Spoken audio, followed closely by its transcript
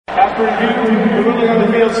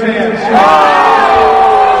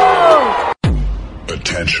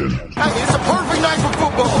Attention. Hey, it's a perfect night for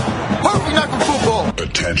football. Perfect night for football.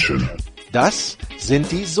 Attention. Das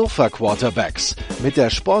sind die Sofa-Quarterbacks mit der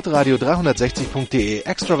Sportradio 360.de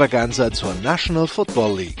Extravaganza zur National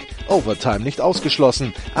Football League. Overtime nicht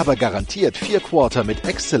ausgeschlossen, aber garantiert 4 Quarter mit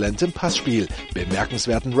exzellentem Passspiel,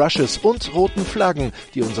 bemerkenswerten Rushes und roten Flaggen,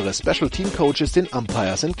 die unsere Special Team Coaches den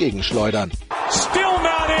Umpires entgegenschleudern. Still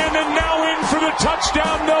not in and now in for the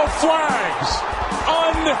touchdown, no flags.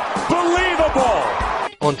 Unbelievable.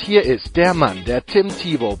 Und hier ist der Mann, der Tim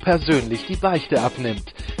Tebow persönlich die Beichte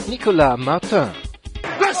abnimmt. Nicolas Martin.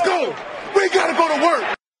 Let's go! We gotta go to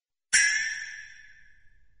work!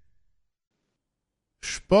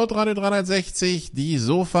 Sportradio 360, die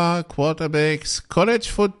Sofa Quarterbacks College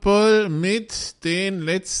Football mit den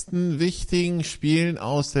letzten wichtigen Spielen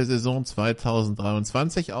aus der Saison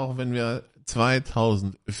 2023, auch wenn wir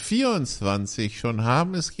 2024 schon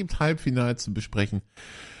haben. Es gibt Halbfinale zu besprechen.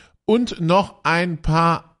 Und noch ein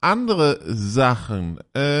paar andere Sachen.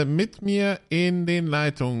 Mit mir in den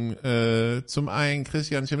Leitungen zum einen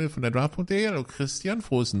Christian Schimmel von der Draft.de. Hallo Christian,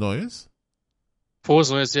 frohes Neues.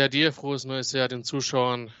 Frohes neues Jahr dir, frohes neues Jahr den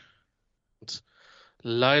Zuschauern. Und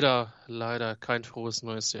leider kein frohes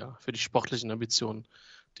neues Jahr für die sportlichen Ambitionen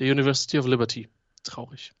der University of Liberty.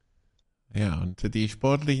 Traurig. Ja, und die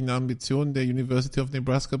sportlichen Ambitionen der University of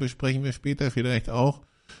Nebraska besprechen wir später vielleicht auch.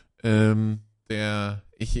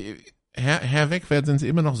 Herr Wegwert, sind Sie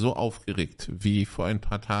immer noch so aufgeregt wie vor ein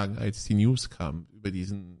paar Tagen, als die News kam über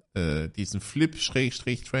diesen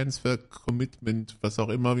Flip-Transfer-Commitment, was auch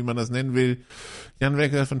immer, wie man das nennen will. Jan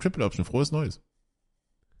Wegwert von Triple Option, frohes Neues.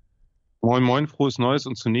 Moin, moin, frohes Neues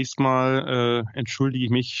und zunächst mal entschuldige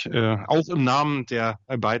ich mich auch im Namen der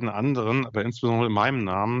beiden anderen, aber insbesondere in meinem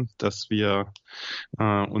Namen, dass wir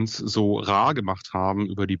uns so rar gemacht haben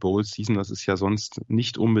über die Bowl-Season. Das ist ja sonst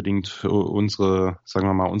nicht unbedingt unsere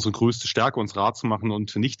größte Stärke, uns rar zu machen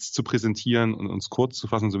und nichts zu präsentieren und uns kurz zu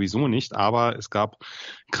fassen, sowieso nicht. Aber es gab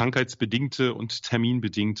krankheitsbedingte und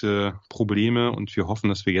terminbedingte Probleme und wir hoffen,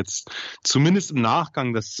 dass wir jetzt zumindest im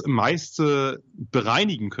Nachgang das meiste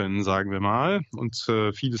bereinigen können, sagen wir mal, und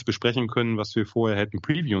vieles besprechen können, was wir vorher hätten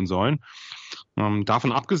previewen sollen.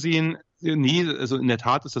 Davon abgesehen, also in der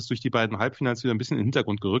Tat ist das durch die beiden Halbfinals wieder ein bisschen in den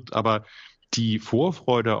Hintergrund gerückt, aber die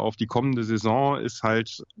Vorfreude auf die kommende Saison ist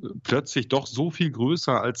halt plötzlich doch so viel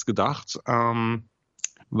größer als gedacht,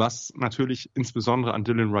 was natürlich insbesondere an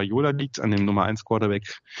Dylan Raiola liegt, an dem Nummer 1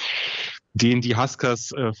 Quarterback, den die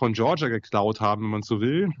Huskers von Georgia geklaut haben, wenn man so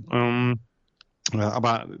will.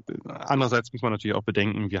 Aber andererseits muss man natürlich auch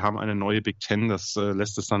bedenken, wir haben eine neue Big Ten, das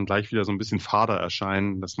lässt es dann gleich wieder so ein bisschen fader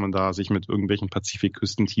erscheinen, dass man da sich mit irgendwelchen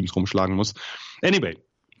Pazifikküstenteams rumschlagen muss. Anyway,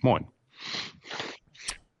 moin.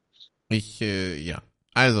 Nachdem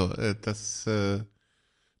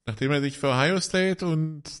er sich für Ohio State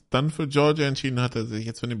und dann für Georgia entschieden hat, hat er sich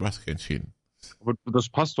jetzt für Nebraska entschieden. Aber das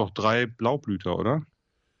passt doch, 3 Blaublüter, oder?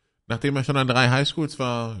 Nachdem er schon an 3 Highschools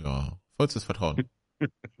war, ja, vollstes Vertrauen.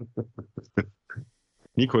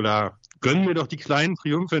 Nikola, gönn mir doch die kleinen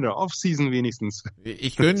Triumphe in der Offseason wenigstens.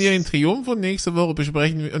 Ich gönn dir den Triumph und nächstes Jahr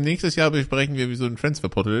besprechen wir, wie so ein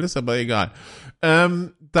Transferportal ist, aber egal.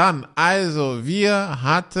 Wir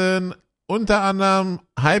hatten unter anderem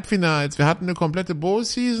Halbfinals, wir hatten eine komplette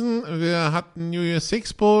Bowl-Season, wir hatten New Year's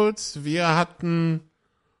Six Bowls, wir hatten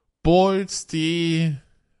Bowls, die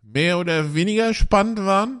mehr oder weniger spannend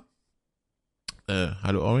waren.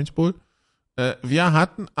 Hallo Orange Bowl. Wir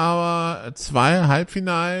hatten aber 2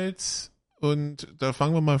 Halbfinals und da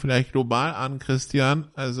fangen wir mal vielleicht global an,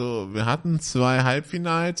 Christian. Also wir hatten 2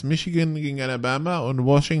 Halbfinals, Michigan gegen Alabama und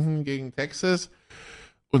Washington gegen Texas.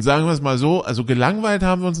 Und sagen wir es mal so, also gelangweilt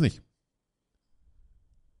haben wir uns nicht.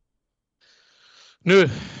 Nö,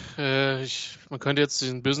 man könnte jetzt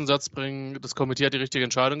den bösen Satz bringen, das Komitee hat die richtige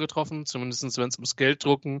Entscheidung getroffen, zumindest wenn es ums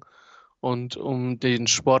Gelddrucken und um den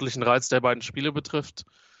sportlichen Reiz der beiden Spiele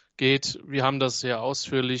geht. Wir haben das sehr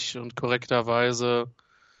ausführlich und korrekterweise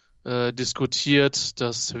diskutiert,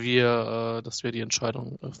 dass wir die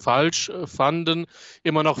Entscheidung falsch fanden,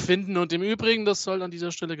 immer noch finden. Und im Übrigen, das soll an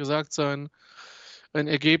dieser Stelle gesagt sein, ein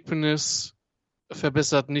Ergebnis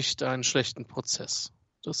verbessert nicht einen schlechten Prozess.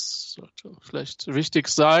 Das sollte vielleicht wichtig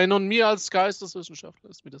sein. Und mir als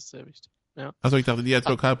Geisteswissenschaftler ist mir das sehr wichtig. Ja. Also ich dachte, die als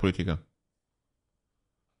Lokalpolitiker.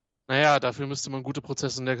 Naja, dafür müsste man gute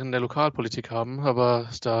Prozesse in der Lokalpolitik haben, aber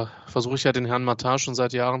da versuche ich ja den Herrn Martin schon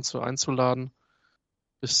seit Jahren einzuladen.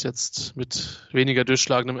 Bis jetzt mit weniger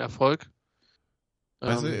durchschlagendem Erfolg.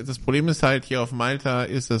 Also das Problem ist halt hier auf Malta,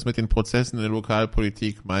 ist das mit den Prozessen in der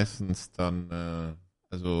Lokalpolitik meistens dann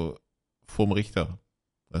vorm Richter.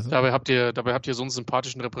 Weißt du? Dabei habt ihr so einen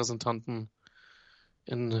sympathischen Repräsentanten,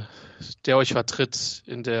 der euch vertritt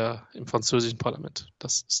im französischen Parlament.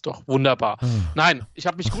 Das ist doch wunderbar. Nein, ich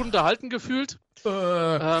habe mich gut unterhalten gefühlt.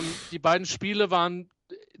 Die beiden Spiele waren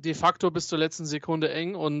de facto bis zur letzten Sekunde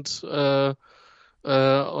eng und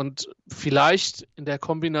vielleicht in der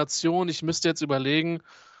Kombination, ich müsste jetzt überlegen,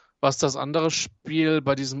 was das andere Spiel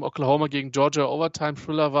bei diesem Oklahoma gegen Georgia Overtime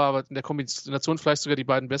Thriller war, aber in der Kombination vielleicht sogar die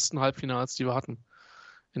beiden besten Halbfinals, die wir hatten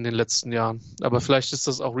in den letzten Jahren. Aber vielleicht ist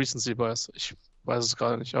das auch Recency Bias. Ich weiß es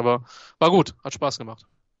gerade nicht, aber war gut, hat Spaß gemacht.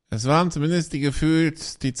 Es waren zumindest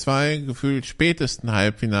die zwei gefühlt spätesten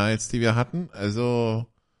Halbfinals, die wir hatten. Also,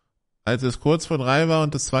 als es kurz vor 3 war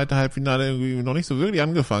und das zweite Halbfinale irgendwie noch nicht so wirklich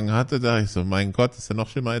angefangen hatte, dachte ich so, mein Gott, ist ja noch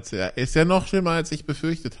schlimmer als ich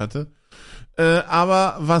befürchtet hatte.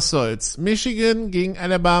 Aber was soll's. Michigan gegen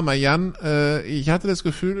Alabama. Jan, ich hatte das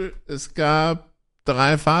Gefühl, es gab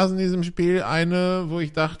 3 Phasen in diesem Spiel. Eine, wo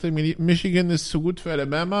ich dachte, Michigan ist zu gut für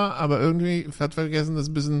Alabama, aber irgendwie hat vergessen, das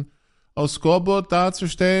ein bisschen aus Scoreboard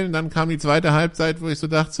darzustellen. Dann kam die zweite Halbzeit, wo ich so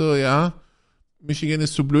dachte, so, ja, Michigan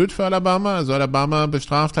ist zu blöd für Alabama. Also Alabama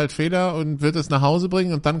bestraft halt Fehler und wird es nach Hause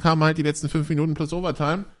bringen. Und dann kamen halt die letzten 5 Minuten plus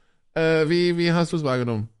Overtime. Wie hast du es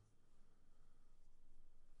wahrgenommen?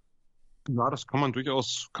 Ja, das kann man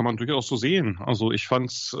durchaus so sehen. Also ich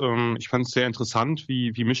fand's sehr interessant,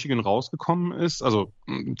 wie Michigan rausgekommen ist. Also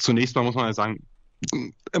zunächst mal muss man ja sagen,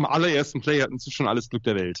 im allerersten Play hatten sie schon alles Glück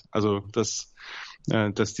der Welt. Also dass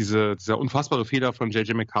dieser unfassbare Fehler von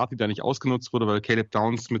J.J. McCarthy da nicht ausgenutzt wurde, weil Caleb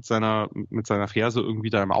Downs mit seiner Ferse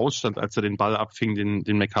irgendwie da im Ausstand, als er den Ball abfing,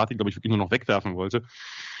 den McCarthy, glaube ich, wirklich nur noch wegwerfen wollte.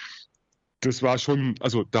 Das war schon,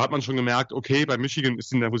 also da hat man schon gemerkt, okay, bei Michigan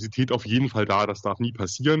ist die Nervosität auf jeden Fall da, das darf nie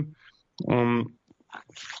passieren.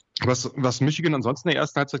 Was Michigan ansonsten in der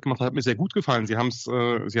ersten Halbzeit gemacht hat mir sehr gut gefallen. Sie haben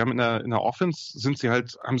in der Offense sind sie ein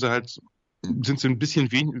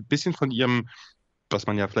bisschen von ihrem, was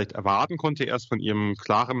man ja vielleicht erwarten konnte, erst von ihrem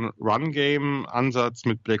klaren Run-Game-Ansatz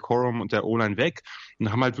mit Blake Corum und der O-Line weg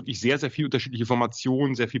und haben halt wirklich sehr, sehr viel unterschiedliche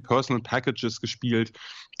Formationen, sehr viel Personal Packages gespielt,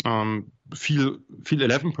 viel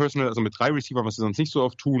 11 Personal, also mit 3 Receivern, was sie sonst nicht so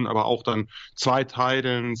oft tun, aber auch dann 2 Tight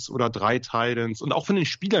Ends oder 3 Tight Ends und auch von den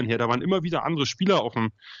Spielern her, da waren immer wieder andere Spieler auf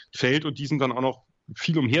dem Feld und die sind dann auch noch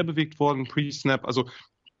viel umherbewegt worden, Pre-Snap, also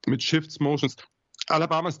mit Shifts, Motions.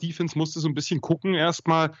 Alabamas Defense musste so ein bisschen gucken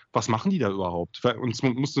erstmal, was machen die da überhaupt? Und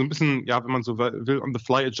man musste so ein bisschen, ja, wenn man so will, on the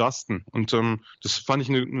fly adjusten. Und das fand ich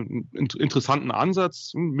einen interessanten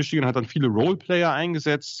Ansatz. Michigan hat dann viele Roleplayer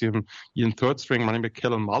eingesetzt. Sie haben ihren Third String, Running Back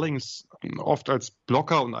Kellen Mullings, oft als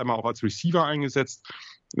Blocker und einmal auch als Receiver eingesetzt.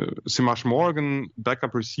 Simash Morgan,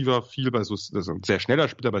 Backup Receiver, viel bei so ein sehr schneller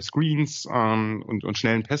Spieler bei Screens und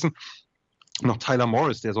schnellen Pässen. Noch Tyler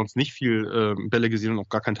Morris, der sonst nicht viel Bälle gesehen und auch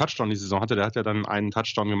gar keinen Touchdown die Saison hatte, der hat ja dann einen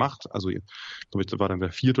Touchdown gemacht. Also damit war dann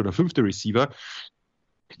der 4. oder 5. Receiver.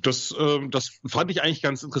 Das fand ich eigentlich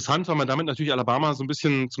ganz interessant, weil man damit natürlich Alabama so ein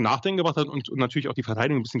bisschen zum Nachdenken gebracht hat und natürlich auch die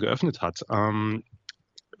Verteidigung ein bisschen geöffnet hat.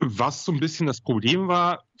 Was so ein bisschen das Problem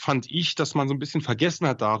war, fand ich, dass man so ein bisschen vergessen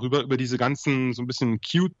hat über diese ganzen so ein bisschen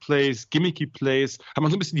cute Plays, gimmicky Plays, hat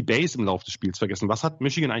man so ein bisschen die Base im Laufe des Spiels vergessen. Was hat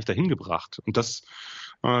Michigan eigentlich dahin gebracht? Und das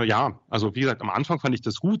also wie gesagt, am Anfang fand ich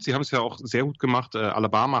das gut. Sie haben es ja auch sehr gut gemacht.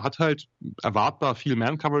 Alabama hat halt erwartbar viel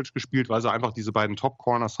Man-Coverage gespielt, weil sie einfach diese beiden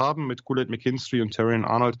Top-Corners haben mit Kool-Aid McKinstry und Terrion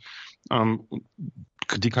Arnold.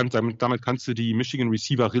 Damit kannst du die Michigan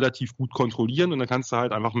Receiver relativ gut kontrollieren und dann kannst du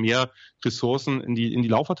halt einfach mehr Ressourcen in die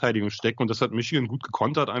Laufverteidigung stecken und das hat Michigan gut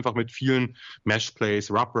gekontert, einfach mit vielen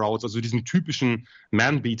Mesh-Plays, Rub-Routes, also diesen typischen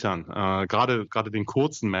Man-Beatern, gerade den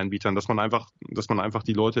kurzen Man-Beatern, dass man einfach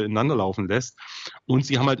die Leute ineinander laufen lässt und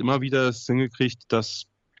sie haben halt immer wieder es hingekriegt, dass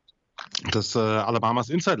Alabamas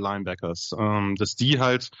Inside-Linebackers, dass die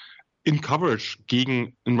halt in Coverage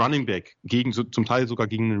gegen einen Running Back, zum Teil sogar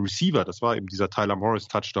gegen einen Receiver, das war eben dieser Tyler Morris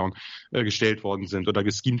Touchdown, gestellt worden sind oder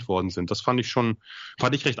geschemt worden sind. Das fand ich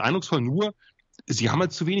recht eindrucksvoll, nur sie haben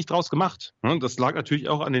halt zu wenig draus gemacht. Das lag natürlich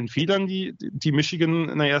auch an den Fehlern, die Michigan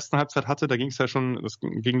in der ersten Halbzeit hatte. Da ging es ja schon, das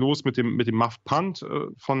ging los mit dem Muffed Punt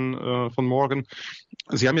von Morgan.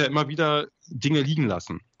 Sie haben ja immer wieder Dinge liegen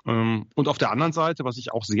lassen. Und auf der anderen Seite, was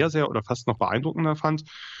ich auch sehr, sehr oder fast noch beeindruckender fand,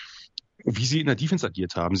 wie sie in der Defense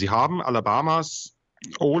agiert haben. Sie haben Alabamas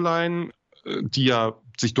O-Line, die ja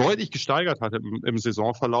sich deutlich gesteigert hat im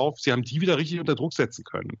Saisonverlauf, sie haben die wieder richtig unter Druck setzen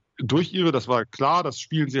können. Das war klar, das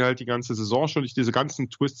spielen sie halt die ganze Saison schon, durch diese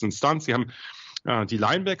ganzen Twists und Stunts. Sie haben Die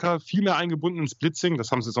Linebacker viel mehr eingebunden ins Blitzing, das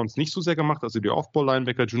haben sie sonst nicht so sehr gemacht. Also die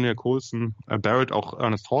Off-Ball-Linebacker, Junior Colson, Barrett, auch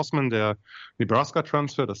Ernest Horseman, der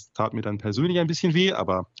Nebraska-Transfer, das tat mir dann persönlich ein bisschen weh,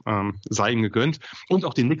 aber sei ihm gegönnt. Und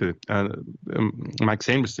auch den Nickel, Mike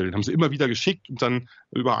Sainristil, haben sie immer wieder geschickt und dann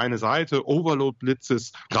über eine Seite,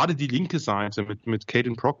 Overload-Blitzes, gerade die linke Seite mit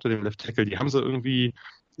Caden Proctor, dem Left Tackle, die haben sie irgendwie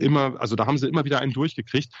da haben sie immer wieder einen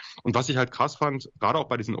durchgekriegt. Und was ich halt krass fand, gerade auch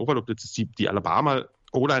bei diesen Overload-Blitzes, die Alabama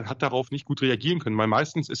O-Line hat darauf nicht gut reagieren können, weil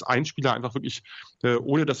meistens ist ein Spieler einfach wirklich,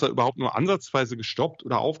 ohne dass er überhaupt nur ansatzweise gestoppt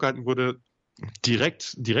oder aufgehalten wurde,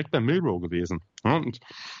 direkt bei Milroe gewesen. Ja,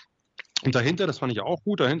 und dahinter, das fand ich auch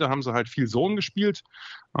gut, dahinter haben sie halt viel Zone gespielt.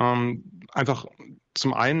 Einfach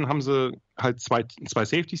zum einen haben sie halt zwei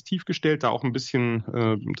Safeties tief gestellt, da auch ein bisschen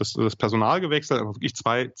das Personal gewechselt, aber wirklich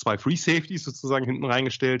zwei Free Safeties sozusagen hinten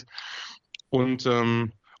reingestellt und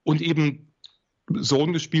eben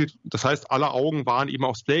Zone gespielt. Das heißt, alle Augen waren eben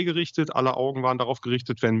aufs Play gerichtet, alle Augen waren darauf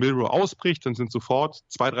gerichtet, wenn Milroe ausbricht, dann sind sofort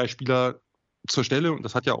 2-3 Spieler zur Stelle und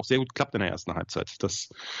das hat ja auch sehr gut geklappt in der ersten Halbzeit. Das,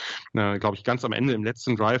 glaube ich, ganz am Ende im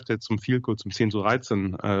letzten Drive, der zum Field Goal zum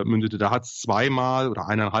 10-13 mündete, da hat es 2-mal oder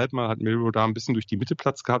 1,5 Mal hat Milroe da ein bisschen durch die Mitte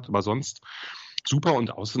Platz gehabt, aber sonst super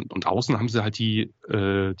und außen haben sie halt die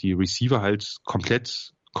Receiver halt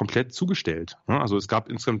komplett zugestellt. Ja, also es gab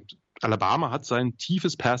insgesamt, Alabama hat sein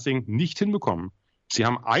tiefes Passing nicht hinbekommen. Sie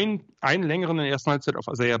haben einen längeren in der ersten Halbzeit auf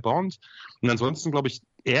Isaiah Bond und ansonsten, glaube ich,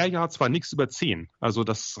 zwar nichts über 10. Also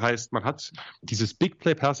das heißt, man hat dieses Big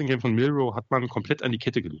Play Passing Game von Milroe hat man komplett an die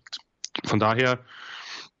Kette gelegt. Von daher,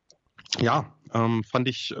 ja, fand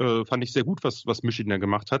ich sehr gut, was Michigan da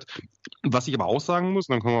gemacht hat. Was ich aber auch sagen muss,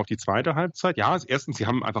 und dann kommen wir auf die zweite Halbzeit. Ja, erstens, sie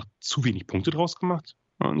haben einfach zu wenig Punkte draus gemacht.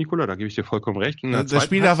 Nikola, da gebe ich dir vollkommen recht. Das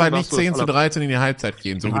Spiel darf halt nicht 10-13 in die Halbzeit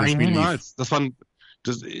gehen, so wie das Spiel lief.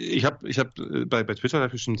 Ich hab bei Twitter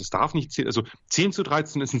dafür geschrieben, das darf nicht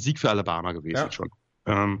 10-13 ist ein Sieg für Alabama gewesen schon.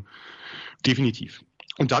 Definitiv.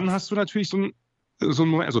 Und dann hast du natürlich so ein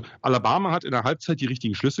Moment, also Alabama hat in der Halbzeit die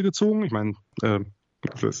richtigen Schlüsse gezogen. Ich meine,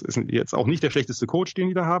 das ist jetzt auch nicht der schlechteste Coach, den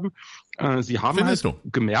die da haben. Sie haben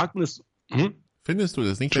gemerkt, Findest du,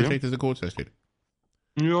 das ist nicht der schlechteste Coach, der steht?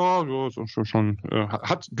 Ja, schon.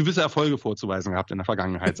 Hat gewisse Erfolge vorzuweisen gehabt in der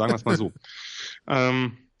Vergangenheit, sagen wir es mal so.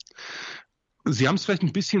 Sie haben es vielleicht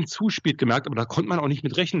ein bisschen zu spät gemerkt, aber da konnte man auch nicht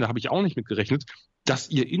mit rechnen, da habe ich auch nicht mit gerechnet, dass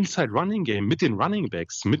ihr Inside-Running-Game mit den Running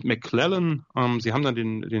Backs, mit McClellan, sie haben dann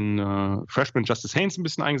den Freshman Justice Haynes ein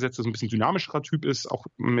bisschen eingesetzt, der so ein bisschen dynamischerer Typ ist, auch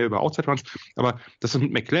mehr über Outside-Runs, aber das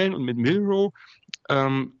mit McClellan und mit Milroe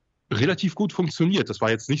relativ gut funktioniert. Das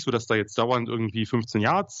war jetzt nicht so, dass da jetzt dauernd irgendwie 15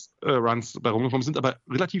 Yards Runs bei rumgekommen sind, aber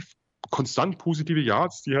relativ konstant positive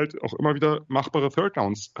Yards, die halt auch immer wieder machbare Third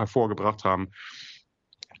Downs hervorgebracht haben.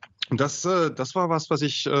 Und das war was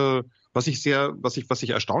ich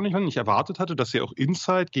erstaunlich fand. Ich erwartet hatte, dass sie auch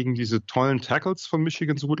Inside gegen diese tollen Tackles von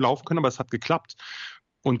Michigan so gut laufen können, aber es hat geklappt.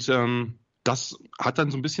 Und das hat dann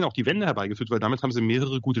so ein bisschen auch die Wende herbeigeführt, weil damit haben sie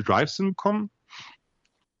mehrere gute Drives hinbekommen.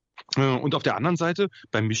 Und auf der anderen Seite,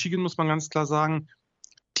 bei Michigan muss man ganz klar sagen,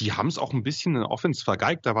 die haben es auch ein bisschen in der Offense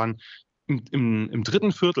vergeigt. Da waren im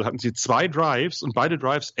dritten Viertel hatten sie 2 Drives und beide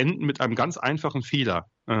Drives enden mit einem ganz einfachen Fehler.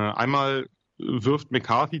 Einmal wirft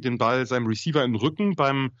McCarthy den Ball seinem Receiver in den Rücken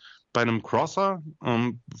bei einem Crosser,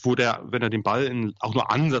 wo der, wenn er den Ball auch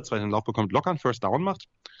nur ansatzweise in den Lauf bekommt, locker einen First Down macht.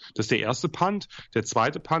 Das ist der erste Punt. Der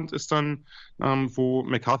zweite Punt ist dann, wo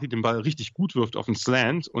McCarthy den Ball richtig gut wirft auf den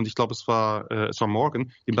Slant und ich glaube, es war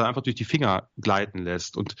Morgan, den Ball einfach durch die Finger gleiten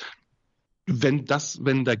lässt. Und wenn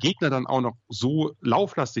der Gegner dann auch noch so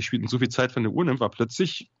lauflastig spielt und so viel Zeit von der Uhr nimmt, war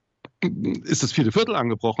plötzlich ist das vierte Viertel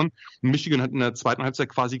angebrochen. Michigan hat in der zweiten Halbzeit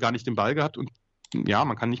quasi gar nicht den Ball gehabt und ja,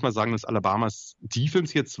 man kann nicht mal sagen, dass Alabamas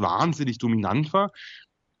Defense jetzt wahnsinnig dominant war.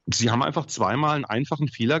 Sie haben einfach zweimal einen einfachen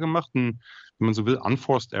Fehler gemacht, wenn man so will,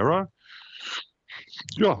 unforced error.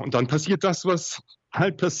 Ja, und dann passiert das, was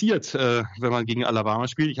halt passiert, wenn man gegen Alabama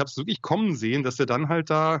spielt. Ich habe es wirklich kommen sehen, dass sie dann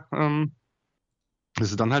halt an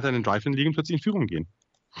den Drive-In liegen und plötzlich in Führung gehen.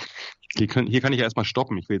 Hier kann ich ja erstmal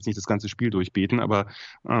stoppen. Ich will jetzt nicht das ganze Spiel durchbeten, aber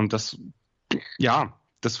das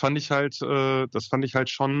fand ich halt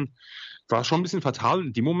schon, war schon ein bisschen fatal.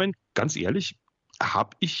 In dem Moment, ganz ehrlich,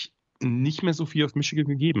 habe ich nicht mehr so viel auf Michigan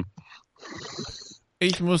gegeben.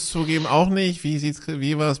 Ich muss zugeben, auch nicht.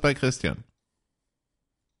 Wie war es bei Christian?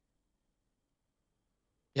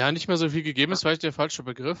 Ja, nicht mehr so viel gegeben ist vielleicht der falsche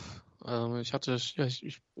Begriff. Ich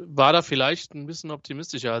war da vielleicht ein bisschen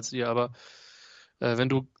optimistischer als ihr, aber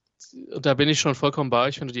da bin ich schon vollkommen bei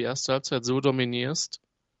euch, wenn du die erste Halbzeit so dominierst,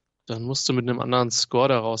 dann musst du mit einem anderen Score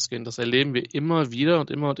da rausgehen. Das erleben wir immer wieder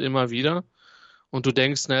und immer wieder. Und du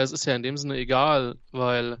denkst, es ist ja in dem Sinne egal,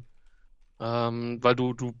 weil Weil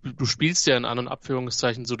du spielst ja in An- und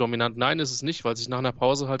Abführungszeichen so dominant. Nein, ist es nicht, weil sich nach einer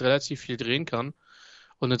Pause halt relativ viel drehen kann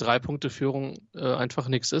und eine 3-Punkte-Führung einfach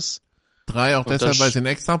nichts ist. 3 auch Und deshalb, weil sie einen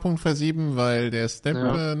Extrapunkt versieben, weil der Snap,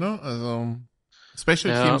 ja, also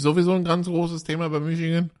Special ja, Teams sowieso ein ganz großes Thema bei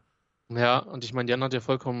Michigan. ja, und ich meine, Jan hat ja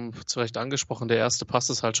vollkommen zu Recht angesprochen, der erste Pass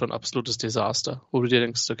ist halt schon ein absolutes Desaster, wo du dir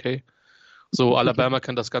denkst, okay, so Alabama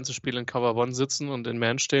kann das ganze Spiel in Cover One sitzen und in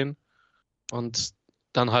Man stehen und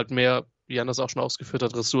dann halt mehr, wie Jan das auch schon ausgeführt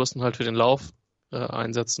hat, Ressourcen halt für den Lauf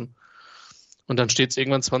einsetzen. Und dann steht es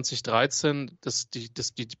irgendwann 2013.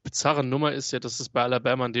 Die bizarre Nummer ist ja, dass es bei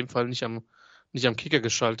Alabama in dem Fall nicht am Kicker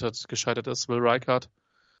gescheitert ist. Will Reichardt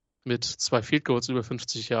mit 2 Field Goals über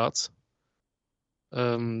 50 Yards.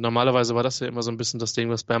 Normalerweise war das ja immer so ein bisschen das Ding,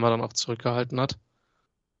 was Bama dann auch zurückgehalten hat.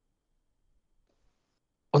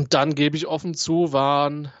 Und dann gebe ich offen zu,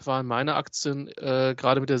 waren meine Aktien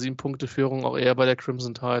gerade mit der 7-Punkte-Führung auch eher bei der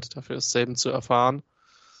Crimson Tide. Dafür ist Saban zu erfahren.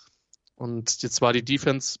 Und jetzt war die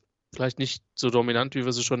Defense vielleicht nicht so dominant, wie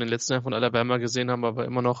wir sie schon in den letzten Jahren von Alabama gesehen haben, aber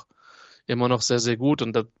immer noch sehr, sehr gut.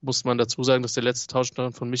 Und da muss man dazu sagen, dass der letzte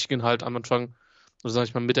Touchdown von Michigan halt am Anfang, oder sage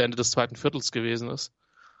ich mal, Mitte, Ende des zweiten Viertels gewesen ist.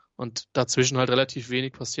 Und dazwischen halt relativ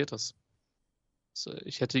wenig passiert ist. Also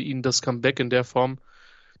ich hätte ihnen das Comeback in der Form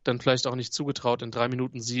dann vielleicht auch nicht zugetraut, in 3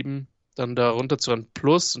 Minuten 7 dann da runter zu rennen.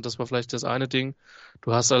 Plus, und das war vielleicht das eine Ding,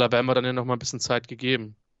 du hast Alabama dann ja noch mal ein bisschen Zeit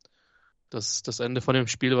gegeben. Das Ende von dem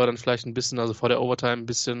Spiel war dann vielleicht ein bisschen, also vor der Overtime ein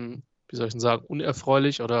bisschen, wie soll ich denn sagen,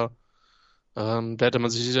 unerfreulich oder da hätte man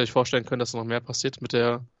sich sicherlich vorstellen können, dass noch mehr passiert mit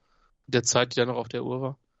der Zeit, die da noch auf der Uhr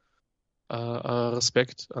war.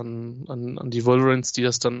 Respekt an die Wolverines, die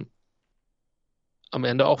das dann am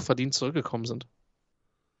Ende auch verdient zurückgekommen sind.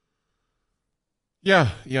 Ja,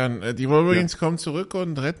 Jan, die Wolverines kommen zurück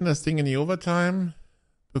und retten das Ding in die Overtime,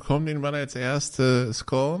 bekommen den Ball als erste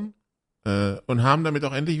scoren und haben damit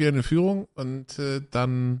auch endlich wieder eine Führung und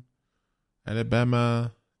dann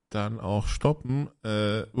Alabama dann auch stoppen.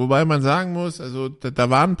 Wobei man sagen muss, also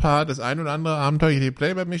da waren ein paar, das ein oder andere abenteuerliche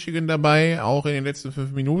Play bei Michigan dabei, auch in den letzten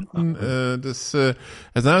 5 Minuten. Also sagen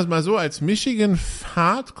wir es mal so, als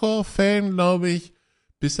Michigan-Hardcore-Fan, glaube ich,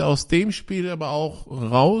 bist du aus dem Spiel aber auch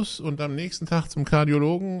raus und am nächsten Tag zum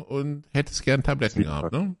Kardiologen und hättest gern Tabletten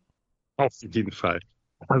gehabt, ne? Auf jeden Fall.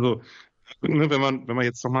 Also, ne, wenn man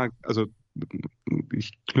jetzt nochmal, also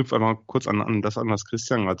ich knüpfe einmal kurz an das an, was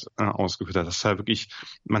Christian gerade ausgeführt hat. Das war wirklich,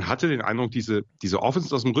 man hatte den Eindruck, diese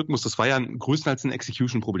Offense aus dem Rhythmus, das war ja größtenteils ein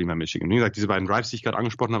Execution-Problem bei Michigan. Wie gesagt, diese beiden Drives, die ich gerade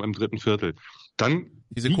angesprochen habe im dritten Viertel. Dann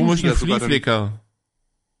diese komischen Flea-Flicker.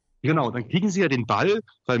 Genau, dann kriegen sie ja den Ball,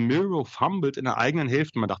 weil Milroe fummelt in der eigenen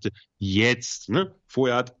Hälfte. Man dachte, jetzt, ne?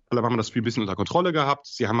 Vorher hat Alabama das Spiel ein bisschen unter Kontrolle gehabt.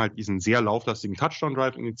 Sie haben halt diesen sehr lauflastigen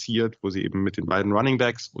Touchdown-Drive initiiert, wo sie eben mit den beiden Running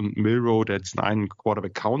Backs und Milroe, der diesen einen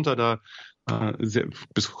Quarterback-Counter da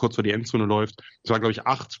bis kurz vor die Endzone läuft. Es war, glaube ich,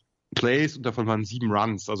 8 Plays und davon waren 7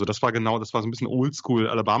 Runs. Also das war so ein bisschen oldschool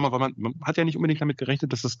Alabama, weil man hat ja nicht unbedingt damit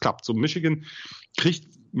gerechnet, dass das klappt. So Michigan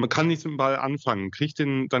man kann nichts mit dem Ball anfangen,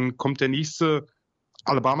 dann kommt der nächste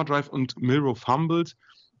Alabama Drive und Milroe fumbled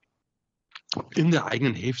in der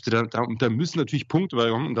eigenen Hälfte. Da müssen natürlich Punkte bei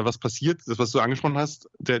kommen. Und da was passiert, das, was du angesprochen hast,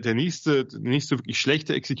 der nächste wirklich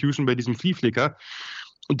schlechte Execution bei diesem Flea-Flicker.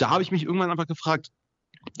 Und da habe ich mich irgendwann einfach gefragt,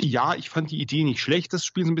 ja, ich fand die Idee nicht schlecht, das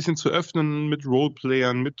Spiel so ein bisschen zu öffnen mit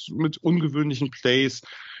Roleplayern, mit ungewöhnlichen Plays.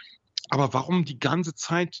 Aber warum die ganze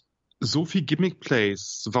Zeit so viel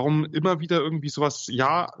Gimmick-Plays? Warum immer wieder irgendwie sowas,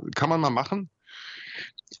 ja, kann man mal machen?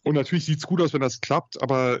 Und natürlich sieht's gut aus, wenn das klappt,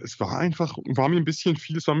 aber es war mir ein bisschen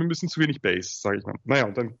viel, es war mir ein bisschen zu wenig Base, sage ich mal. Naja,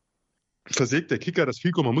 und dann versägt der Kicker das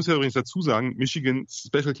Field Goal. Man muss ja übrigens dazu sagen, Michigans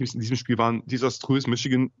Special Teams in diesem Spiel waren desaströs.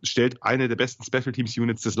 Michigan stellt eine der besten Special Teams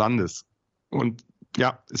Units des Landes. Und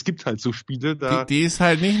ja, es gibt halt so Spiele, da... Die ist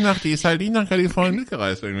halt nicht nach Kalifornien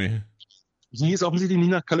mitgereist irgendwie. Die ist offensichtlich nicht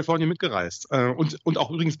nach Kalifornien mitgereist. Und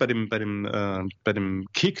auch übrigens bei dem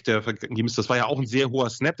Kick, der vergeben ist, das war ja auch ein sehr hoher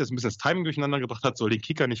Snap, der so ein bisschen das Timing durcheinander gebracht hat, soll den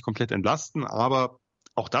Kicker nicht komplett entlasten, aber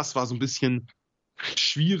auch das war so ein bisschen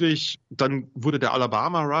schwierig. Dann wurde der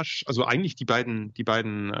Alabama Rush, also eigentlich die beiden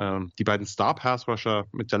Star Pass Rusher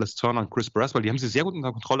mit Dallas Turner und Chris Braswell, die haben sie sehr gut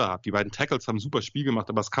unter Kontrolle gehabt. Die beiden Tackles haben ein super Spiel gemacht,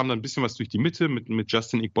 aber es kam dann ein bisschen was durch die Mitte mit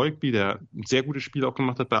Justin Igboigby, der ein sehr gutes Spiel auch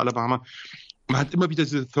gemacht hat bei Alabama. Man hat immer wieder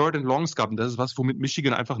diese Third and Longs gehabt und das ist was, womit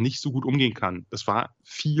Michigan einfach nicht so gut umgehen kann. Das war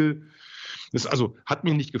hat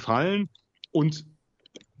mir nicht gefallen und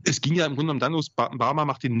es ging ja im Grunde genommen dann los, Bama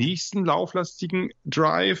macht den nächsten lauflastigen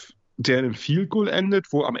Drive, der in einem Field Goal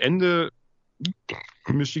endet, wo am Ende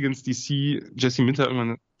Michigans DC Jesse Minter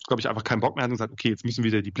irgendwann, glaube ich, einfach keinen Bock mehr hat und sagt, okay, jetzt müssen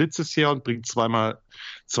wieder die Blitzes her und bringt zweimal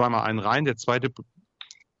einen rein. Der zweite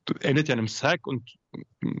endet ja in einem Sack und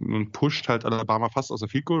pusht halt Alabama fast aus der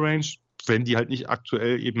Field Goal Range. wenn die halt nicht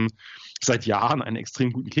aktuell eben seit Jahren einen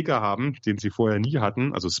extrem guten Kicker haben, den sie vorher nie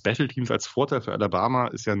hatten. Also Special Teams als Vorteil für Alabama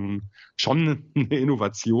ist ja nun schon eine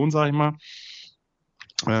Innovation, sag ich mal.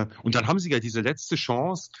 Und dann haben sie ja diese letzte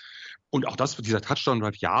Chance. Und auch dieser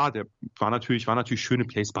Touchdown-Drive, ja, der war natürlich schöne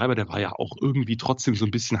Plays bei, aber der war ja auch irgendwie trotzdem so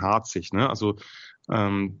ein bisschen harzig, ne? Also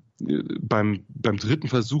beim dritten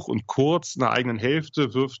Versuch und kurz in der eigenen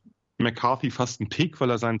Hälfte wirft McCarthy fast einen Pick, weil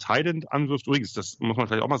er seinen Tight End anwirft. Übrigens, das muss man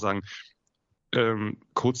vielleicht auch mal sagen,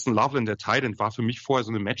 Colston Loveland, der Tight End, war für mich vorher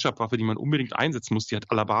so eine Matchup-Waffe, die man unbedingt einsetzen muss. Die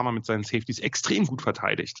hat Alabama mit seinen Safeties extrem gut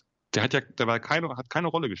verteidigt. Der hat keine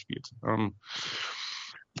Rolle gespielt.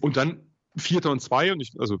 Und dann 4. und 2,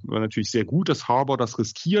 also war natürlich sehr gut, dass Harbaugh das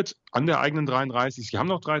riskiert an der eigenen 33. Sie haben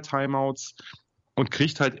noch 3 Timeouts und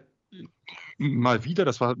kriegt halt mal wieder,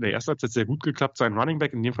 das war in der ersten Halbzeit sehr gut geklappt, sein Running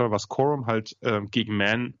Back, in dem Fall war es Corum, halt gegen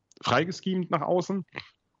Man freigeschemt nach außen.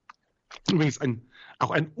 Übrigens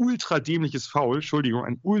auch ein ultra dämliches Foul,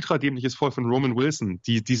 ein ultra dämliches Foul von Roman Wilson,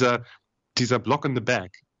 dieser Block in the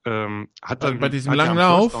Back. Hat dann bei diesem langen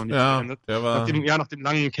Lauf, ja, der war nach dem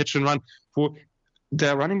langen Catch and Run, wo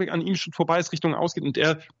der Running Back an ihm schon vorbei ist, Richtung ausgeht und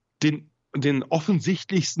er den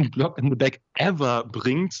offensichtlichsten Block in the Back ever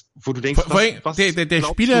bringt, wo du denkst, der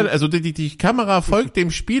Spieler, also die Kamera folgt dem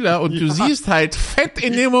Spieler und du siehst halt fett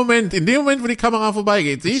in dem Moment, wo die Kamera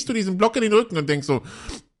vorbeigeht, siehst du diesen Block in den Rücken und denkst so,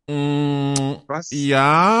 was?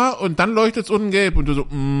 Ja, und dann leuchtet's unten gelb und du so,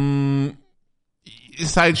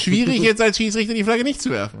 ist halt schwierig, jetzt als Schiedsrichter die Flagge nicht zu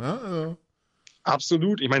werfen, ja? Also.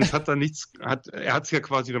 Absolut. Ich meine, er hat es ja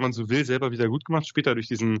quasi, wenn man so will, selber wieder gut gemacht, später durch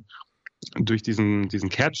diesen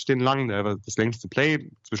Catch, den langen, der war das längste Play.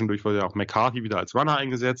 Zwischendurch wurde ja auch McCarthy wieder als Runner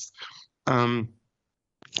eingesetzt. Aber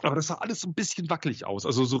das sah alles so ein bisschen wackelig aus.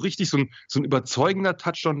 Also so richtig so ein überzeugender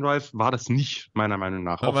Touchdown-Drive war das nicht, meiner Meinung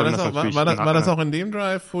nach. War das auch in dem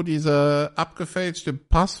Drive, wo dieser abgefälschte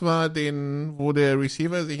Pass war, wo der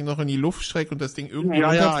Receiver sich noch in die Luft streckt und das Ding irgendwie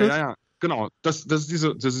runterfällt? Ja. Genau, das ist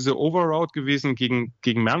diese Overroute gewesen gegen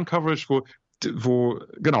Man-Coverage, wo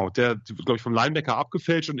der, glaube ich, vom Linebacker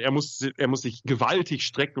abgefälscht und er muss sich gewaltig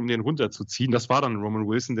strecken, um den runterzuziehen. Das war dann Roman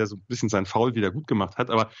Wilson, der so ein bisschen seinen Foul wieder gut gemacht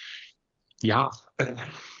hat. Aber ja,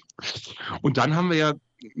 und dann haben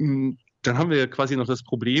wir quasi noch das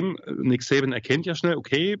Problem, Nick Saban erkennt ja schnell,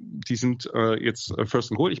 okay, die sind jetzt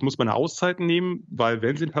First and Goal, ich muss meine Auszeiten nehmen, weil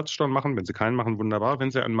wenn sie einen Touchdown machen, wenn sie keinen machen, wunderbar,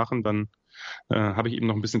 wenn sie einen machen, dann habe ich eben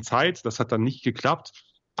noch ein bisschen Zeit. Das hat dann nicht geklappt.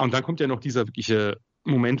 Und dann kommt ja noch dieser wirkliche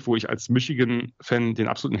Moment, wo ich als Michigan-Fan den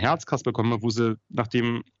absoluten Herzkasper bekomme, wo sie,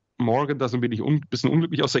 nachdem Morgan da so ein bisschen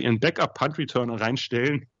unglücklich außer ihren Backup-Punt-Returner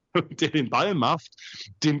reinstellen, der den Ball macht,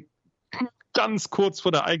 den ganz kurz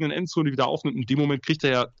vor der eigenen Endzone wieder aufnimmt. In dem Moment kriegt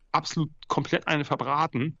er ja absolut komplett eine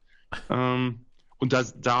verbraten. Und da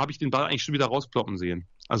habe ich den Ball eigentlich schon wieder rausploppen sehen.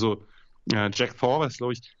 Also Jack Thorvald,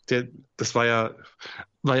 glaube ich, das war ja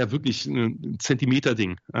wirklich ein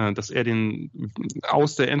Zentimeter-Ding, dass er den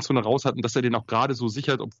aus der Endzone raus hat und dass er den auch gerade so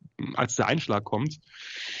sichert, als der Einschlag kommt.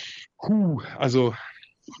 Also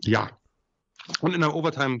ja. Und in der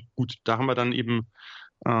Overtime, gut, da haben wir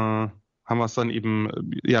es dann eben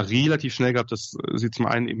relativ schnell gehabt, dass sie zum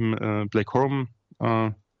einen eben Blake Corum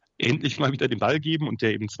endlich mal wieder den Ball geben und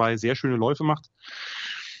der eben 2 sehr schöne Läufe macht.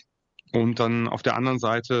 Und dann auf der anderen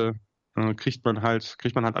Seite kriegt man halt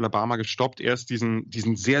Alabama gestoppt. Erst diesen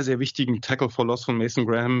sehr, sehr wichtigen Tackle for Loss von Mason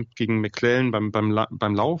Graham gegen McClellan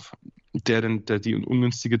beim Lauf, der die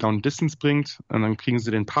ungünstige Down Distance bringt. Und dann kriegen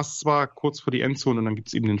sie den Pass zwar kurz vor die Endzone und dann gibt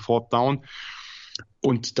es eben den Fourth Down.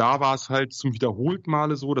 Und da war es halt zum wiederholten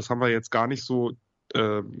Male so, das haben wir jetzt gar nicht so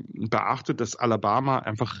beachtet, dass Alabama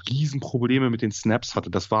einfach Riesenprobleme mit den Snaps hatte.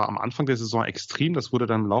 Das war am Anfang der Saison extrem, das wurde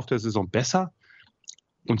dann im Laufe der Saison besser.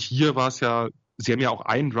 Und hier war es ja, sie haben ja auch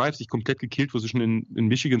einen Drive sich komplett gekillt, wo sie schon in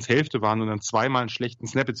Michigans Hälfte waren und dann 2-mal einen schlechten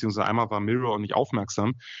Snap, beziehungsweise einmal war Milroe nicht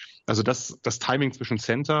aufmerksam. Also das Timing zwischen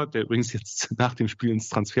Center, der übrigens jetzt nach dem Spiel ins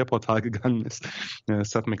Transferportal gegangen ist,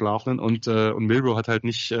 Seth McLaughlin, und Milroe hat halt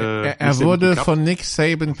nicht... er wurde von Nick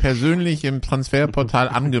Saban persönlich im Transferportal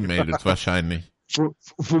angemeldet, wahrscheinlich.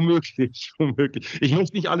 Womöglich. Ich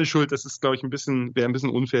möchte nicht alle Schuld, das ist, glaube ich, wäre ein bisschen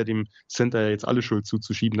unfair, dem Center jetzt alle Schuld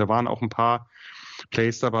zuzuschieben. Da waren auch ein paar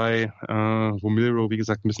Plays dabei, wo Milroe, wie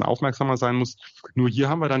gesagt, ein bisschen aufmerksamer sein muss. Nur hier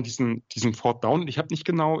haben wir dann diesen Fourth Down. Ich habe nicht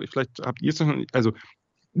genau, vielleicht habt ihr es noch, also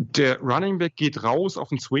der Running Back geht raus auf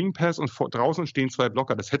den Swing Pass und draußen stehen 2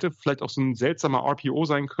 Blocker. Das hätte vielleicht auch so ein seltsamer RPO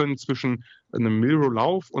sein können zwischen einem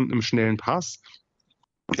Milroe-Lauf und einem schnellen Pass.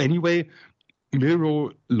 Anyway,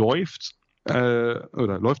 Milroe läuft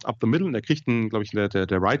up the middle und er kriegt glaube ich,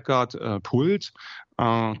 der Right Guard pullt,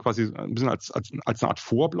 quasi ein bisschen als eine Art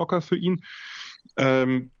Vorblocker für ihn.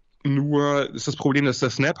 Nur ist das Problem, dass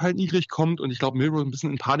der Snap halt niedrig kommt und ich glaube, Milroe ein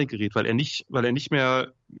bisschen in Panik gerät, weil er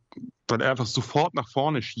einfach sofort nach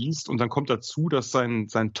vorne schießt und dann kommt dazu, dass sein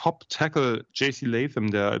Top-Tackle J.C.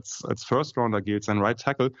 Latham, der als First-Rounder gilt, sein Right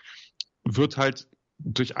Tackle, wird halt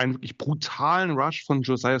durch einen wirklich brutalen Rush von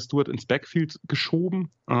Josiah Stewart ins Backfield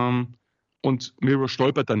geschoben. Und Milroe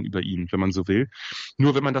stolpert dann über ihn, wenn man so will.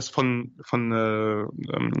 Nur wenn man das von der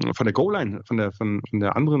Goal-Line, von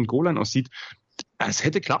der anderen Goal-Line aus sieht, es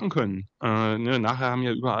hätte klappen können. Nachher haben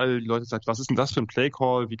ja überall die Leute gesagt, was ist denn das für ein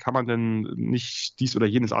Play-Call? Wie kann man denn nicht dies oder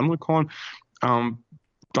jenes andere callen?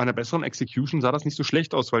 Bei einer besseren Execution sah das nicht so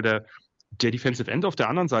schlecht aus, weil der Defensive End auf der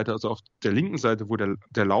anderen Seite, also auf der linken Seite, wo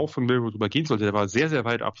der Lauf von Milroe drüber gehen sollte, der war sehr, sehr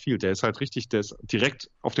weit upfield. Der ist direkt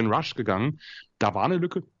auf den Rush gegangen. Da war eine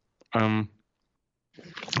Lücke.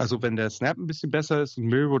 Also wenn der Snap ein bisschen besser ist und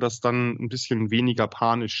Milroe das dann ein bisschen weniger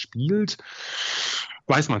panisch spielt,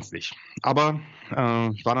 weiß man es nicht. Aber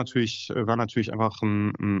war natürlich einfach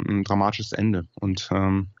ein dramatisches Ende. Und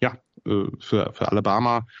für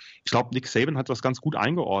Alabama, ich glaube, Nick Saban hat das ganz gut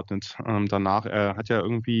eingeordnet danach. Man hat ja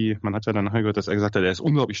dann nachher gehört, dass er gesagt hat, er ist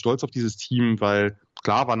unglaublich stolz auf dieses Team, weil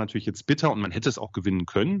klar war natürlich jetzt bitter und man hätte es auch gewinnen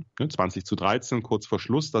können. 20-13, kurz vor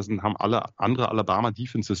Schluss. Haben alle andere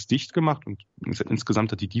Alabama-Defenses dicht gemacht und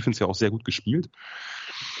insgesamt hat die Defense ja auch sehr gut gespielt.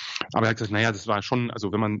 Aber er hat gesagt, naja, das war schon,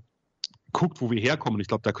 also wenn man guckt, wo wir herkommen, ich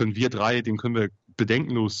glaube, dem können wir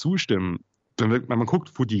bedenkenlos zustimmen. Wenn man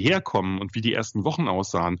guckt, wo die herkommen und wie die ersten Wochen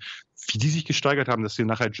aussahen, wie die sich gesteigert haben, dass wir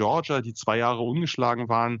nachher Georgia, die 2 Jahre ungeschlagen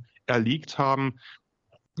waren, erlegt haben,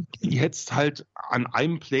 die jetzt halt an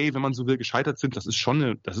einem Play, wenn man so will, gescheitert sind, das ist schon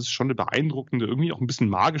eine beeindruckende, irgendwie auch ein bisschen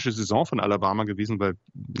magische Saison von Alabama gewesen, weil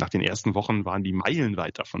nach den ersten Wochen waren die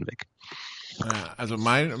meilenweit davon weg. Also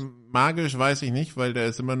magisch weiß ich nicht, weil da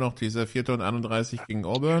ist immer noch dieser 4. und 31 gegen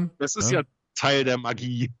Auburn. Das ist ja Teil der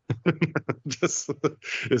Magie. Das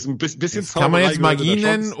ist ein bisschen Zauberei. Kann man jetzt Magie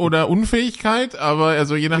nennen oder Unfähigkeit, aber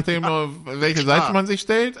also je nachdem, welche Seite man sich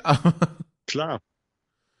stellt. Klar.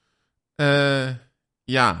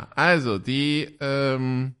 Ja, also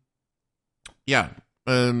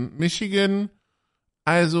Michigan,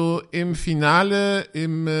 also im Finale,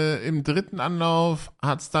 im dritten Anlauf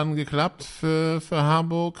hat's dann geklappt für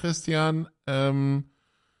Harbaugh, Christian.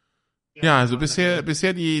 Also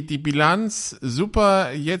bisher die Bilanz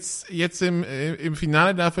super. Jetzt im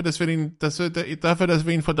Finale dafür, dass wir ihn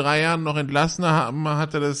vor 3 Jahren noch entlassen haben,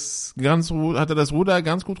 hat er das Ruder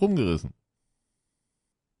ganz gut rumgerissen.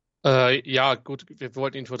 Ja, gut, wir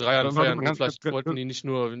wollten ihn vor 3 Jahren feiern. Vielleicht wollten ihn nicht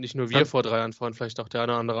nur wir vor 3 Jahren feiern, vielleicht auch der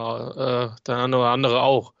eine oder andere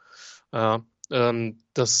auch.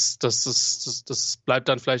 Das bleibt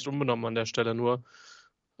dann vielleicht unbenommen an der Stelle nur.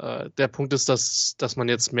 Der Punkt ist, dass man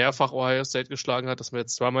jetzt mehrfach Ohio State geschlagen hat, dass man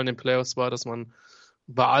jetzt 2-mal in den Playoffs war, dass man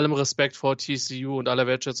bei allem Respekt vor TCU und aller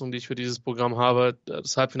Wertschätzung, die ich für dieses Programm habe,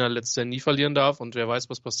 das Halbfinale letztes Jahr nie verlieren darf und wer weiß,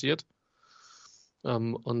 was passiert.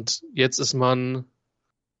 Und jetzt ist man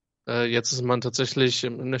tatsächlich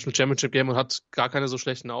im National Championship Game und hat gar keine so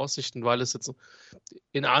schlechten Aussichten, weil es jetzt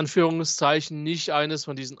in Anführungszeichen nicht eines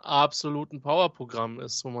von diesen absoluten Power-Programmen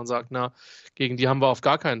ist, wo man sagt, na, gegen die haben wir auf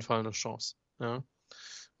gar keinen Fall eine Chance. Ja.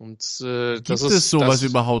 Und gibt es sowas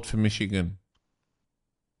überhaupt für Michigan?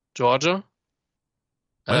 Georgia?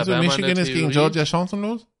 Meinst du, Michigan ist gegen Georgia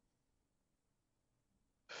chancenlos?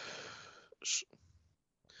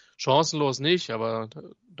 Chancenlos nicht, aber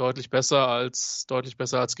deutlich besser als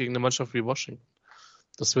gegen eine Mannschaft wie Washington.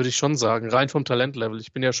 Das würde ich schon sagen, rein vom Talentlevel.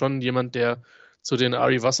 Ich bin ja schon jemand, der zu den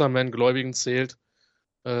Ari Wasserman-Gläubigen zählt,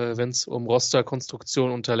 wenn es um Rosterkonstruktion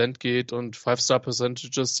und Talent geht und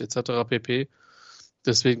 5-Star-Percentages etc. pp.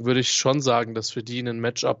 Deswegen würde ich schon sagen, dass für die ein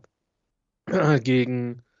Matchup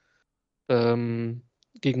gegen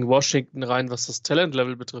Washington rein, was das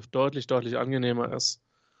Talentlevel betrifft, deutlich, deutlich angenehmer ist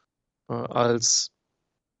als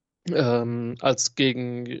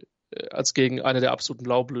gegen eine der absoluten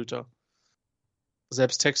Blaublüter.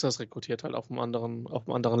 Selbst Texas rekrutiert halt auf einem anderen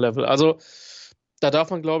Level. Also da darf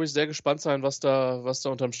man, glaube ich, sehr gespannt sein, was da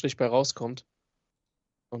unterm Strich bei rauskommt.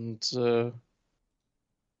 Und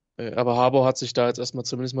aber Harbaugh hat sich da jetzt erstmal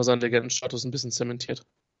zumindest mal seinen Legendenstatus ein bisschen zementiert.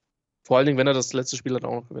 Vor allen Dingen, wenn er das letzte Spiel dann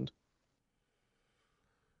auch noch gewinnt.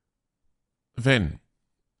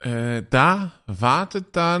 Da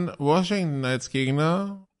wartet dann Washington als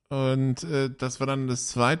Gegner und das war dann das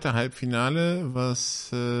zweite Halbfinale,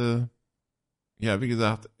 was wie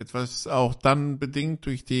gesagt, etwas auch dann bedingt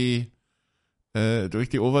durch die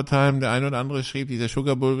Overtime. Der eine oder andere schrieb, dieser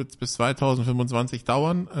Sugar Bowl wird bis 2025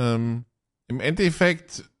 dauern. Im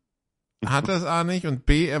Endeffekt hat das A nicht und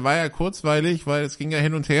B, er war ja kurzweilig, weil es ging ja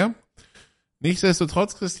hin und her.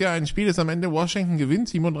 Nichtsdestotrotz, Christian, ein Spiel ist am Ende, Washington gewinnt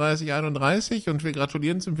 37-31 und wir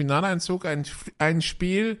gratulieren zum Finaleinzug. Ein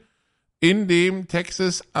Spiel, in dem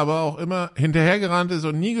Texas aber auch immer hinterhergerannt ist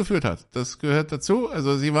und nie geführt hat. Das gehört dazu.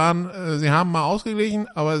 Also sie haben mal ausgeglichen,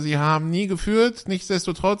 aber sie haben nie geführt.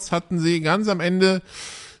 Nichtsdestotrotz hatten sie ganz am Ende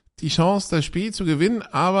die Chance, das Spiel zu gewinnen,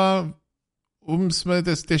 aber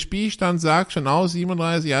der Spielstand sagt schon aus,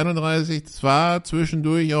 37-31, das war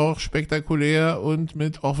zwischendurch auch spektakulär und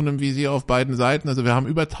mit offenem Visier auf beiden Seiten. Also wir haben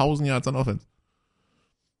über 1000 Yards an Offense.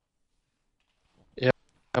 Ja,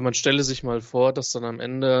 man stelle sich mal vor, dass dann am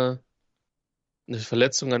Ende eine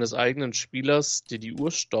Verletzung eines eigenen Spielers, die die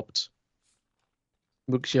Uhr stoppt,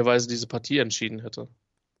 möglicherweise diese Partie entschieden hätte.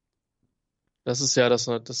 Das ist ja das,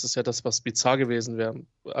 was bizarr gewesen wäre.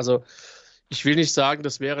 Also ich will nicht sagen,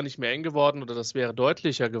 das wäre nicht mehr eng geworden oder das wäre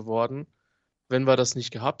deutlicher geworden, wenn wir das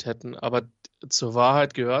nicht gehabt hätten. Aber zur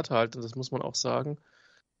Wahrheit gehört halt, und das muss man auch sagen,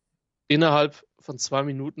 innerhalb von 2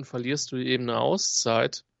 Minuten verlierst du eben eine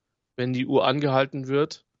Auszeit, wenn die Uhr angehalten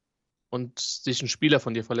wird und sich ein Spieler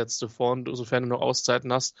von dir verletzt, sofern du noch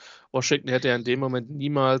Auszeiten hast. Washington hätte ja in dem Moment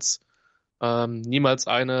niemals eine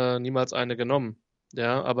genommen.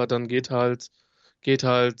 Ja, aber dann geht halt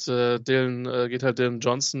Dylan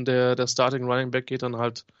Johnson, der Starting Running Back, geht dann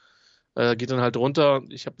halt runter.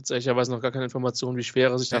 Ich habe jetzt ehrlicherweise noch gar keine Information, wie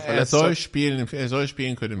schwer er sich da verletzt hat. Er soll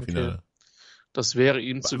spielen können im Finale. Das wäre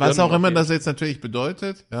ihm zu Was gönnen, auch immer das jetzt natürlich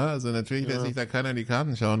bedeutet, ja, also natürlich lässt sich da keiner in die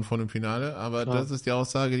Karten schauen vor dem Finale, aber Ja. das ist die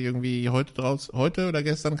Aussage, die irgendwie heute oder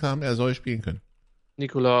gestern kam, er soll spielen können.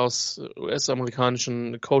 Nikola aus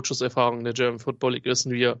US-amerikanischen Coaches-Erfahrungen der German Football League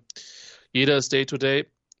wissen wir, jeder ist Day-to-Day.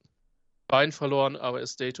 Bein verloren, aber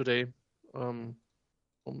ist Day-to-Day, um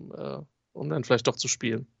dann vielleicht doch zu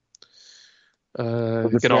spielen.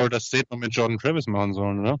 Genau. Das Statement mit Jordan Travis machen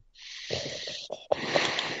sollen, oder?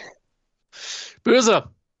 Böse,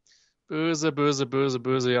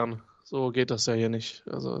 Jan. So geht das ja hier nicht.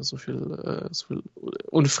 Also so viel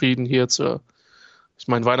Unfrieden hier ich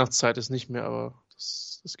meine, Weihnachtszeit ist nicht mehr, aber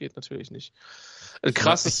das geht natürlich nicht.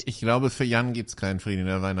 Krass. Ich glaube, für Jan gibt's keinen Frieden in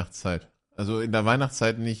der Weihnachtszeit. Also in der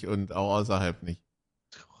Weihnachtszeit nicht und auch außerhalb nicht.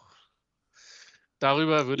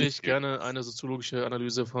 Darüber würde ich gerne eine soziologische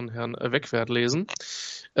Analyse von Herrn Wegwert lesen.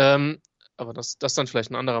 Aber das dann vielleicht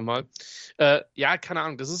ein anderer Mal. Ja, keine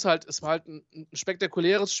Ahnung. Es war halt ein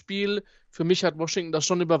spektakuläres Spiel. Für mich hat Washington das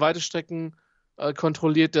schon über weite Strecken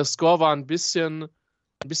kontrolliert. Der Score war ein bisschen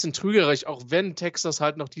trügerisch, auch wenn Texas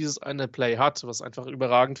halt noch dieses eine Play hat, was einfach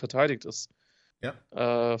überragend verteidigt ist.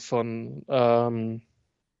 Ja. Von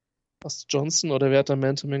was Johnson oder wer hat da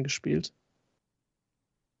Man-to-Man gespielt?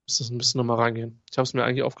 Müssen nochmal reingehen. Ich habe es mir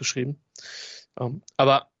eigentlich aufgeschrieben.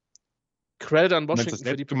 Aber Credit an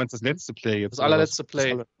Washington Du meinst das letzte Play jetzt? Das allerletzte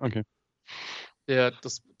Play. Okay.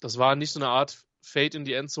 Das war nicht so eine Art Fade in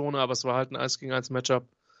die Endzone, aber es war halt ein 1-gegen-1 Matchup.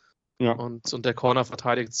 Ja. Und der Corner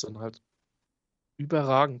verteidigt es dann halt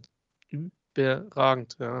überragend. Ja.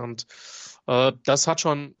 Und das hat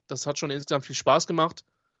schon insgesamt viel Spaß gemacht.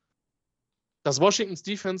 Dass Washingtons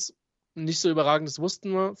Defense nicht so überragend ist,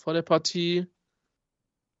 wussten wir vor der Partie.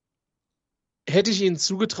 Hätte ich ihnen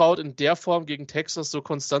zugetraut, in der Form gegen Texas so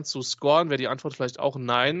konstant zu scoren, wäre die Antwort vielleicht auch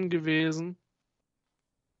nein gewesen.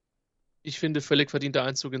 Ich finde, völlig verdienter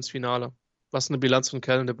Einzug ins Finale. Was eine Bilanz von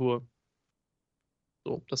Kellen de Boer.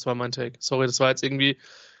 So, das war mein Take. Sorry, das war jetzt irgendwie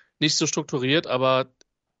nicht so strukturiert, aber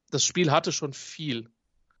das Spiel hatte schon viel.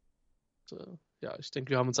 Und, ja, ich denke,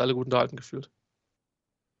 wir haben uns alle gut unterhalten gefühlt.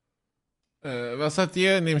 Was hat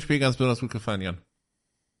dir in dem Spiel ganz besonders gut gefallen, Jan?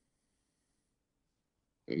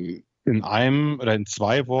 In einem oder in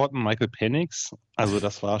 2 Worten Michael Penix. Also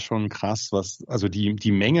das war schon krass, also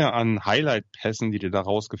die Menge an Highlight-Pässen, die der da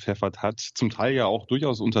rausgepfeffert hat, zum Teil ja auch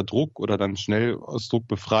durchaus unter Druck oder dann schnell aus Druck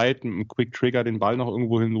befreit, mit einem Quick Trigger den Ball noch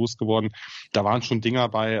irgendwo hin losgeworden. Da waren schon Dinger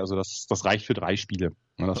bei, also das reicht für 3 Spiele.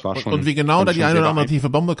 Das war schon, und wie genau da die eine oder andere tiefe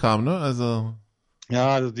Bombe kam, ne? Also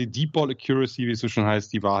ja, also die Deep Ball Accuracy, wie es so schon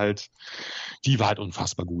heißt, die war halt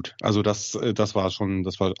unfassbar gut. Also das war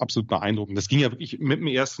absolut beeindruckend. Das ging ja wirklich mit dem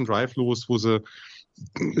ersten Drive los,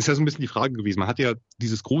 ist ja so ein bisschen die Frage gewesen. Man hat ja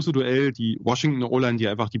dieses große Duell, die Washington O-Line, die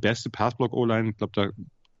einfach die beste Passblock O-Line, ich glaube, da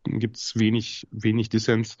gibt's wenig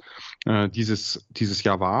Dissens, dieses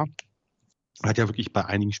Jahr war. Hat ja wirklich bei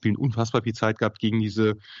einigen Spielen unfassbar viel Zeit gehabt gegen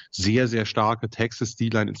diese sehr, sehr starke Texas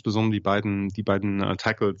D-Line, insbesondere die beiden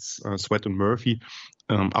Tackles, Sweat und Murphy,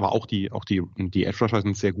 aber auch die Edge Rusher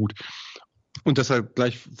sind sehr gut. Und deshalb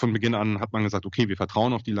gleich von Beginn an hat man gesagt, okay, wir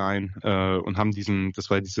vertrauen auf die Line und haben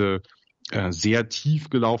diese sehr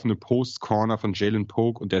tief gelaufene Post-Corner von Jalen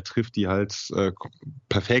Polk und der trifft die halt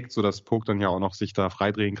perfekt, sodass Polk dann ja auch noch sich da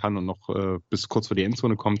freidrehen kann und noch bis kurz vor die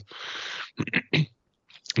Endzone kommt.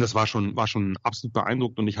 Das war schon absolut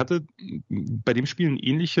beeindruckend. Und ich hatte bei dem Spiel ein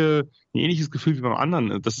ähnliches Gefühl wie beim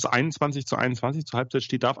anderen. Dass es 21-21 zur Halbzeit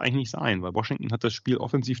steht, darf eigentlich nicht sein, weil Washington hat das Spiel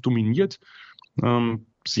offensiv dominiert.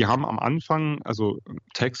 Sie haben am Anfang, also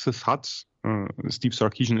Texas hat, Steve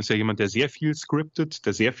Sarkisian ist ja jemand, der sehr viel scriptet,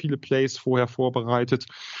 der sehr viele Plays vorher vorbereitet.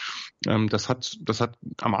 Das hat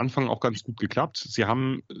am Anfang auch ganz gut geklappt. Sie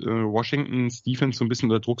haben Washingtons Defense so ein bisschen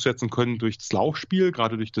unter Druck setzen können durch das Laufspiel,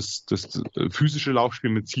 gerade durch das physische Laufspiel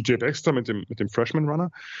mit CJ Baxter, mit dem Freshman Runner,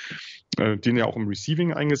 den ja auch im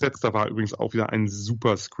Receiving eingesetzt. Da war übrigens auch wieder ein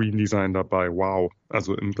super Screen Design dabei. Wow.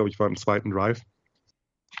 Also glaube ich, war im zweiten Drive.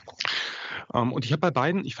 Und ich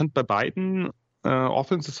fand bei beiden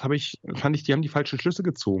Offenses fand ich, die haben die falschen Schlüsse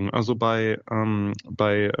gezogen. Also bei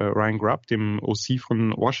Ryan Grubb, dem OC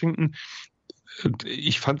von Washington,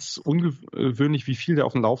 ich fand es ungewöhnlich, wie viel der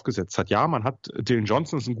auf den Lauf gesetzt hat. Ja, man hat Dylan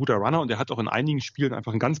Johnson, ist ein guter Runner und der hat auch in einigen Spielen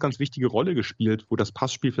einfach eine ganz, ganz wichtige Rolle gespielt, wo das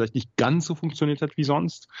Passspiel vielleicht nicht ganz so funktioniert hat wie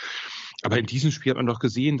sonst. Aber in diesem Spiel hat man doch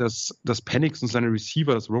gesehen, dass Penix und seine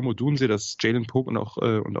Receiver, das Rome Odunze, das Jalen Pope und auch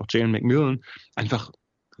Jalen McMillan einfach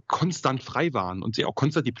konstant frei waren und sie auch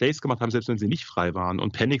konstant die Plays gemacht haben, selbst wenn sie nicht frei waren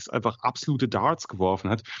und Penix einfach absolute Darts geworfen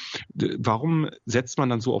hat. Warum setzt man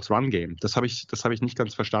dann so aufs Run-Game? Das habe ich nicht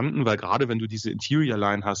ganz verstanden, weil gerade wenn du diese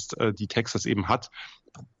Interior-Line hast, die Texas eben hat,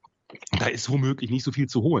 da ist womöglich nicht so viel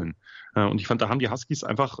zu holen. Und ich fand, da haben die Huskies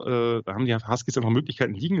einfach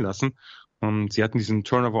Möglichkeiten liegen lassen. Sie hatten diesen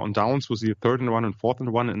Turnover on Downs, wo sie Third and One und Fourth and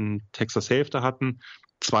One in Texas Hälfte hatten,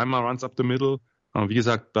 zweimal Runs up the middle. Wie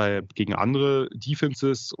gesagt, gegen andere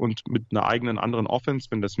Defenses und mit einer eigenen anderen Offense,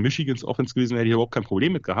 wenn das Michigans Offense gewesen wäre, hätte ich überhaupt kein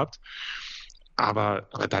Problem mit gehabt. Aber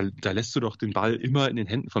da lässt du doch den Ball immer in den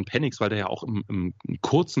Händen von Penix, weil der ja auch im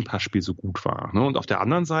kurzen Passspiel so gut war. Ne? Und auf der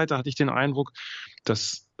anderen Seite hatte ich den Eindruck,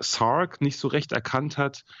 dass Sark nicht so recht erkannt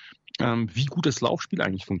hat, wie gut das Laufspiel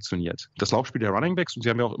eigentlich funktioniert. Das Laufspiel der Running Backs, und sie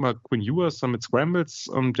haben ja auch immer Quinn Ewers dann mit Scrambles,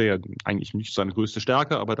 der ja eigentlich nicht seine größte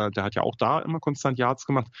Stärke, aber der hat ja auch da immer konstant Yards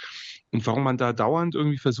gemacht. Und warum man da dauernd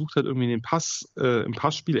irgendwie versucht hat, irgendwie im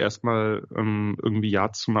Passspiel erstmal irgendwie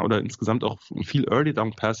Yards zu machen oder insgesamt auch viel Early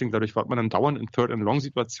Down Passing, dadurch war man dann dauernd in Third and Long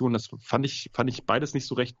Situationen. Das fand ich beides nicht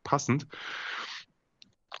so recht passend.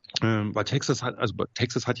 Weil Texas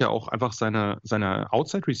hat ja auch einfach seine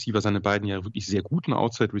Outside Receiver, seine beiden ja wirklich sehr guten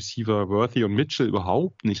Outside Receiver, Worthy und Mitchell,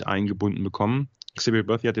 überhaupt nicht eingebunden bekommen. Xavier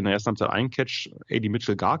Worthy hat in der ersten Halbzeit einen Catch, AD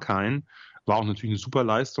Mitchell gar keinen. War auch natürlich eine super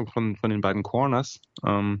Leistung von den beiden Corners.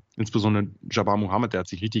 Insbesondere Jabbar Muhammad, der hat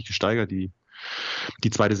sich richtig gesteigert, die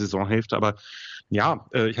zweite Saisonhälfte. Aber ja,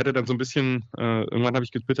 ich hatte dann so ein bisschen, irgendwann habe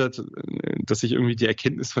ich getwittert, dass sich irgendwie die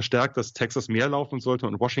Erkenntnis verstärkt, dass Texas mehr laufen sollte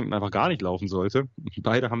und Washington einfach gar nicht laufen sollte.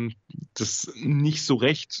 Beide haben das nicht so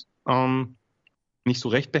recht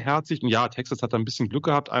beherzigt. Und ja, Texas hat da ein bisschen Glück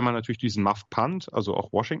gehabt. Einmal natürlich diesen Muff Punt. Also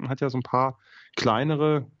auch Washington hat ja so ein paar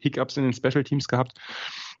kleinere Hiccups in den Special Teams gehabt.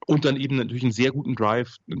 Und dann eben natürlich einen sehr guten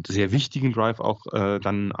Drive, einen sehr wichtigen Drive auch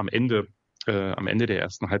dann am Ende der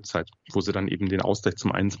ersten Halbzeit, wo sie dann eben den Ausgleich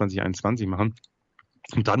zum 21-21 machen.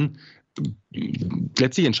 Und dann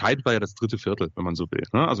letztlich entscheidend war ja das dritte Viertel, wenn man so will.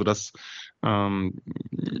 Ne? Also da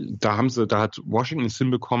hat Washington es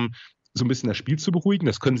hinbekommen, so ein bisschen das Spiel zu beruhigen.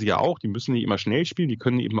 Das können sie ja auch. Die müssen nicht immer schnell spielen. Die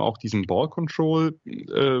können eben auch diesen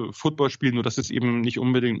Ball-Control-Football spielen, nur dass sie es eben nicht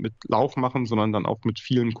unbedingt mit Lauf machen, sondern dann auch mit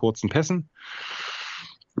vielen kurzen Pässen.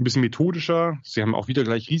 Ein bisschen methodischer. Sie haben auch wieder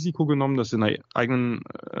gleich Risiko genommen, dass sie in der eigenen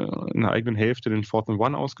Hälfte den Fourth and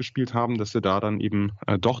One ausgespielt haben, dass sie da dann eben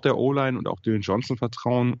doch der O-Line und auch Dylan Johnson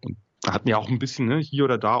vertrauen. Und hatten ja auch ein bisschen hier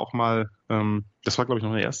oder da auch mal, das war glaube ich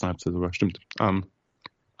noch in der ersten Halbzeit sogar, stimmt.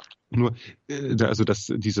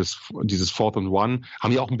 Dieses Fourth and One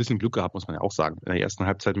haben ja auch ein bisschen Glück gehabt, muss man ja auch sagen. In der ersten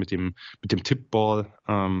Halbzeit mit dem Tip-Ball,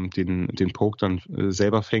 den Polk dann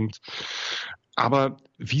selber fängt. Aber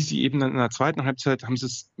wie sie eben dann in der zweiten Halbzeit haben sie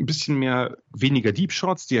es ein bisschen weniger Deep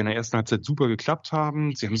Shots, die in der ersten Halbzeit super geklappt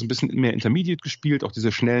haben. Sie haben es ein bisschen mehr Intermediate gespielt, auch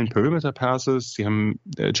diese schnellen Perimeter Passes. Sie haben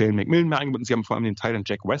Jalen McMillan mehr eingebunden. Sie haben vor allem den Teil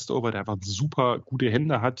Jack Westover, der einfach super gute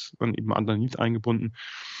Hände hat und eben anderen nicht eingebunden.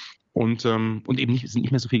 Und eben sind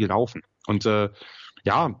nicht mehr so viel gelaufen. Und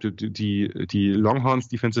die Longhorns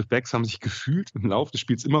Defensive Backs haben sich gefühlt im Laufe des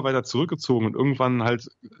Spiels immer weiter zurückgezogen und irgendwann halt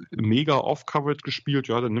mega Off-Coverage gespielt.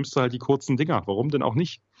 Ja, dann nimmst du halt die kurzen Dinger. Warum denn auch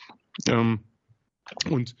nicht?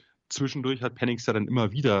 Und zwischendurch hat Penix ja dann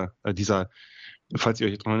immer wieder falls ihr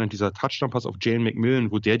euch daran erinnert, dieser Touchdown-Pass auf Jalen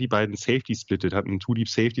McMillan, wo der die beiden Safeties splittet, hat einen Two-Deep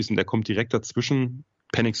Safeties und der kommt direkt dazwischen.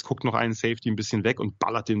 Penix guckt noch einen Safety ein bisschen weg und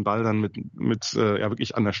ballert den Ball dann mit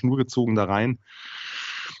wirklich an der Schnur gezogen da rein.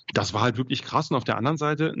 Das war halt wirklich krass. Und auf der anderen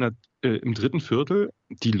Seite, im dritten Viertel,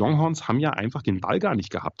 die Longhorns haben ja einfach den Ball gar nicht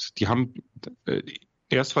gehabt. Die haben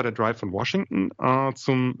erst war der Drive von Washington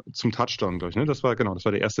zum Touchdown, glaube ich. Ne? Das war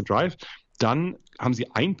der erste Drive. Dann haben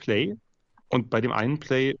sie ein Play und bei dem einen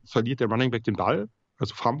Play verliert der Running Back den Ball,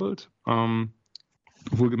 also fumbled.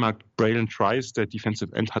 Wohlgemerkt, Braylon Trice, der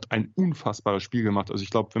Defensive End, hat ein unfassbares Spiel gemacht. Also ich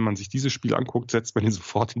glaube, wenn man sich dieses Spiel anguckt, setzt man ihn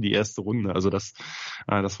sofort in die erste Runde. Also das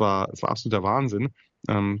war absoluter Wahnsinn.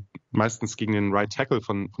 Meistens gegen den Right Tackle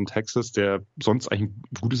von Texas, der sonst eigentlich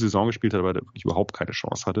eine gute Saison gespielt hat, aber der wirklich überhaupt keine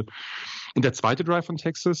Chance hatte. Und der zweite Drive von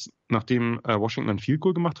Texas, nachdem Washington ein Field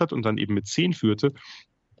Goal gemacht hat und dann eben mit 10 führte,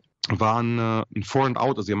 war ein 4 and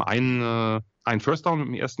Out. Also sie haben einen First Down mit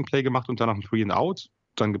dem ersten Play gemacht und danach ein 3 and Out,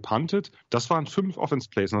 dann gepuntet. Das waren 5 Offense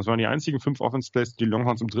Plays und das waren die einzigen 5 Offense Plays, die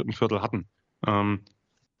Longhorns im dritten Viertel hatten.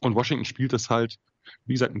 Und Washington spielt das halt,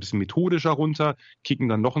 wie gesagt, ein bisschen methodischer runter, kicken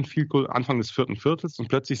dann noch ein Field Goal Anfang des vierten Viertels und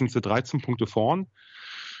plötzlich sind sie 13 Punkte vorn.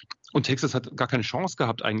 Und Texas hat gar keine Chance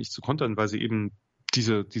gehabt, eigentlich zu kontern, weil sie eben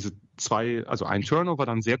diese zwei, also ein Turnover,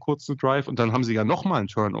 dann sehr kurzen Drive und dann haben sie ja nochmal einen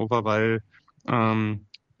Turnover, weil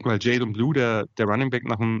Jalen Blue, der Running Back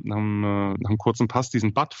nach einem kurzen Pass,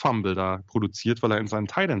 diesen Butt-Fumble da produziert, weil er in seinen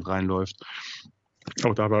Tight End reinläuft.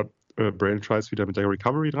 Auch da war Braylon Trice wieder mit der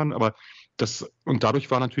Recovery dran, aber und dadurch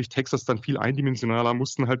war natürlich Texas dann viel eindimensionaler,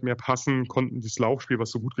 mussten halt mehr passen, konnten das Laufspiel, was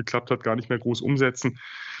so gut geklappt hat, gar nicht mehr groß umsetzen.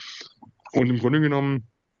 Und im Grunde genommen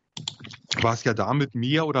war es ja damit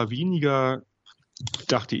mehr oder weniger,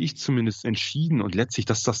 dachte ich zumindest, entschieden und letztlich,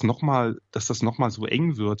 dass das nochmal so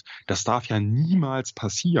eng wird, das darf ja niemals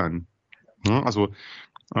passieren. Ja, also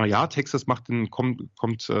Texas kommt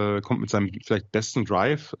mit seinem vielleicht besten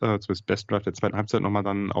Drive, zumindest Best Drive der zweiten Halbzeit nochmal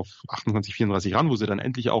dann auf 28-34 ran, wo sie dann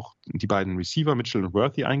endlich auch die beiden Receiver, Mitchell und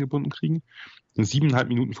Worthy, eingebunden kriegen. In 7,5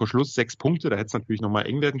 Minuten vor Schluss 6 Punkte, da hätte es natürlich nochmal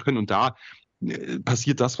eng werden können und da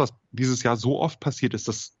passiert das, was dieses Jahr so oft passiert ist,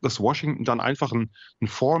 dass Washington dann einfach einen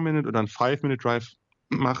 4-Minute oder einen 5-Minute-Drive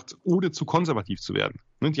macht, ohne zu konservativ zu werden.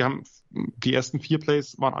 Die ersten 4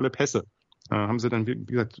 Plays waren alle Pässe. Haben sie dann, wie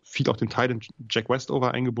gesagt, viel auch den Tight End Jack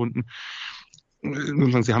Westover eingebunden.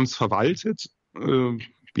 Sie haben es verwaltet,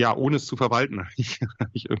 ohne es zu verwalten, habe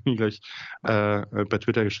ich irgendwie gleich bei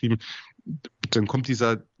Twitter geschrieben. Dann kommt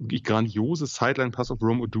dieser wirklich grandiose Sideline-Pass auf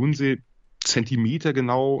Rome Odunze, Zentimeter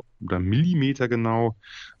genau oder Millimeter genau,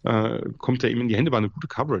 kommt er ihm in die Hände, war eine gute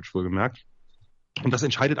Coverage, wohlgemerkt. Und das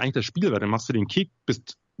entscheidet eigentlich das Spiel, weil dann machst du den Kick,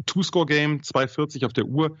 bist Two-Score-Game, 2:40 auf der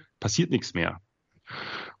Uhr, passiert nichts mehr.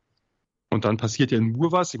 Und dann passiert ja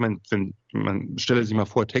nur was. Ich meine, man stelle sich mal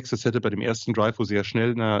vor, Texas hätte bei dem ersten Drive, wo sie ja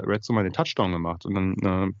schnell in der Red Zone mal den Touchdown gemacht und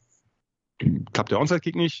dann klappt der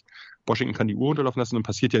Onside-Kick nicht, Washington kann die Uhr runterlaufen lassen und dann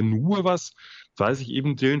passiert ja nur was, weil sich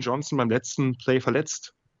eben Dylan Johnson beim letzten Play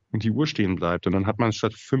verletzt und die Uhr stehen bleibt. Und dann hat man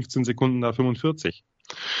statt 15 Sekunden da 45.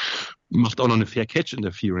 Macht auch noch eine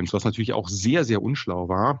Fair-Catch-Interference, was natürlich auch sehr, sehr unschlau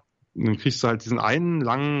war. Und dann kriegst du halt diesen einen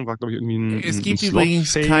langen, war glaube ich irgendwie ein Es gibt ein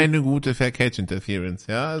übrigens Slot-Fade. keine gute Fair-Catch-Interference,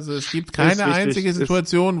 ja. Also es gibt keine Ist richtig, einzige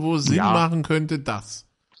Situation, wo es Sinn ja. machen könnte, das.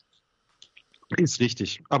 Ist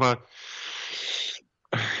richtig. Aber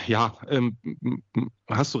ja,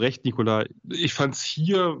 hast du recht, Nicola. Ich fand's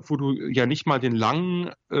hier, wo du ja nicht mal den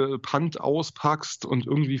langen Punt auspackst und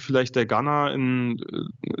irgendwie vielleicht der Gunner in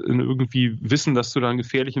irgendwie wissen, dass du da einen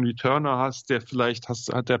gefährlichen Returner hast, der vielleicht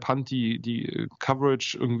hat der Punt die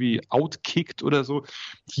Coverage irgendwie outkickt oder so.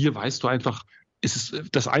 Hier weißt du einfach, es ist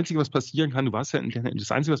das Einzige, was passieren kann, das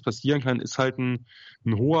Einzige, was passieren kann, ist halt ein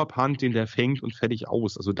hoher Punt, den der fängt und fertig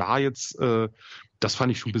aus. Also da jetzt, das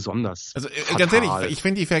fand ich schon besonders. Also fatal. ganz ehrlich, ich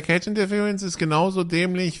finde die Fair-Catch-Interference ist genauso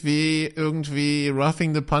dämlich wie irgendwie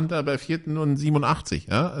Roughing the Punter bei 4. und 87,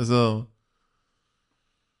 ja. Also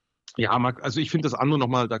Ja, Marc, also ich finde das andere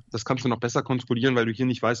nochmal, das kannst du noch besser kontrollieren, weil du hier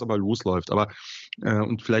nicht weißt, ob er losläuft. Aber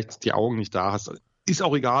und vielleicht die Augen nicht da hast. Ist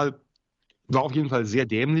auch egal. War auf jeden Fall sehr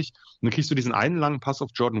dämlich. Und dann kriegst du diesen einen langen Pass auf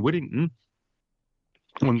Jordan Whittington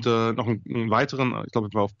und noch einen weiteren, ich glaube,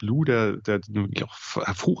 es war auf Blue, der wirklich auch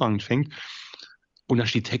hervorragend fängt. Und da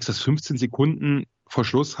steht Texas 15 Sekunden vor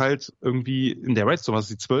Schluss halt irgendwie in der Red Zone, was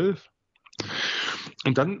ist die 12?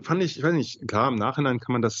 Und dann fand ich weiß nicht, klar, im Nachhinein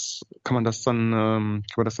kann man das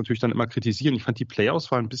natürlich dann immer kritisieren. Ich fand die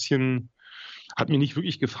Playauswahl ein bisschen, hat mir nicht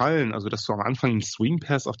wirklich gefallen. Also, dass du am Anfang einen Swing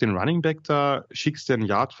Pass auf den Running Back da schickst, der einen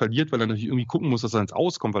Yard verliert, weil er natürlich irgendwie gucken muss, dass er ins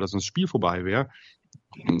Auskommt, weil das sonst das Spiel vorbei wäre.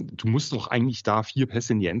 Du musst doch eigentlich da 4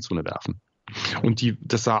 Pässe in die Endzone werfen. Und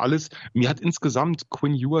das sah alles, mir hat insgesamt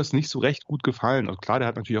Quinn Ewers nicht so recht gut gefallen. Also klar, der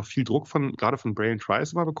hat natürlich auch viel Druck gerade von Braylon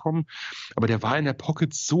Trice mal bekommen, aber der war in der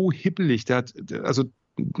Pocket so hibbelig, also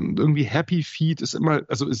irgendwie Happy Feet ist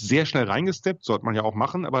sehr schnell reingesteppt, sollte man ja auch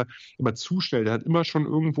machen, aber zu schnell, der hat immer schon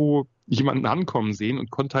irgendwo jemanden ankommen sehen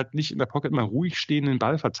und konnte halt nicht in der Pocket mal ruhig stehen, den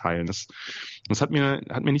Ball verteilen. Das hat mir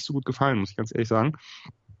nicht so gut gefallen, muss ich ganz ehrlich sagen.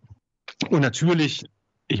 Und natürlich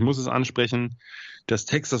ich muss es ansprechen, dass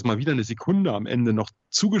Texas mal wieder eine Sekunde am Ende noch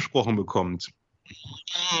zugesprochen bekommt.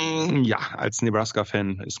 Ja, als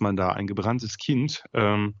Nebraska-Fan ist man da ein gebranntes Kind.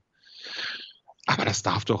 Aber das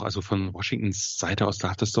darf doch, also von Washingtons Seite aus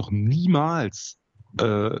darf das doch niemals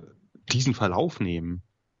diesen Verlauf nehmen.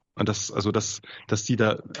 Und dass die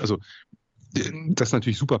da, also das ist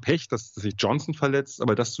natürlich super Pech, dass sich Johnson verletzt,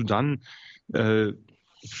 aber dass du dann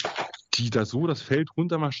die da so das Feld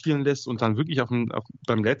runtermarschieren lässt und dann wirklich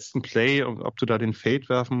beim letzten Play, ob du da den Fade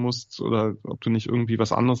werfen musst oder ob du nicht irgendwie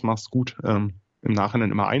was anderes machst, gut, im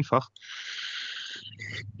Nachhinein immer einfach.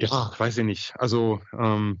 Ja, weiß ich nicht. Also,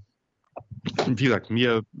 wie gesagt,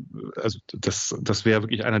 das wäre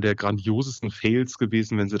wirklich einer der grandiosesten Fails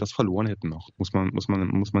gewesen, wenn sie das verloren hätten noch, muss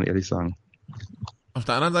man ehrlich sagen. Auf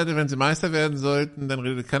der anderen Seite, wenn sie Meister werden sollten, dann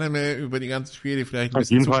redet keiner mehr über die ganzen Spiele, die vielleicht ein Auf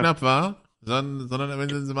bisschen jeden zu Fall. knapp war, sondern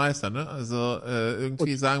wenn sie Meister, ne? Also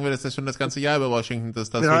irgendwie sagen wir das ja schon das ganze Jahr über Washington, dass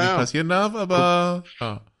das so nicht passieren darf, aber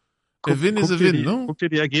ja. Win is a win, ne? Guck dir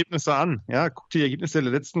die Ergebnisse an. Ja, guck dir die Ergebnisse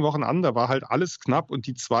der letzten Wochen an. Da war halt alles knapp und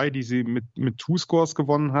die zwei, die sie mit Two-Scores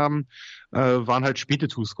gewonnen haben, waren halt späte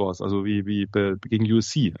Two-Scores, also wie gegen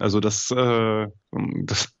USC. Also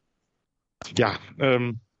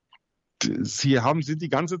sie sind die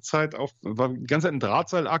ganze Zeit ein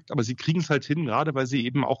Drahtseilakt, aber sie kriegen es halt hin, gerade weil sie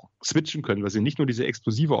eben auch switchen können, weil sie nicht nur diese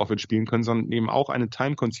explosive Offense spielen können, sondern eben auch eine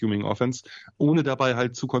time-consuming Offense, ohne dabei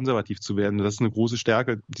halt zu konservativ zu werden. Das ist eine große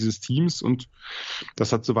Stärke dieses Teams und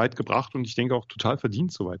das hat so weit gebracht und ich denke auch total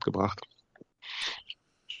verdient so weit gebracht.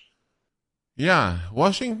 Ja,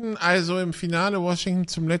 Washington, also im Finale Washington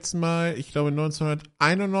zum letzten Mal, ich glaube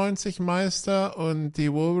 1991 Meister und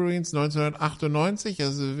die Wolverines 1998.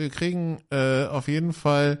 Also wir kriegen auf jeden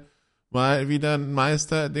Fall mal wieder einen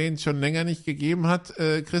Meister, den es schon länger nicht gegeben hat.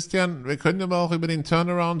 Christian, wir können aber auch über den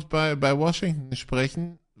Turnaround bei Washington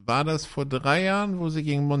sprechen. War das vor 3 Jahren, wo sie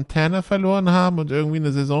gegen Montana verloren haben und irgendwie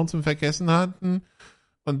eine Saison zum Vergessen hatten?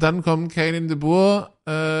 Und dann kommt Kalen DeBoer,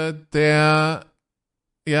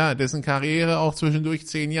 dessen Karriere auch zwischendurch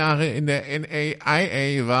 10 Jahre in der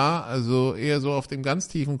NAIA war, also eher so auf dem ganz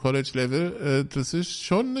tiefen College-Level. Das ist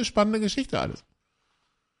schon eine spannende Geschichte alles.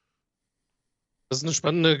 Das ist eine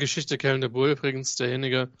spannende Geschichte. Kellen DeBoer übrigens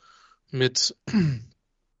derjenige mit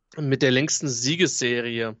der längsten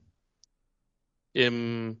Siegesserie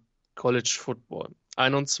im College Football.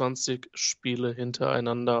 21 Spiele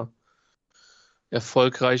hintereinander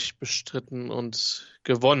erfolgreich bestritten und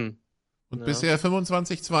gewonnen. Und bisher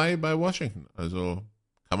 25-2 bei Washington. Also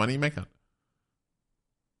kann man nicht meckern.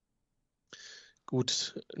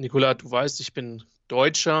 Gut, Nicola, du weißt, ich bin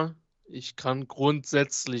Deutscher. Ich kann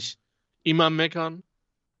grundsätzlich immer meckern.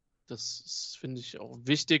 Das finde ich auch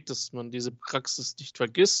wichtig, dass man diese Praxis nicht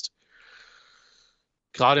vergisst.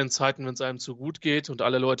 Gerade in Zeiten, wenn es einem zu gut geht und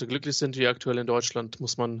alle Leute glücklich sind, wie aktuell in Deutschland,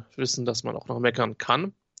 muss man wissen, dass man auch noch meckern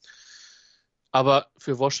kann. Aber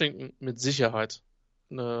für Washington mit Sicherheit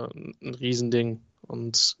ein Riesending.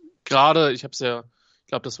 Und gerade, ich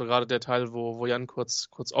glaube, das war gerade der Teil, wo Jan kurz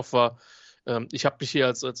off war. Ich habe mich hier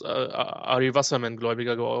als Ari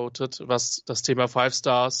Wasserman-Gläubiger geoutet, was das Thema Five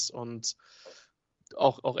Stars und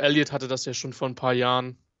auch Elliot hatte das ja schon vor ein paar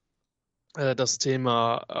Jahren, das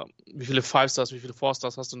Thema, wie viele Five Stars, wie viele Four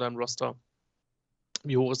Stars hast du in deinem Roster?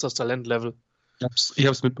 Wie hoch ist das Talentlevel? Ich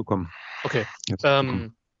hab's mitbekommen. Okay.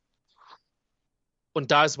 Und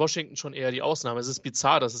da ist Washington schon eher die Ausnahme. Es ist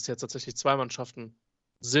bizarr, dass es jetzt tatsächlich 2 Mannschaften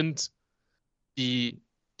sind, die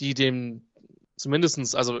dem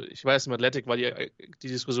zumindestens, also ich weiß, im Athletic war die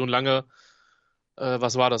Diskussion lange,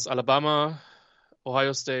 was war das? Alabama,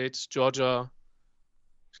 Ohio State, Georgia,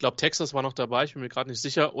 ich glaube Texas war noch dabei, ich bin mir gerade nicht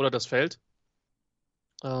sicher, oder das Feld.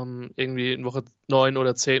 Irgendwie in Woche 9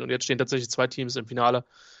 oder 10 und jetzt stehen tatsächlich 2 Teams im Finale,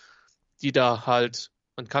 die da halt,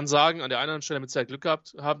 man kann sagen, an der einen Stelle mit sehr Glück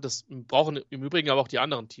gehabt haben, das brauchen im Übrigen aber auch die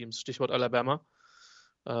anderen Teams, Stichwort Alabama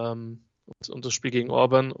und das Spiel gegen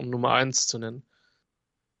Auburn, um Nummer 1 zu nennen.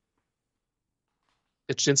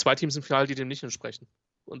 Jetzt stehen 2 Teams im Finale, die dem nicht entsprechen.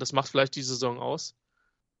 Und das macht vielleicht die Saison aus.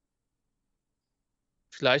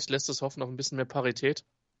 Vielleicht lässt es hoffen auf ein bisschen mehr Parität.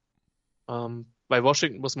 Bei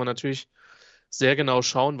Washington muss man natürlich sehr genau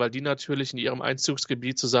schauen, weil die natürlich in ihrem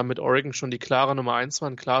Einzugsgebiet zusammen mit Oregon schon die klare Nummer 1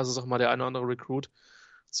 waren. Klar, es ist auch mal der eine oder andere Recruit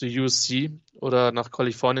zu USC oder nach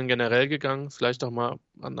Kalifornien generell gegangen, vielleicht auch mal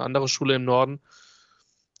an eine andere Schule im Norden.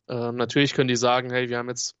 Natürlich können die sagen, hey,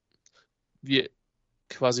 wir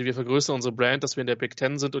vergrößern unsere Brand, dass wir in der Big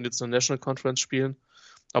Ten sind und jetzt eine National Conference spielen.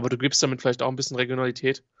 Aber du gibst damit vielleicht auch ein bisschen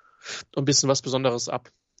Regionalität und ein bisschen was Besonderes ab.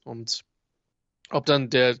 Und ob dann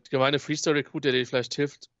der gemeine Freestyle-Recruit, der dir vielleicht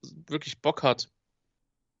hilft, wirklich Bock hat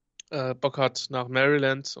nach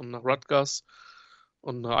Maryland und nach Rutgers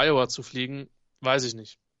und nach Iowa zu fliegen, weiß ich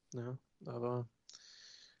nicht. Ja, aber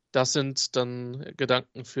das sind dann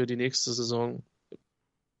Gedanken für die nächste Saison.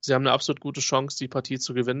 Sie haben eine absolut gute Chance, die Partie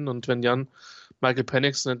zu gewinnen. Und wenn Jan Michael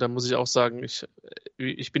Penix nennt, dann muss ich auch sagen,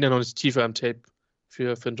 ich bin ja noch nicht tiefer im Tape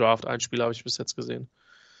für den Draft. Ein Spiel habe ich bis jetzt gesehen.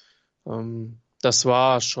 Das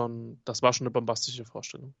war schon eine bombastische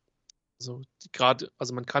Vorstellung. Also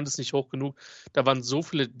man kann das nicht hoch genug. Da waren so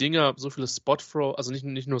viele Dinge, so viele Spot-Throw, also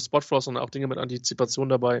nicht nur Spot-Throws, sondern auch Dinge mit Antizipation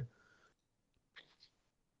dabei.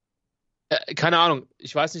 Keine Ahnung,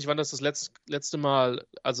 ich weiß nicht, wann das letzte Mal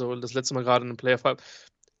gerade in einem Playoff war.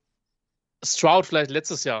 Stroud vielleicht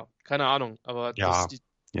letztes Jahr, keine Ahnung, aber Ja,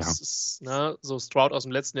 das ist, ne, so Stroud aus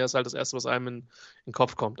dem letzten Jahr ist halt das Erste, was einem in den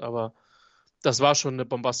Kopf kommt, aber das war schon eine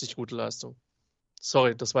bombastisch gute Leistung.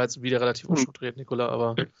 Sorry, das war jetzt wieder relativ unstrukturiert, Nikola,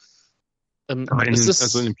 aber Aber in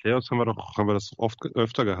den Playoffs haben wir das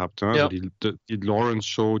öfter gehabt. Ne? Ja. Also die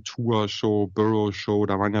Lawrence-Show, Tua-Show, Burrow-Show,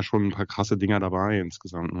 da waren ja schon ein paar krasse Dinger dabei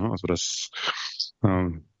insgesamt. Ne? Also das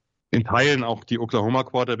in Teilen auch die Oklahoma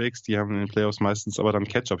Quarterbacks, die haben in den Playoffs meistens aber dann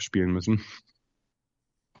Catch-up spielen müssen.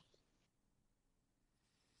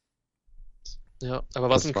 Ja, aber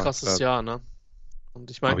was ein krasses Jahr, ne? Und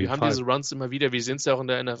ich meine, wir haben diese Runs immer wieder, wir sehen es ja auch in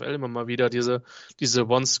der NFL immer mal wieder, diese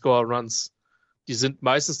One-Score-Runs. Die sind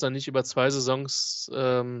meistens dann nicht über 2 Saisons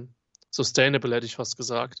sustainable, hätte ich fast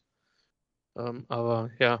gesagt. Aber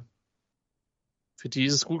ja, für die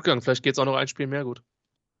ist es gut gegangen. Vielleicht geht es auch noch ein Spiel mehr gut.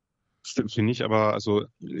 Stimmt, finde ich, aber also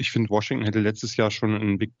ich finde, Washington hätte letztes Jahr schon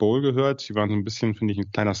in Big Bowl gehört. Die waren so ein bisschen, finde ich,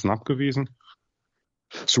 ein kleiner Snap gewesen.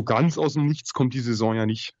 So ganz aus dem Nichts kommt die Saison ja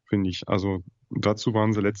nicht, finde ich. Also dazu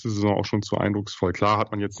waren sie letzte Saison auch schon zu eindrucksvoll. Klar hat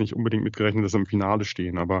man jetzt nicht unbedingt mitgerechnet, dass sie im Finale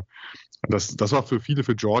stehen, aber das war für viele,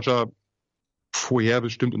 für Georgia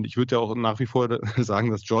vorherbestimmt, und ich würde ja auch nach wie vor sagen,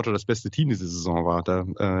 dass Georgia das beste Team diese Saison war. Da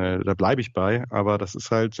bleibe ich bei, aber das ist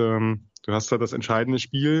halt, du hast halt das entscheidende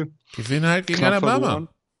Spiel. Gewinnen halt gegen Alabama. Verloren.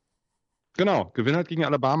 Genau, gewinnen halt gegen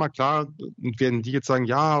Alabama, klar, werden die jetzt sagen,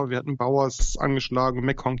 ja, wir hatten Bowers angeschlagen,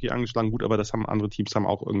 McConkey angeschlagen, gut, aber das haben andere Teams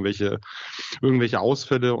auch irgendwelche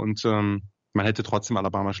Ausfälle, und man hätte trotzdem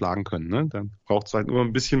Alabama schlagen können, ne? Dann braucht es halt nur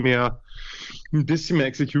ein bisschen mehr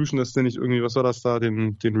Execution, dass der nicht irgendwie, was war das da,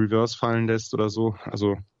 den Reverse fallen lässt oder so.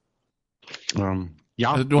 Also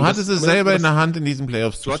ja. Also du hattest es selber in der Hand, in diesen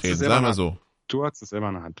Playoffs zu stehen, sagen wir so. Du hattest es selber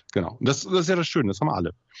in der Hand, genau. Das ist ja das Schöne, das haben wir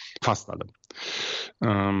alle. Fast alle.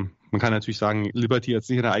 Man kann natürlich sagen, Liberty hat es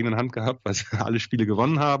nicht in der eigenen Hand gehabt, weil sie alle Spiele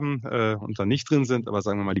gewonnen haben und dann nicht drin sind, aber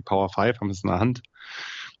sagen wir mal, die Power 5 haben es in der Hand.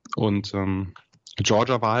 Und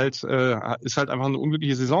Georgia ist halt einfach eine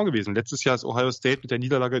unglückliche Saison gewesen. Letztes Jahr ist Ohio State mit der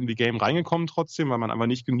Niederlage in die Game reingekommen trotzdem, weil man einfach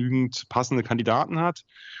nicht genügend passende Kandidaten hat.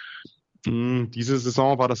 Diese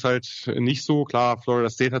Saison war das halt nicht so. Klar, Florida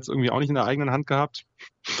State hat es irgendwie auch nicht in der eigenen Hand gehabt,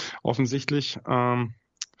 offensichtlich.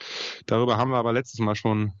 Darüber haben wir aber letztes Mal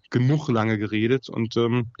schon genug lange geredet, und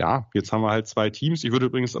jetzt haben wir halt 2 Teams. Ich würde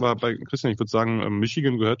übrigens aber bei Christian, ich würde sagen,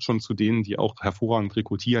 Michigan gehört schon zu denen, die auch hervorragend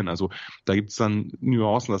rekrutieren. Also da gibt es dann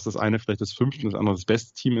Nuancen, dass das eine vielleicht das 5. und das andere das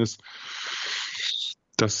beste Team ist.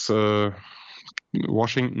 Das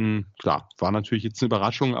Washington, klar, war natürlich jetzt eine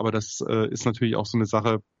Überraschung, aber das ist natürlich auch so eine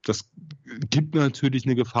Sache, das gibt natürlich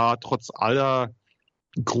eine Gefahr, trotz aller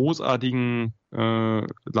großartigen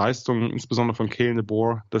Leistungen, insbesondere von Kalen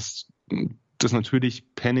DeBoer, dass natürlich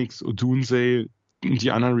Penix, Odunze und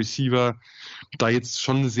die anderen Receiver da jetzt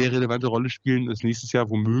schon eine sehr relevante Rolle spielen, das nächstes Jahr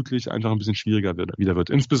womöglich einfach ein bisschen schwieriger wieder wird.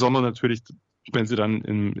 Insbesondere natürlich, wenn sie dann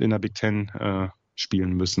in der Big Ten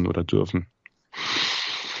spielen müssen oder dürfen.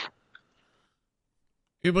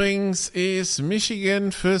 Übrigens ist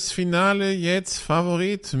Michigan fürs Finale jetzt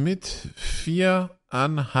Favorit mit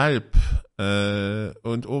 4,5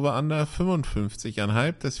 und Over-Under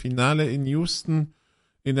 55,5. Das Finale in Houston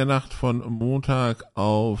in der Nacht von Montag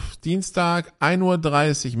auf Dienstag,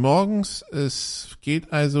 1:30 Uhr morgens. Es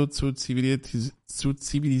geht also zu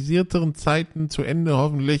zivilisierteren Zeiten zu Ende,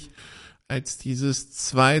 hoffentlich, als dieses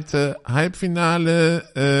zweite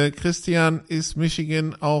Halbfinale. Christian, ist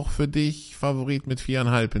Michigan auch für dich Favorit mit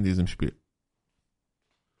 4,5 in diesem Spiel?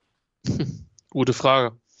 Gute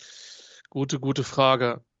Frage. Gute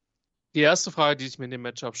Frage. Die erste Frage, die sich mir in dem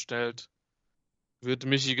Matchup stellt, wird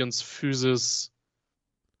Michigans Physis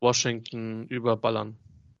Washington überballern?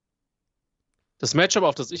 Das Matchup,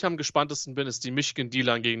 auf das ich am gespanntesten bin, ist die Michigan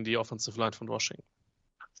D-Line gegen die Offensive Line von Washington.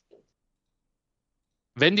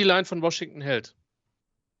 Wenn die Line von Washington hält,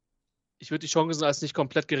 ich würde die Chancen als nicht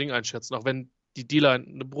komplett gering einschätzen, auch wenn die D-Line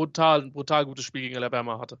ein brutal gutes Spiel gegen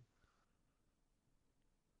Alabama hatte.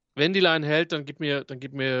 Wenn die Line hält, dann gib mir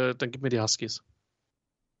die Huskies.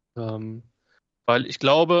 Weil ich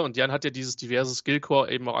glaube, und Jan hat ja dieses diverse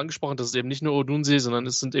Skillcore eben auch angesprochen, das ist eben nicht nur Odunze, sondern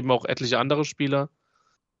es sind eben auch etliche andere Spieler.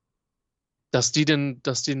 dass die den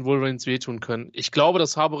Wolverines wehtun können. Ich glaube,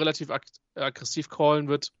 dass Harbour relativ aggressiv callen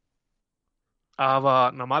wird.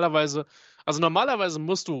 Aber normalerweise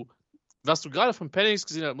musst du, was du gerade von Penix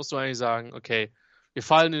gesehen hast, musst du eigentlich sagen, okay, wir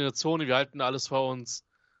fallen in eine Zone, wir halten alles vor uns.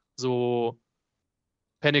 So,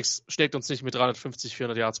 Penix schlägt uns nicht mit 350,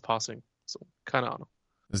 400 Yards Passing. So, keine Ahnung.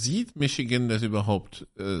 Sieht Michigan das überhaupt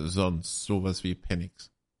sonst sowas wie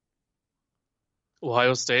Penix?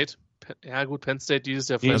 Ohio State. Ja gut, Penn State dieses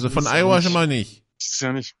Jahr vielleicht. Also von nicht. Iowa schon mal nicht. Das ist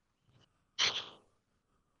ja nicht.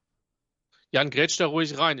 Jan, grätsch da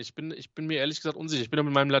ruhig rein. Ich bin mir ehrlich gesagt unsicher. Ich bin ja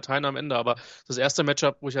mit meinem Latein am Ende, aber das erste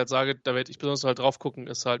Matchup, wo ich halt sage, da werde ich besonders halt drauf gucken,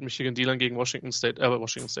 ist halt Michigan D-Line gegen Washington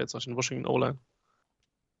O-Line.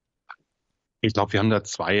 Ich glaube, wir haben da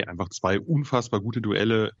zwei unfassbar gute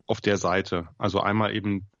Duelle auf der Seite. Also einmal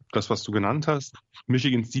eben das, was du genannt hast.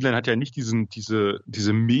 Michigan's D-Line hat ja nicht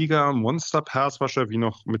diese mega Monster-Pass-Rusher wie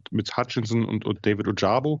noch mit Hutchinson und David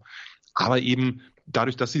Ojabo, aber eben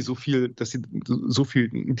dadurch, dass sie so viel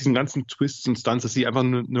mit diesen ganzen Twists und Stunts, dass sie einfach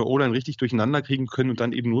eine O-Line richtig durcheinander kriegen können und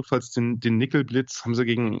dann eben notfalls den Nickel-Blitz haben sie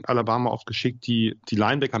gegen Alabama oft geschickt, die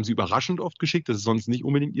Linebacker haben sie überraschend oft geschickt, das ist sonst nicht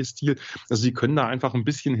unbedingt ihr Stil. Also sie können da einfach ein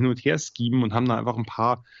bisschen hin und her schieben und haben da einfach ein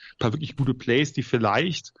paar wirklich gute Plays, die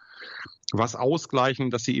vielleicht was ausgleichen,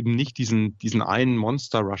 dass sie eben nicht diesen einen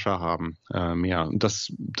Monster-Rusher haben mehr. Und das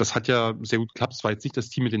hat ja sehr gut geklappt. Es war jetzt nicht das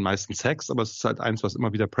Team mit den meisten Sacks, aber es ist halt eins, was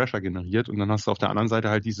immer wieder Pressure generiert. Und dann hast du auf der anderen Seite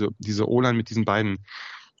halt diese O-Line mit diesen beiden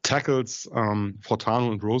Tackles, Fortano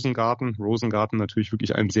und Rosengarten. Rosengarten natürlich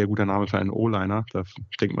wirklich ein sehr guter Name für einen O-Liner. Da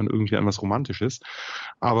denkt man irgendwie an was Romantisches.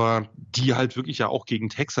 Aber die halt wirklich ja auch gegen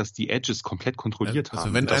Texas die Edges komplett kontrolliert haben.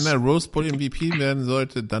 Also wenn einer Rose Bowl MVP werden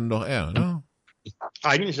sollte, dann doch er, ne?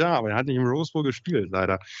 Eigentlich ja, aber er hat nicht im Rose Bowl gespielt,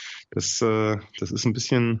 leider. Das ist ein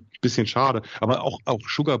bisschen schade. Aber auch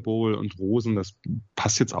Sugar Bowl und Rosen, das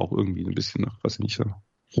passt jetzt auch irgendwie ein bisschen nach, weiß ich nicht, so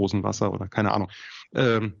Rosenwasser oder keine Ahnung.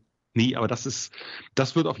 Nee, aber das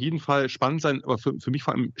wird auf jeden Fall spannend sein, aber für mich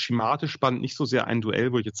vor allem schematisch spannend, nicht so sehr ein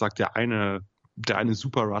Duell, wo ich jetzt sage, der eine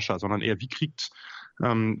Super Rusher, sondern eher, wie kriegt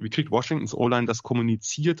Washingtons O-Line das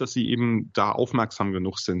kommuniziert, dass sie eben da aufmerksam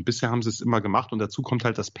genug sind. Bisher haben sie es immer gemacht und dazu kommt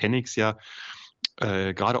halt, dass Penix ja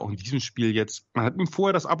gerade auch in diesem Spiel jetzt, man hat ihm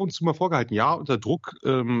vorher das ab und zu mal vorgehalten, ja, unter Druck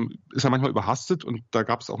ist er manchmal überhastet und da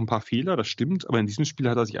gab es auch ein paar Fehler, das stimmt, aber in diesem Spiel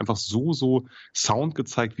hat er sich einfach so sound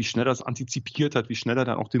gezeigt, wie schnell er es antizipiert hat, wie schnell er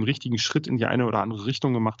dann auch den richtigen Schritt in die eine oder andere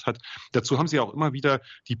Richtung gemacht hat. Dazu haben sie auch immer wieder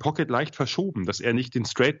die Pocket leicht verschoben, dass er nicht den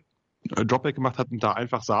Straight Dropback gemacht hat und da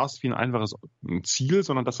einfach saß wie ein einfaches Ziel,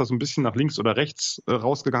 sondern dass er so ein bisschen nach links oder rechts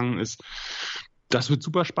rausgegangen ist. Das wird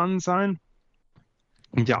super spannend sein.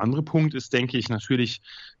 Und der andere Punkt ist, denke ich, natürlich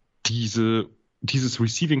dieses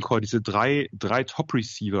Receiving Core, diese drei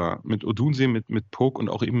Top-Receiver mit Odunze, mit Polk und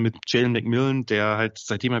auch eben mit Jalen McMillan, der halt,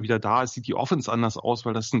 seitdem er wieder da ist, sieht die Offense anders aus,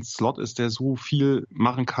 weil das ein Slot ist, der so viel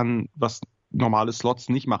machen kann, was normale Slots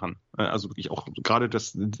nicht machen. Also wirklich auch gerade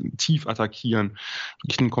das tief attackieren,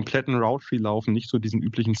 wirklich einen kompletten Route-Tree laufen, nicht so diesen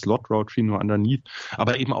üblichen Slot-Route-Tree nur underneath,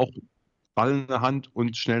 aber eben auch Ball in der Hand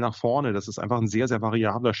und schnell nach vorne. Das ist einfach ein sehr, sehr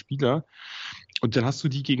variabler Spieler. Und dann hast du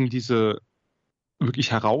die gegen diese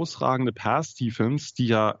wirklich herausragende Pass-Defense, die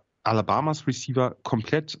ja Alabamas Receiver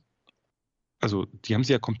die haben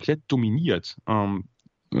sie ja komplett dominiert.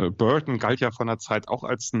 Burton galt ja von der Zeit auch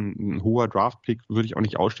als ein hoher Draft-Pick, würde ich auch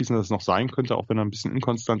nicht ausschließen, dass es noch sein könnte, auch wenn er ein bisschen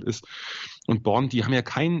inkonstant ist. Und Bourne, die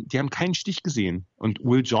haben keinen Stich gesehen. Und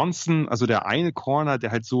Will Johnson, also der eine Corner,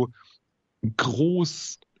 der halt so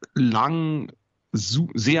groß, lang,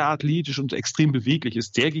 sehr athletisch und extrem beweglich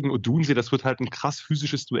ist, der gegen Odunze, das wird halt ein krass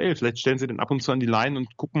physisches Duell. Vielleicht stellen sie den ab und zu an die Line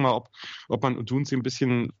und gucken mal, ob man Odunze ein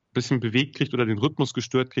bisschen bewegt kriegt oder den Rhythmus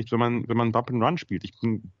gestört kriegt, wenn man Bump and Run spielt. Ich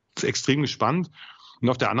bin extrem gespannt. Und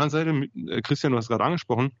auf der anderen Seite, Christian, du hast gerade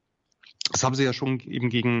angesprochen, das haben sie ja schon eben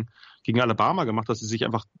gegen Alabama gemacht, dass sie sich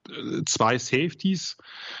einfach zwei Safeties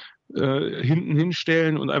hinten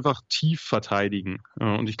hinstellen und einfach tief verteidigen.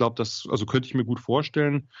 Und ich glaube, könnte ich mir gut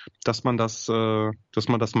vorstellen, dass man das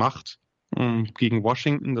macht gegen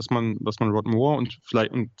Washington, dass man Rod Moore und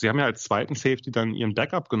sie haben ja als zweiten Safety dann ihren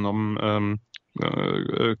Backup genommen,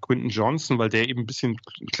 Quinton Johnson, weil der eben ein bisschen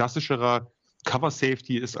klassischerer Cover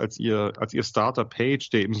Safety ist als ihr Starter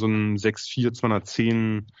Page, der eben so ein 6'4",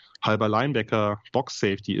 210 halber Linebacker Box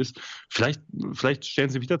Safety ist. Vielleicht stellen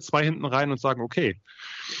sie wieder zwei hinten rein und sagen, okay,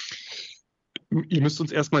 ihr müsst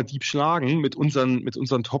uns erstmal deep schlagen mit unseren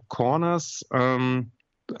Top Corners,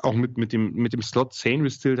 auch mit dem Slot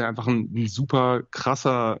Sainris Still, der einfach ein super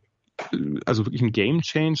krasser, also wirklich ein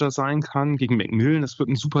Gamechanger sein kann gegen McMillan. Das wird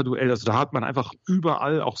ein super Duell. Also da hat man einfach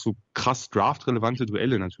überall auch so krass draftrelevante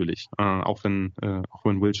Duelle natürlich. Auch wenn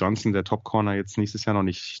Will Johnson, der Top Corner, jetzt nächstes Jahr noch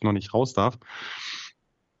nicht raus darf.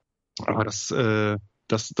 Aber das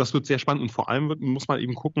wird sehr spannend und vor allem muss man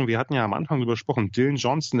eben gucken, wir hatten ja am Anfang drüber gesprochen, Dylan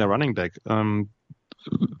Johnson, der Running Back,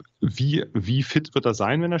 wie fit wird er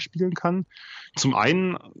sein, wenn er spielen kann? Zum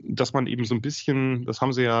einen, dass man eben so ein bisschen, das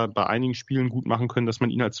haben sie ja bei einigen Spielen gut machen können, dass man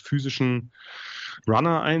ihn als physischen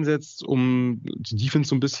Runner einsetzt, um die Defense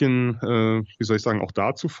so ein bisschen, wie soll ich sagen, auch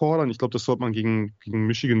da zu fordern. Ich glaube, das sollte man gegen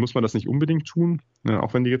Michigan, muss man das nicht unbedingt tun.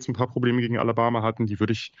 Auch wenn die jetzt ein paar Probleme gegen Alabama hatten, da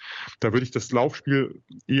würde ich das Laufspiel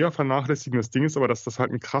eher vernachlässigen. Das Ding ist aber, dass das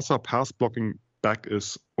halt ein krasser Pass-Blocking-Back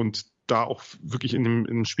ist und da auch wirklich in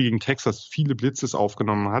dem Spiel gegen Texas viele Blitzes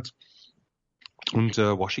aufgenommen hat. Und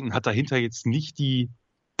Washington hat dahinter jetzt nicht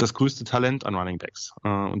das größte Talent an Running Backs.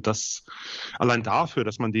 Und das allein dafür,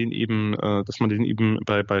 dass man den eben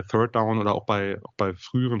bei Third Down oder auch bei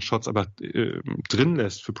früheren Shots aber drin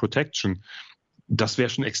lässt für Protection, das wäre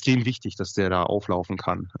schon extrem wichtig, dass der da auflaufen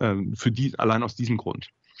kann. Allein aus diesem Grund.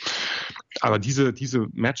 Aber diese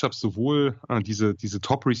Matchups, sowohl diese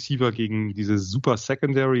Top-Receiver gegen diese Super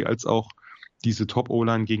Secondary, als auch diese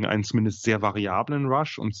Top-O-Line gegen einen zumindest sehr variablen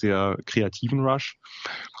Rush und sehr kreativen Rush,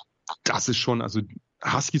 das ist schon, also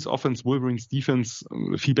Huskies Offense, Wolverines Defense,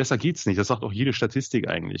 viel besser geht's nicht. Das sagt auch jede Statistik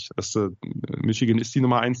eigentlich. Michigan ist die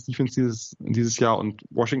Nummer 1 Defense dieses Jahr und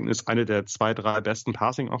Washington ist eine der 2, 3 besten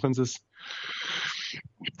Passing Offenses.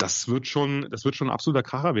 Das wird schon ein absoluter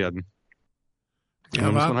Kracher werden. Wir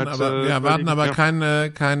erwarten aber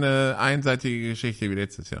keine einseitige Geschichte wie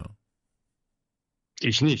letztes Jahr.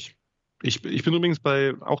 Ich nicht. Ich bin übrigens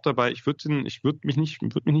auch dabei. Ich würde mich nicht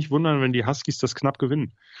wundern, wenn die Huskies das knapp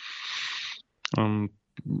gewinnen.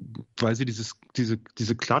 Weil sie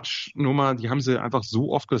diese Klatschnummer, die haben sie einfach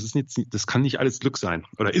so oft, das kann nicht alles Glück sein.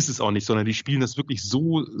 Oder ist es auch nicht, sondern die spielen das wirklich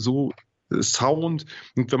so Sound.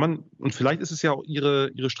 Und vielleicht ist es ja auch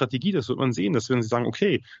ihre Strategie, das wird man sehen, dass wenn sie sagen,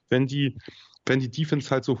 okay, wenn die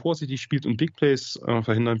Defense halt so vorsichtig spielt und Big Plays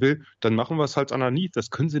verhindern will, dann machen wir es halt underneath.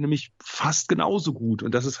 Das können sie nämlich fast genauso gut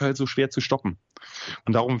und das ist halt so schwer zu stoppen.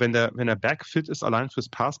 Und darum, wenn der Back fit ist, allein fürs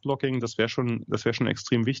Pass-Blocking, das wäre schon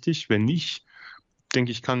extrem wichtig. Wenn nicht,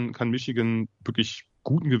 denke ich, kann Michigan wirklich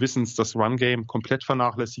guten Gewissens das Run-Game komplett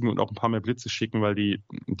vernachlässigen und auch ein paar mehr Blitze schicken, weil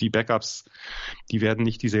die Backups, die werden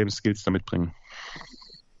nicht dieselben Skills damit bringen.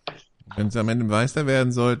 Wenn sie am Ende Meister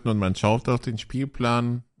werden sollten und man schaut auf den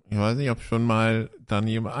Spielplan, ich weiß nicht, ob es schon mal dann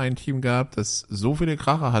ein Team gab, das so viele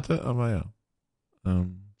Kracher hatte, aber ja.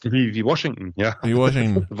 Wie Washington, ja. Wie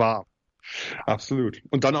Washington. War. Absolut.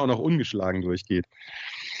 Und dann auch noch ungeschlagen durchgeht.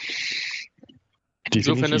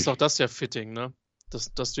 Insofern ist auch das ja fitting, ne?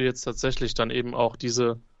 Dass du jetzt tatsächlich dann eben auch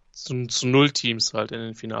diese zu Null-Teams halt in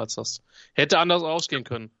den Finals hast. Hätte anders ausgehen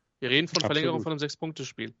können. Wir reden von Verlängerung von einem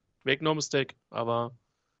 6-Punkte-Spiel. Make no mistake, aber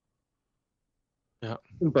ja.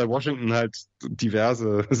 Und bei Washington halt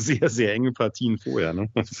diverse, sehr, sehr enge Partien vorher, ne?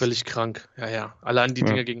 Völlig krank, ja. Allein die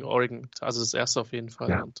Dinger gegen Oregon, also das erste auf jeden Fall.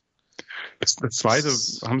 Ja. Und das zweite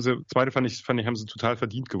fand ich, haben sie total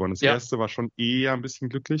verdient gewonnen. Das erste war schon eher ein bisschen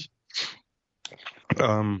glücklich.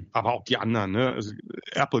 Aber auch die anderen, ne? Also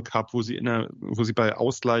Apple Cup, wo sie bei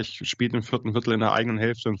Ausgleich spät im 4. Viertel in der eigenen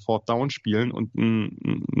Hälfte ein Fourth Down spielen und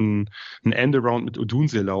ein Endaround mit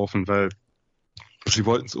Odunze laufen, weil sie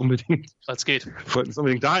wollten es unbedingt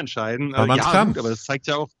da entscheiden. Weil man es kann. Gut, aber das zeigt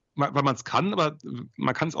ja auch, weil man es kann, aber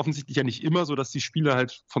man kann es offensichtlich ja nicht immer so, dass die Spieler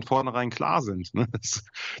halt von vornherein klar sind. Ne?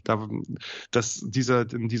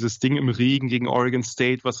 Dieses Ding im Regen gegen Oregon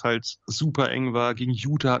State, was halt super eng war, gegen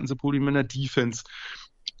Utah hatten sie Probleme in der Defense.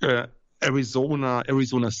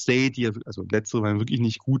 Arizona State, also letztere waren wirklich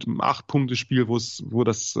nicht gut im 8-Punkte-Spiel,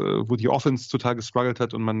 wo die Offense total gestruggelt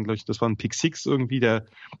hat und man, glaube ich, das war ein Pick 6 irgendwie, der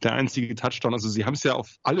einzige Touchdown. Also sie haben es ja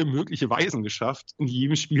auf alle mögliche Weisen geschafft, in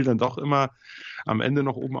jedem Spiel dann doch immer am Ende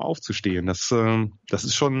noch oben aufzustehen. Das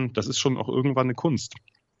ist schon auch irgendwann eine Kunst.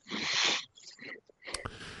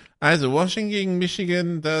 Also Washington gegen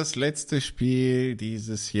Michigan, das letzte Spiel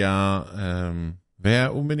dieses Jahr.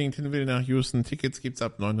 Wer unbedingt hin will nach Houston, Tickets gibt's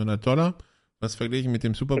ab $900, was verglichen mit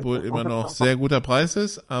dem Super Bowl immer noch sehr guter Preis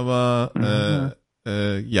ist, aber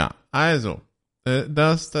ja, also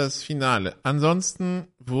das Finale. Ansonsten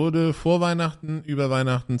wurde vor Weihnachten, über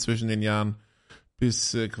Weihnachten, zwischen den Jahren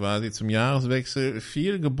bis quasi zum Jahreswechsel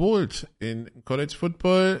viel gebowlt in College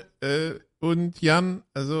Football und Jan,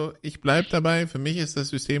 also ich bleib dabei, für mich ist das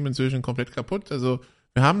System inzwischen komplett kaputt, also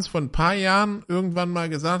wir haben es vor ein paar Jahren irgendwann mal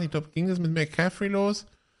gesagt, ich glaube, ging es mit McCaffrey los,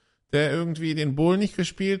 der irgendwie den Bowl nicht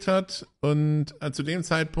gespielt hat und zu dem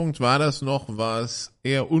Zeitpunkt war das noch was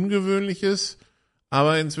eher Ungewöhnliches,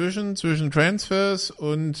 aber inzwischen zwischen Transfers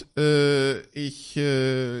und ich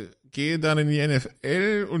gehe dann in die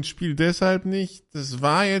NFL und spiele deshalb nicht, das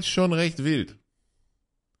war jetzt schon recht wild.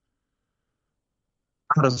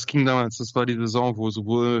 Das ging damals, das war die Saison, wo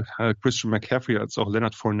sowohl Christian McCaffrey als auch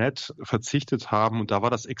Leonard Fournette verzichtet haben und da war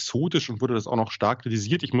das exotisch und wurde das auch noch stark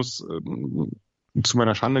kritisiert. Ich muss zu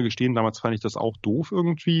meiner Schande gestehen, damals fand ich das auch doof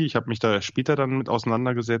irgendwie. Ich habe mich da später dann mit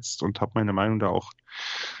auseinandergesetzt und habe meine Meinung da auch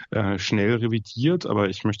schnell revidiert, aber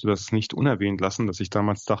ich möchte das nicht unerwähnt lassen, dass ich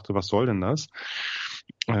damals dachte, was soll denn das?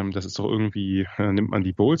 Das ist doch irgendwie, nimmt man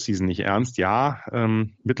die Bowl-Season nicht ernst. Ja,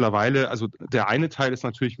 mittlerweile, also der eine Teil ist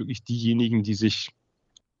natürlich wirklich diejenigen,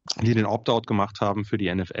 die den Opt-out gemacht haben für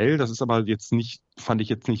die NFL. Das ist aber jetzt nicht, fand ich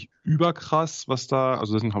jetzt nicht überkrass, was da,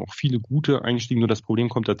 also da sind auch viele gute eingestiegen, nur das Problem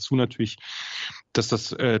kommt dazu natürlich, dass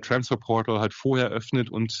das Transfer Portal halt vorher öffnet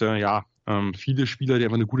und viele Spieler, die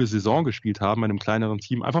einfach eine gute Saison gespielt haben bei einem kleineren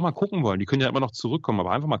Team, einfach mal gucken wollen. Die können ja immer noch zurückkommen,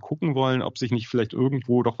 aber einfach mal gucken wollen, ob sich nicht vielleicht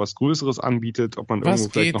irgendwo doch was Größeres anbietet, ob man Was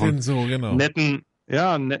irgendwo vielleicht geht noch denn so, genau?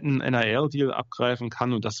 einen netten NIL-Deal abgreifen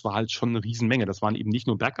kann und das war halt schon eine Riesenmenge. Das waren eben nicht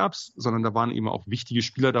nur Backups, sondern da waren eben auch wichtige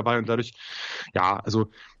Spieler dabei und dadurch, ja, also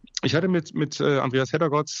ich hatte mit Andreas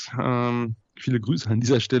Heddergotz, viele Grüße an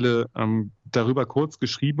dieser Stelle, darüber kurz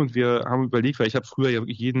geschrieben und wir haben überlegt, weil ich habe früher ja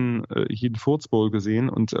wirklich jeden Furzbowl gesehen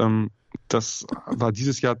und das war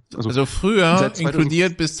dieses Jahr, Also früher seit 2000,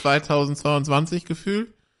 inkludiert bis 2022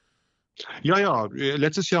 gefühlt? Ja,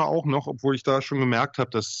 letztes Jahr auch noch, obwohl ich da schon gemerkt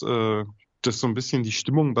habe, dass so ein bisschen die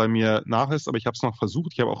Stimmung bei mir nachlässt, aber ich habe es noch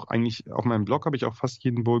versucht. Ich habe auch eigentlich auf meinem Blog habe ich auch fast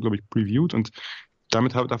jeden Bowl, glaube ich, previewed und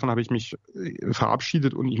davon habe ich mich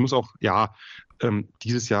verabschiedet und ich muss auch,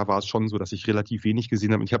 dieses Jahr war es schon so, dass ich relativ wenig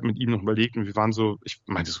gesehen habe und ich habe mit ihm noch überlegt und wir waren so, ich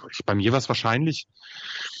meinte, bei mir war es wahrscheinlich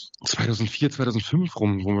 2004, 2005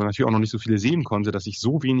 rum, wo man natürlich auch noch nicht so viele sehen konnte, dass ich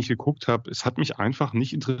so wenig geguckt habe. Es hat mich einfach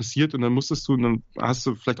nicht interessiert und dann hast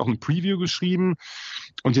du vielleicht auch ein Preview geschrieben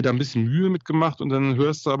und dir da ein bisschen Mühe mitgemacht und dann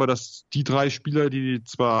hörst du aber, dass die 3 Spieler, die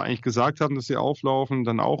zwar eigentlich gesagt haben, dass sie auflaufen,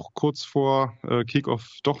 dann auch kurz vor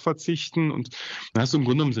Kickoff doch verzichten und dann hast du im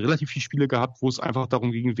Grunde genommen relativ viele Spiele gehabt, wo es einfach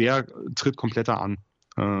darum ging, wer tritt kompletter an.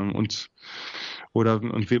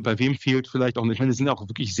 Bei wem fehlt vielleicht auch nicht. Ich meine, es sind auch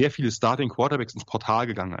wirklich sehr viele Starting Quarterbacks ins Portal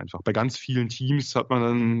gegangen einfach. Bei ganz vielen Teams hat man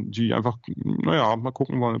dann die einfach, mal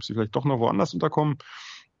gucken wollen, ob sie vielleicht doch noch woanders unterkommen.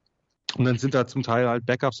 Und dann sind da zum Teil halt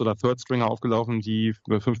Backups oder Third Stringer aufgelaufen, die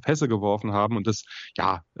 5 Pässe geworfen haben. Und das,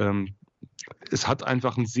 es hat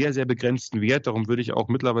einfach einen sehr, sehr begrenzten Wert. Darum würde ich auch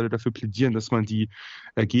mittlerweile dafür plädieren, dass man die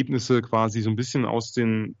Ergebnisse quasi so ein bisschen aus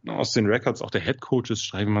den Records auch der Head Coaches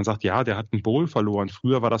schreibt. Man sagt, ja, der hat einen Bowl verloren.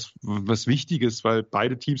 Früher war das was Wichtiges, weil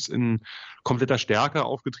beide Teams in kompletter Stärke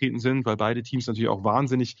aufgetreten sind, weil beide Teams natürlich auch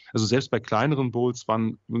wahnsinnig, also selbst bei kleineren Bowls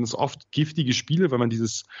waren es oft giftige Spiele, weil man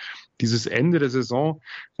dieses Ende der Saison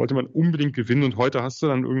wollte man unbedingt gewinnen und heute hast du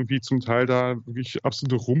dann irgendwie zum Teil da wirklich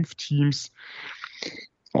absolute Rumpfteams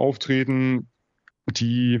auftreten,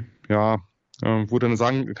 die, wo dann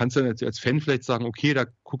sagen, kannst du als Fan vielleicht sagen, okay, da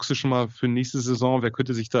guckst du schon mal für nächste Saison, wer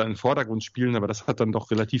könnte sich da in den Vordergrund spielen, aber das hat dann doch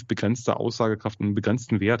relativ begrenzte Aussagekraft und einen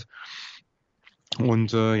begrenzten Wert.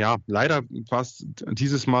 Und leider war es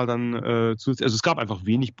dieses Mal dann also es gab einfach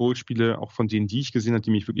wenig Bowl-Spiele, auch von denen, die ich gesehen habe,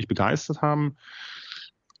 die mich wirklich begeistert haben.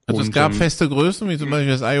 Also es gab feste Größen, wie zum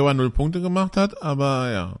Beispiel, dass Iowa 0 Punkte gemacht hat, aber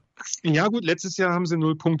ja. Ja gut, letztes Jahr haben sie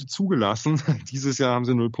 0 Punkte zugelassen. Dieses Jahr haben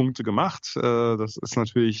sie 0 Punkte gemacht. Das ist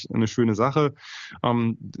natürlich eine schöne Sache.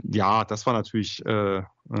 Das war natürlich, das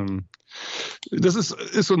ist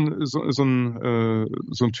so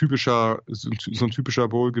ein typischer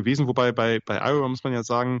Bowl gewesen. Wobei bei Iowa muss man ja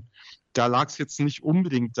sagen, da lag es jetzt nicht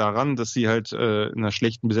unbedingt daran, dass sie halt in einer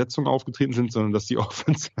schlechten Besetzung aufgetreten sind, sondern dass die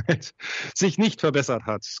Offense halt sich nicht verbessert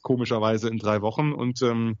hat, komischerweise in 3 Wochen. Und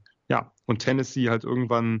und Tennessee halt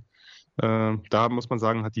irgendwann, da muss man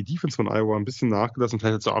sagen, hat die Defense von Iowa ein bisschen nachgelassen.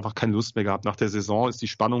 Vielleicht hat sie auch einfach keine Lust mehr gehabt. Nach der Saison ist die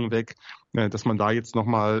Spannung weg, dass man da jetzt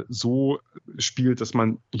nochmal so spielt, dass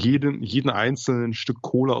man jeden einzelnen Stück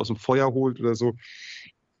Kohle aus dem Feuer holt oder so.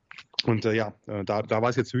 Und da war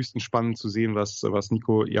es jetzt höchstens spannend zu sehen, was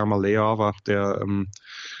Nico Iamaleava, der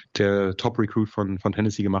Top-Recruit von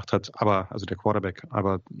Tennessee gemacht hat, also der Quarterback.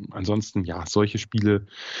 Aber ansonsten, solche Spiele.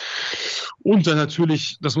 Und dann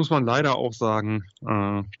natürlich, das muss man leider auch sagen,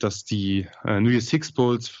 dass die New Year's Six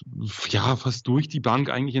Bowls fast durch die Bank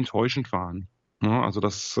eigentlich enttäuschend waren. Ja, also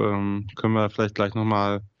das können wir vielleicht gleich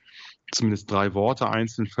nochmal zumindest 3 Worte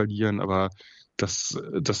einzeln verlieren, aber das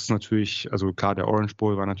ist natürlich, also klar, der Orange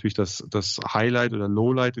Bowl war natürlich das Highlight oder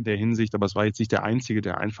Lowlight in der Hinsicht, aber es war jetzt nicht der einzige,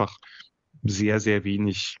 der einfach sehr, sehr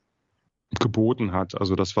wenig geboten hat.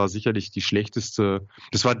 Also das war sicherlich die schlechteste,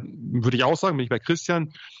 das war, würde ich auch sagen, bin ich bei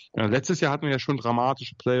Christian. Letztes Jahr hatten wir ja schon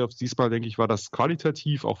dramatische Playoffs. Diesmal, denke ich, war das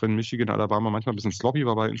qualitativ, auch wenn Michigan, Alabama manchmal ein bisschen sloppy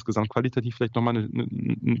war, aber insgesamt qualitativ vielleicht nochmal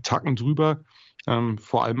einen Tacken drüber.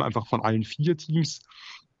 Vor allem einfach von allen 4 Teams.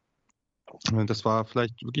 Das war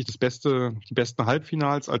vielleicht wirklich die besten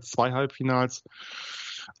Halbfinals als 2 Halbfinals.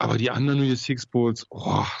 Aber die anderen New Year's Six Bowls,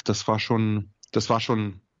 das war schon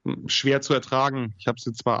schwer zu ertragen. Ich habe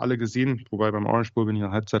sie zwar alle gesehen, wobei beim Orange Bowl bin ich in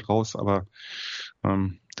der Halbzeit raus, aber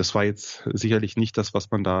das war jetzt sicherlich nicht das,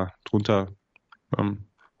 was man da drunter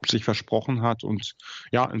sich versprochen hat. Und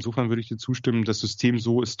ja, insofern würde ich dir zustimmen, das System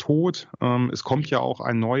so ist tot. Es kommt ja auch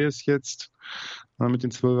ein neues jetzt mit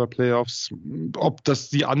den 12er Playoffs. Ob das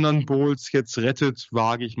die anderen Bowls jetzt rettet,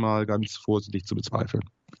 wage ich mal ganz vorsichtig zu bezweifeln.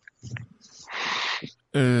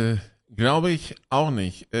 Glaube ich auch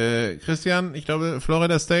nicht. Christian, ich glaube,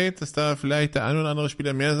 Florida State, dass da vielleicht der ein oder andere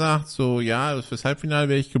Spieler mehr sagt, so, ja, fürs Halbfinale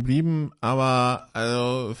wäre ich geblieben, aber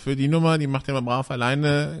also für die Nummer, die macht ja mal brav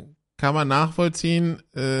alleine, kann man nachvollziehen,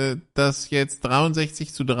 dass jetzt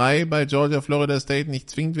 63-3 bei Georgia Florida State nicht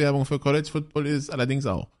zwingend Werbung für College Football ist, allerdings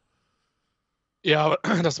auch. Ja,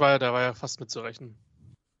 aber da war ja fast mit zu rechnen.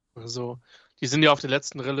 Also, die sind ja auf der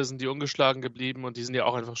letzten Rille, sind die ungeschlagen geblieben und die sind ja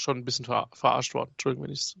auch einfach schon ein bisschen verarscht worden. Entschuldigung,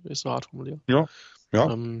 wenn ich es so hart formuliere. Ja.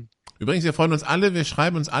 Übrigens, wir freuen uns alle, wir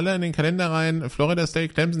schreiben uns alle in den Kalender rein, Florida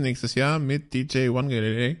State Clemson nächstes Jahr mit DJ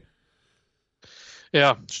One.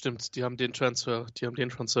 Ja, stimmt. Die haben den Transfer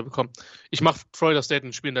bekommen. Ich mache Florida State in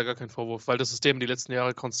den Spielen da gar keinen Vorwurf, weil das System die letzten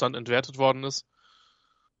Jahre konstant entwertet worden ist.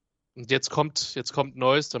 Und jetzt kommt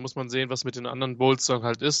Neues, da muss man sehen, was mit den anderen Bowls dann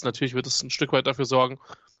halt ist. Natürlich wird es ein Stück weit dafür sorgen,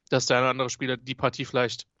 dass der eine oder andere Spieler die Partie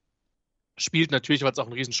vielleicht spielt, natürlich, weil es auch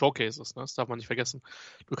ein riesen Showcase ist. Ne? Das darf man nicht vergessen.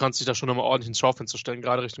 Du kannst dich da schon nochmal ordentlich ins Schaufenster stellen,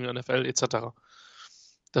 gerade Richtung NFL etc.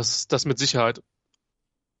 Das mit Sicherheit.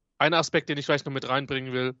 Ein Aspekt, den ich vielleicht noch mit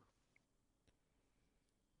reinbringen will,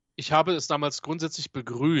 ich habe es damals grundsätzlich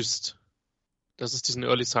begrüßt, dass es diesen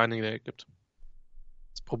Early Signing Day gibt.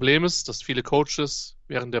 Das Problem ist, dass viele Coaches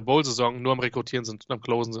während der Bowl-Saison nur am Rekrutieren sind und am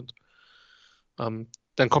Closen sind.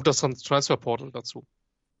 Dann kommt das Transfer Portal dazu.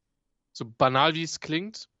 So banal wie es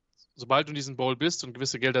klingt, sobald du in diesem Bowl bist und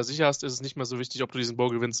gewisse Gelder sicher hast, ist es nicht mehr so wichtig, ob du diesen Bowl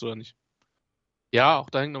gewinnst oder nicht. Ja, auch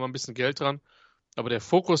da hängt noch mal ein bisschen Geld dran, aber der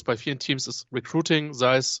Fokus bei vielen Teams ist Recruiting,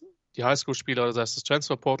 sei es die Highschool-Spieler oder sei es das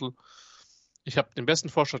Transfer Portal. Ich habe den besten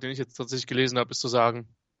Vorschlag, den ich jetzt tatsächlich gelesen habe, ist zu sagen,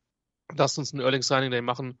 lasst uns einen Early Signing Day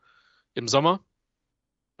machen im Sommer,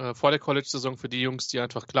 vor der College-Saison für die Jungs, die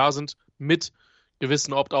einfach klar sind, mit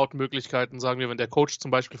gewissen Opt-out-Möglichkeiten, sagen wir, wenn der Coach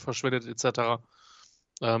zum Beispiel verschwindet etc.,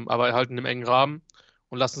 aber halt in einem engen Rahmen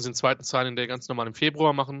und lassen uns den zweiten Signing Day ganz normal im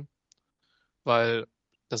Februar machen, weil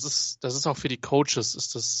das ist auch für die Coaches,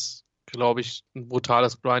 ist das, glaube ich, ein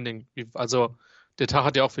brutales Grinding. Also der Tag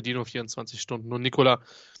hat ja auch für die nur 24 Stunden. Und Nicola,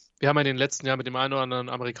 wir haben ja in den letzten Jahren mit dem einen oder anderen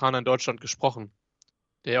Amerikaner in Deutschland gesprochen,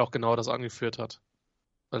 der ja auch genau das angeführt hat.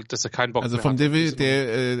 Dass er keinen Bock also mehr vom hat.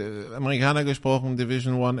 der Amerikaner gesprochen,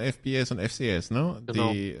 Division 1, FBS und FCS, ne?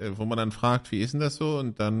 Genau. Die, wo man dann fragt, wie ist denn das so?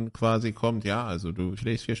 Und dann quasi kommt, ja, also du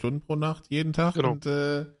schläfst 4 Stunden pro Nacht jeden Tag Genau. und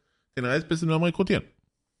den Rest bist du nur am Rekrutieren.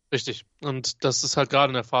 Richtig. Und das ist halt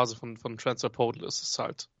gerade in der Phase von Transfer Portal ist es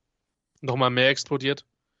halt nochmal mehr explodiert.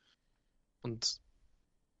 Und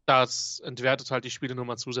das entwertet halt die Spiele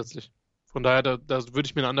nochmal zusätzlich. Von daher, da würde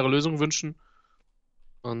ich mir eine andere Lösung wünschen.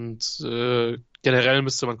 Und generell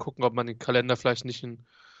müsste man gucken, ob man den Kalender vielleicht nicht ein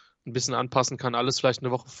bisschen anpassen kann, alles vielleicht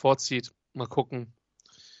eine Woche vorzieht. Mal gucken.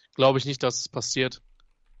 Glaube ich nicht, dass es passiert.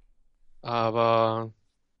 Aber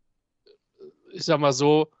ich sag mal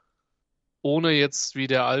so, ohne jetzt wie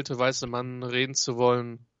der alte weiße Mann reden zu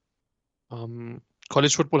wollen,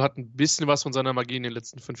 College Football hat ein bisschen was von seiner Magie in den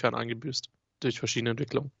letzten 5 Jahren eingebüßt. Durch verschiedene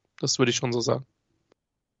Entwicklungen. Das würde ich schon so sagen.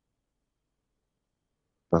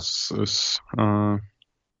 Das ist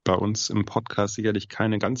bei uns im Podcast sicherlich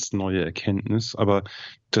keine ganz neue Erkenntnis, aber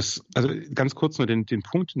also ganz kurz nur den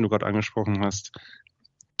Punkt, den du gerade angesprochen hast,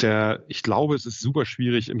 ich glaube, es ist super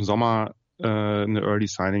schwierig im Sommer eine Early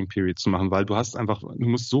Signing Period zu machen, weil du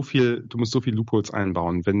musst so viel Loopholes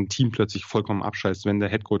einbauen, wenn ein Team plötzlich vollkommen abscheißt, wenn der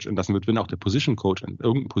Head Coach entlassen wird, wenn auch irgendein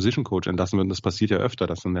Position Coach entlassen wird, und das passiert ja öfter,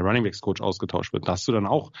 dass dann der Running Backs Coach ausgetauscht wird, da hast du dann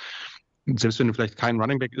auch, selbst wenn du vielleicht kein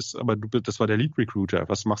Running Back ist, aber das war der Lead Recruiter,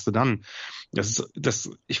 was machst du dann?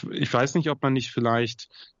 Ich weiß nicht, ob man nicht vielleicht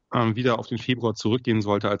wieder auf den Februar zurückgehen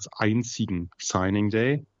sollte als einzigen Signing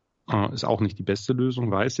Day. Ist auch nicht die beste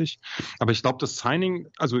Lösung, weiß ich. Aber ich glaube, das Signing,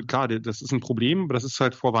 also klar, das ist ein Problem, aber das ist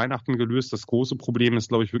halt vor Weihnachten gelöst. Das große Problem ist,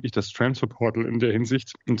 glaube ich, wirklich das Transfer Portal in der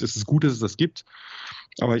Hinsicht. Und es ist gut, dass es das gibt.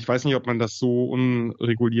 Aber ich weiß nicht, ob man das so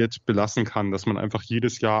unreguliert belassen kann, dass man einfach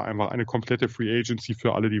jedes Jahr einfach eine komplette Free Agency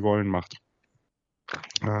für alle, die wollen, macht.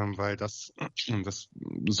 Weil das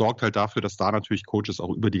sorgt halt dafür, dass da natürlich Coaches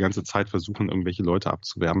auch über die ganze Zeit versuchen, irgendwelche Leute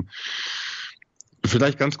abzuwerben.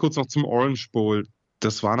 Vielleicht ganz kurz noch zum Orange Bowl.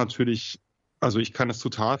 Das war natürlich Also ich kann das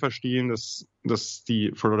total verstehen, dass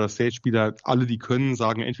die Florida State Spieler, alle die können,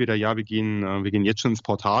 sagen entweder ja, wir gehen jetzt schon ins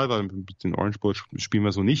Portal, weil mit den Orange Bowl spielen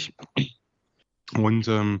wir so nicht. Und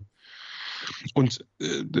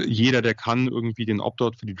jeder, der kann, irgendwie den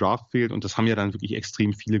Opt-out für die Draft wählt. Und das haben ja dann wirklich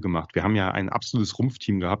extrem viele gemacht. Wir haben ja ein absolutes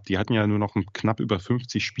Rumpfteam gehabt. Die hatten ja nur noch knapp über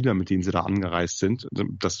 50 Spieler, mit denen sie da angereist sind.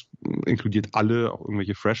 Das inkludiert alle, auch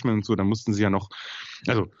irgendwelche Freshmen und so. Da mussten sie ja noch,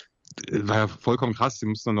 also war ja vollkommen krass. Sie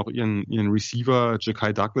mussten dann noch ihren Receiver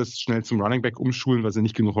Ja'Kai Douglas schnell zum Running Back umschulen, weil sie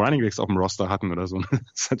nicht genug Running Backs auf dem Roster hatten oder so. Das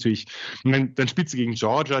ist natürlich, und dann spielt sie gegen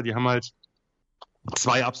Georgia. Die haben halt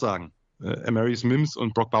 2 Absagen. Amarius Mims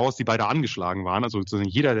und Brock Bowers, die beide angeschlagen waren. Also sozusagen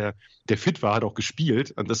jeder, der fit war, hat auch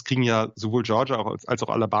gespielt. Und das kriegen ja sowohl Georgia als auch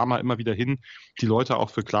Alabama immer wieder hin, die Leute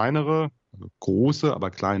auch für kleinere, also große,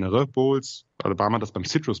 aber kleinere Bowls. Alabama hat das beim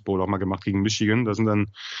Citrus Bowl auch mal gemacht gegen Michigan. Da sind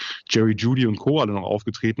dann Jerry Jeudy und Co. alle noch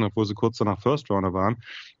aufgetreten, obwohl sie kurz danach First Rounder waren.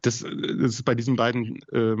 Das ist bei diesen beiden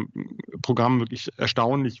Programmen wirklich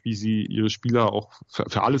erstaunlich, wie sie ihre Spieler auch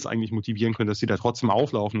für alles eigentlich motivieren können, dass sie da trotzdem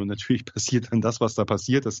auflaufen. Und natürlich passiert dann das, was da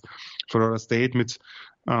passiert ist. Florida State mit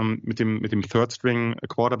dem Third String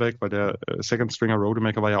Quarterback, weil der Second Stringer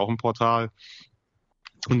Rodemaker war ja auch im Portal.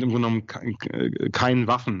 Und im Grunde genommen keinen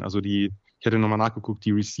Waffen. Also ich hatte nochmal nachgeguckt,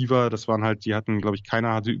 die Receiver, das waren halt, die hatten, glaube ich,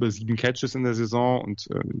 keiner hatte über 7 Catches in der Saison und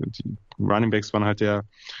die Running Backs waren halt der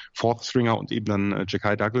Fourth Stringer und eben dann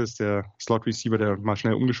Ja'Kai Douglas, der Slot Receiver, der mal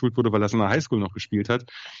schnell umgeschult wurde, weil er es in der Highschool noch gespielt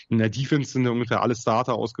hat. In der Defense sind ja ungefähr alle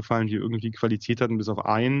Starter ausgefallen, die irgendwie Qualität hatten, bis auf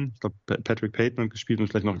einen. Ich glaube, Patrick Payton hat gespielt und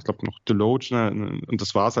vielleicht noch, ich glaube, noch Deloach, ne? Und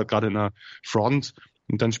das war es halt gerade in der Front.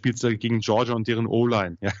 Und dann spielst du gegen Georgia und deren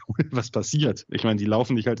O-Line. Ja, was passiert? Ich meine, die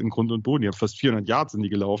laufen dich halt in Grund und Boden. Die haben fast 400 Yards sind die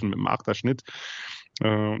gelaufen mit einem 8er Schnitt.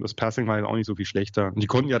 Das Passing war ja auch nicht so viel schlechter. Und die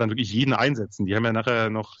konnten ja dann wirklich jeden einsetzen. Die haben ja nachher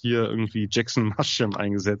noch hier irgendwie Jackson Muschamp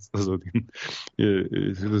eingesetzt, also den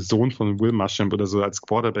Sohn von Will Muschamp oder so als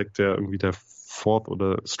Quarterback, der irgendwie der Fourth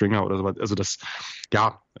oder Stringer oder so was. Also das,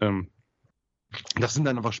 ja, das sind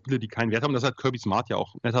dann einfach Spiele, die keinen Wert haben. Das hat Kirby Smart ja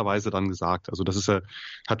auch netterweise dann gesagt. Also das ist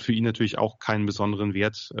hat für ihn natürlich auch keinen besonderen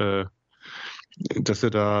Wert, dass er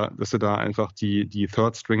da einfach die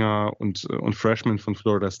Third Stringer und Freshmen von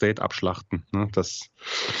Florida State abschlachten. Ne? Das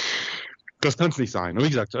kann es nicht sein. Und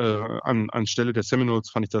wie gesagt, anstelle der Seminoles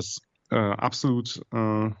fand ich das absolut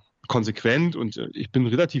konsequent und ich bin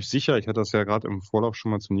relativ sicher, ich hatte das ja gerade im Vorlauf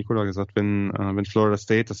schon mal zum Nikola gesagt, wenn Florida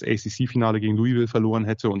State das ACC-Finale gegen Louisville verloren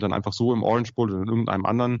hätte und dann einfach so im Orange Bowl oder in irgendeinem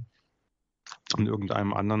anderen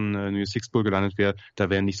New Year's Six Bowl gelandet wäre, da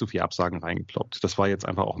wären nicht so viele Absagen reingeploppt. Das war jetzt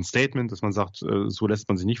einfach auch ein Statement, dass man sagt, so lässt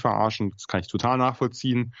man sich nicht verarschen. Das kann ich total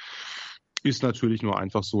nachvollziehen. Ist natürlich nur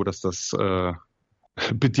einfach so, dass das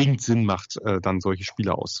bedingt Sinn macht, dann solche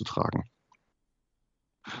Spiele auszutragen.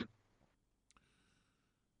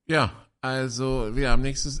 Ja, also wir haben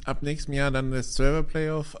ab nächstem Jahr dann das 12er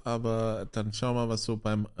Playoff, aber dann schauen wir mal, was so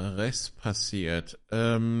beim Rest passiert.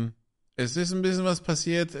 Es ist ein bisschen was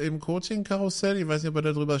passiert im Coaching-Karussell. Ich weiß nicht, ob wir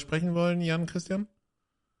darüber sprechen wollen, Jan, Christian?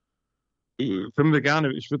 Können wir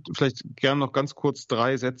gerne. Ich würde vielleicht gerne noch ganz kurz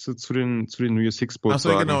 3 Sätze zu den New Year's Six Bowls Ach so,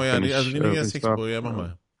 sagen. genau, ja, die New Year's Six Bowl, ja, mach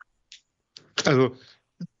mal. Also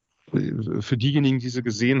für diejenigen, die sie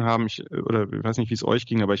gesehen haben, ich weiß nicht, wie es euch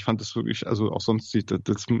ging, aber ich fand das wirklich, also auch sonst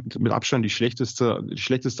das mit Abstand die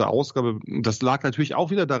schlechteste Ausgabe. Das lag natürlich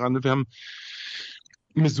auch wieder daran, wir haben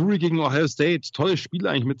Missouri gegen Ohio State, tolles Spiel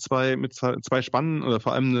eigentlich mit zwei spannenden oder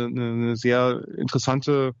vor allem eine sehr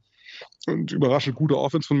interessante und überraschend gute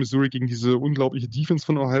Offense von Missouri gegen diese unglaubliche Defense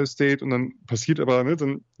von Ohio State und dann passiert aber, ne,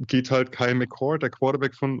 dann geht halt Kyle McCord, der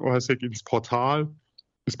Quarterback von Ohio State, ins Portal,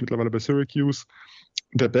 ist mittlerweile bei Syracuse.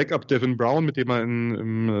 Der Backup Devin Brown, mit dem er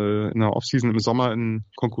in der Offseason im Sommer in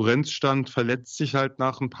Konkurrenz stand, verletzt sich halt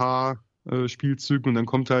nach ein paar Spielzügen und dann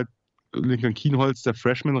kommt halt Lincoln Kienholz, der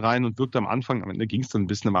Freshman, rein und wirkt am Ende ging es dann ein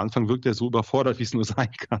bisschen, am Anfang wirkt er so überfordert, wie es nur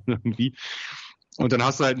sein kann irgendwie. Und dann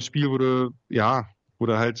hast du halt ein Spiel, wo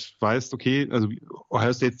du halt weißt, okay, also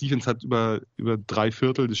Ohio State's Defense hat über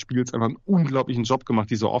 3/4 des Spiels einfach einen unglaublichen Job gemacht,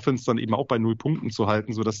 diese Offense dann eben auch bei 0 Punkten zu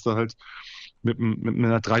halten, sodass du halt mit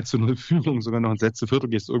einer 3-0 Führung sogar noch ins letzte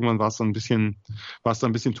Viertel gehst. Irgendwann war es dann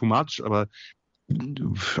ein bisschen too much, aber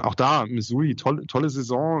auch da, Missouri, tolle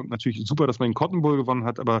Saison, natürlich super, dass man den Cotton Bowl gewonnen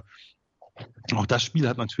hat, aber auch das Spiel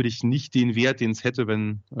hat natürlich nicht den Wert, den es hätte,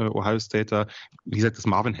 wenn Ohio State da, wie gesagt, das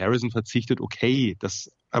Marvin Harrison verzichtet, okay,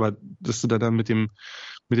 aber dass du da dann mit dem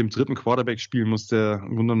dritten Quarterback spielen musst, der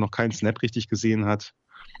im Grunde noch keinen Snap richtig gesehen hat,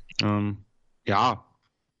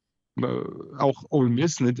 auch Ole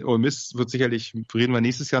Miss, ne? Ole Miss wird sicherlich, reden wir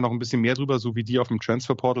nächstes Jahr noch ein bisschen mehr drüber, so wie die auf dem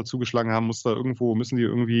Transferportal zugeschlagen haben, müssen die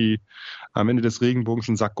irgendwie am Ende des Regenbogens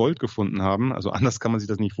einen Sack Gold gefunden haben. Also anders kann man sich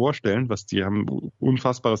das nicht vorstellen, die haben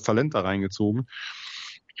unfassbares Talent da reingezogen.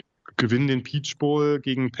 Gewinnen den Peach Bowl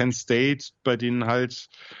gegen Penn State, bei denen halt,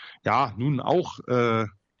 ja, nun auch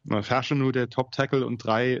Fashion nur der Top-Tackle und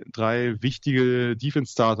drei wichtige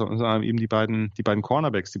Defense-Starter, und eben die beiden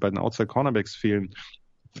Cornerbacks, die beiden Outside-Cornerbacks fehlen.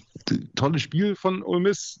 Tolles Spiel von Ole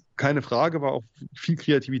Miss, keine Frage, war auch viel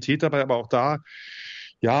Kreativität dabei, aber auch da,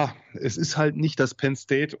 ja, es ist halt nicht das Penn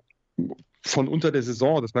State von unter der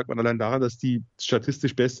Saison. Das merkt man allein daran, dass die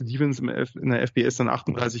statistisch beste Defense in der FBS dann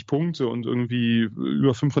 38 Punkte und irgendwie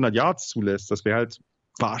über 500 Yards zulässt. Das wäre halt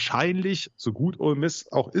wahrscheinlich, so gut Ole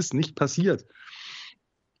Miss auch ist, nicht passiert.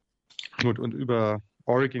 Und über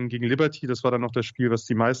Oregon gegen Liberty, das war dann noch das Spiel, was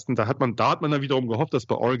die meisten, da hat man dann wiederum gehofft, dass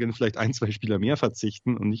bei Oregon vielleicht 1-2 Spieler mehr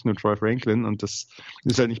verzichten und nicht nur Troy Franklin, und das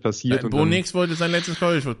ist halt nicht passiert. Bo Nix wollte sein letztes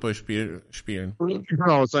College-Football-Spiel spielen.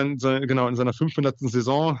 Genau, in seiner 500.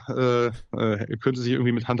 Saison könnte sich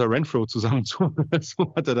irgendwie mit Hunter Renfrow zusammentun.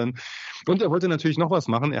 So hat er dann. Und er wollte natürlich noch was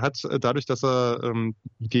machen. Er hat dadurch, dass er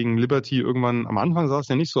gegen Liberty irgendwann, am Anfang sah es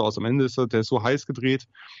ja nicht so aus, am Ende ist der so heiß gedreht,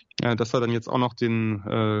 dass er dann jetzt auch noch den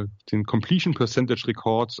Completion Percentage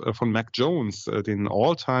Rekord von Mac Jones, den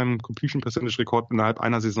All-Time Completion Percentage Rekord innerhalb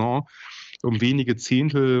einer Saison, um wenige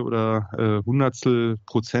Zehntel oder Hundertstel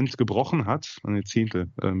Prozent gebrochen hat. Zehntel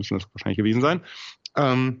müssen das wahrscheinlich gewesen sein.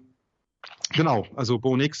 Genau, also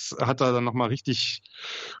Bo Nix hat da dann nochmal richtig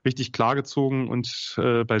klar gezogen, und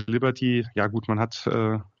bei Liberty, ja gut, wir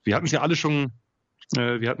hatten es ja alle schon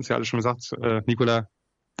gesagt, Nicola,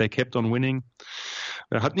 they kept on winning.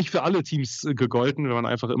 Hat nicht für alle Teams gegolten, wenn man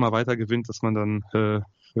einfach immer weiter gewinnt, dass man dann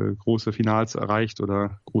große Finals erreicht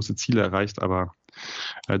oder große Ziele erreicht, aber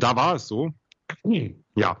da war es so.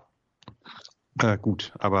 Ja,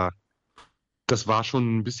 gut, aber das war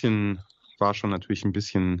schon natürlich ein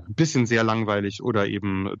bisschen sehr langweilig oder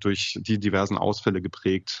eben durch die diversen Ausfälle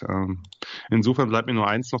geprägt. Insofern bleibt mir nur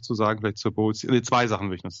eins noch zu sagen, vielleicht zur Bowls. Zwei Sachen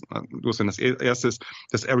will ich noch loswerden. Das erste ist,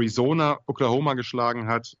 dass Arizona Oklahoma geschlagen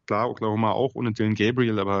hat. Klar, Oklahoma auch ohne Dylan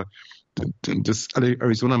Gabriel, aber dass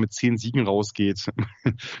Arizona mit 10 Siegen rausgeht,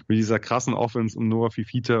 mit dieser krassen Offense um Noah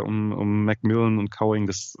Fifita, um Macmillan und Cowing,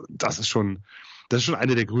 das ist schon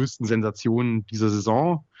eine der größten Sensationen dieser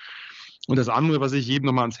Saison. Und das andere, was ich jedem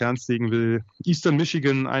nochmal ans Herz legen will, Eastern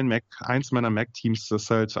Michigan, eins meiner MAC-Teams,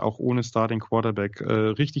 das halt auch ohne Starting Quarterback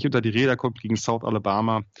richtig unter die Räder kommt gegen South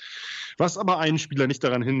Alabama. Was aber einen Spieler nicht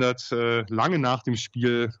daran hindert, lange nach dem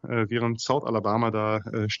Spiel, während South Alabama da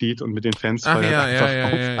steht und mit den Fans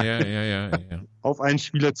auf einen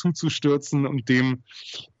Spieler zuzustürzen und dem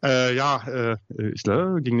ich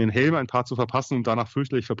glaube, gegen den Helm ein paar zu verpassen und danach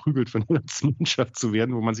fürchterlich verprügelt von der ganzen Mannschaft zu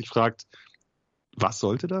werden, wo man sich fragt, was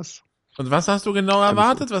sollte das? Und was hast du genau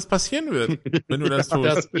erwartet, was passieren wird, wenn du das tust?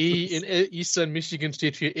 Das E in Eastern Michigan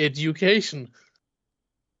steht für Education.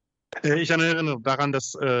 Ich erinnere daran,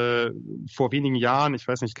 dass vor wenigen Jahren, ich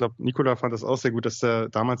weiß nicht, ich glaube, Nicola fand das auch sehr gut, dass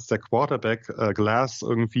damals der Quarterback Glass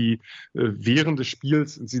irgendwie während des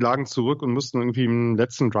Spiels, sie lagen zurück und mussten irgendwie im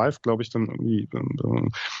letzten Drive, glaube ich, dann irgendwie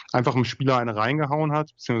einfach dem Spieler eine reingehauen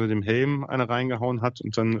hat, beziehungsweise dem Helm eine reingehauen hat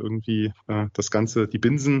und dann irgendwie das Ganze, die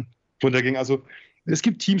Binsen runterging. Also es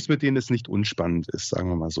gibt Teams, mit denen es nicht unspannend ist, sagen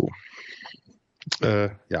wir mal so.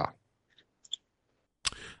 Ja.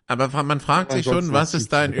 Aber man fragt sich schon, was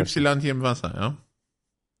ist da in Y hier im Wasser, ja?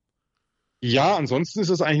 Ja, ansonsten ist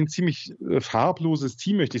es eigentlich ein ziemlich farbloses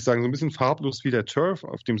Team, möchte ich sagen. So ein bisschen farblos wie der Turf,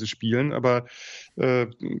 auf dem sie spielen. Aber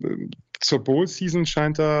zur Bowl-Season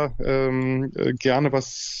scheint da gerne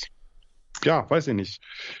was, ja, weiß ich nicht.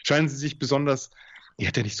 Scheinen sie sich besonders...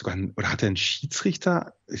 Hat er nicht sogar hat er einen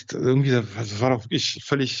Schiedsrichter? Das war doch wirklich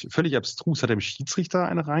völlig abstrus. Hat er dem Schiedsrichter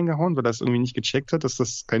eine reingehauen, weil er das irgendwie nicht gecheckt hat, dass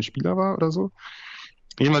das kein Spieler war oder so?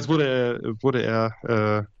 Jedenfalls wurde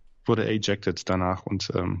er ejected danach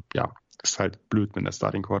und ist halt blöd, wenn der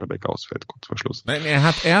Starting Quarterback ausfällt, kurz vor Schluss. Nein, er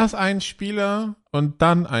hat erst einen Spieler und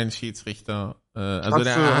dann einen Schiedsrichter.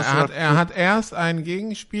 Er hat erst einen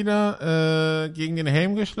Gegenspieler gegen den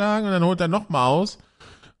Helm geschlagen und dann holt er nochmal aus.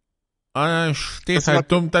 Dann steht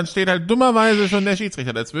halt dummerweise schon der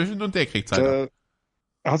Schiedsrichter dazwischen und der kriegt's halt.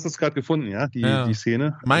 Hast du es gerade gefunden, ja? Die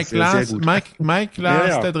Szene? Mike Glass,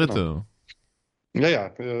 der Dritte.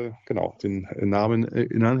 Genau. Genau. Den Namen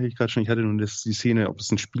erinnere ich gerade schon. Ich hatte nun die Szene, ob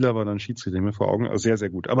es ein Spieler war oder ein Schiedsrichter mir vor Augen. Also sehr, sehr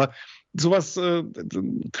gut. Aber sowas,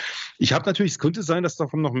 ich habe natürlich, es könnte sein, dass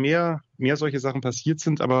davon noch mehr solche Sachen passiert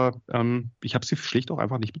sind, aber ich habe sie schlicht auch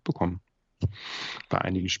einfach nicht mitbekommen. Bei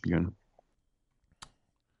einigen Spielen.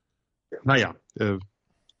 Naja,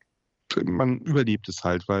 man überlebt es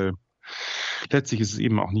halt, weil letztlich ist es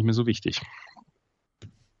eben auch nicht mehr so wichtig.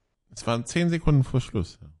 Es waren 10 Sekunden vor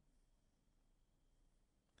Schluss.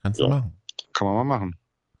 Kannst du machen. Kann man mal machen.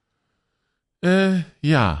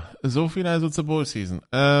 Ja, so viel also zur Bowl Season.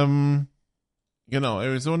 Genau,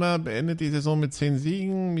 Arizona beendet die Saison mit 10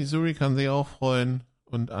 Siegen. Missouri kann sich auch freuen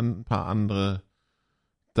und ein paar andere.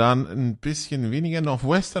 Dann ein bisschen weniger.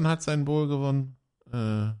 Northwestern hat seinen Bowl gewonnen.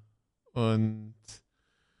 Und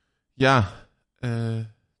ja,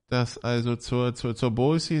 das also zur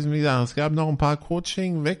Bowl Season. Wie gesagt, es gab noch ein paar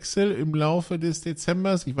Coaching-Wechsel im Laufe des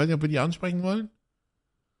Dezembers. Ich weiß nicht, ob wir die ansprechen wollen.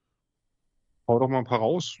 Hau doch mal ein paar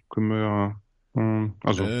raus. Können wir ja.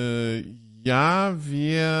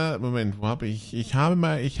 Moment, wo habe ich? Ich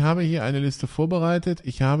habe hier eine Liste vorbereitet.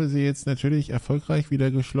 Ich habe sie jetzt natürlich erfolgreich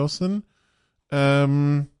wieder geschlossen.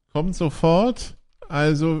 Kommt sofort.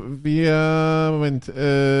 Also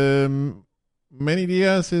Manny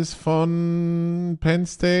Diaz ist von Penn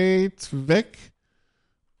State weg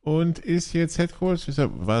und ist jetzt Head Coach.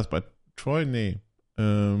 War es bei Troy? Nee.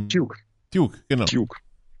 Duke, genau. Duke.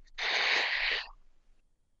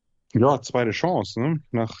 Ja, zweite Chance, ne?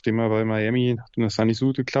 Nachdem er bei Miami das da nicht so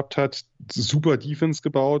gut geklappt hat. Super Defense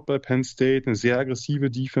gebaut bei Penn State, eine sehr aggressive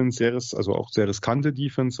Defense, also auch sehr riskante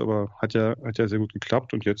Defense, aber hat ja sehr gut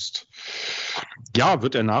geklappt. Und jetzt, ja,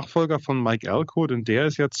 wird er Nachfolger von Mike Elko, denn der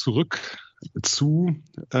ist ja zurück zu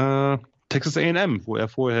Texas A&M, wo er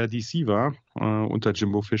vorher DC war, unter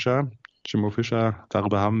Jimbo Fisher. Jimbo Fisher,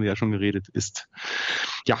 darüber haben wir ja schon geredet, ist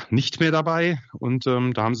ja nicht mehr dabei. Und da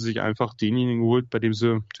haben sie sich einfach denjenigen geholt, bei dem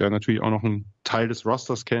sie ja natürlich auch noch einen Teil des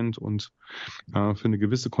Rosters kennt und für eine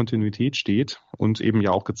gewisse Kontinuität steht und eben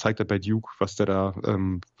ja auch gezeigt hat bei Duke, was er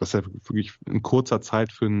wirklich in kurzer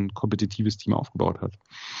Zeit für ein kompetitives Team aufgebaut hat.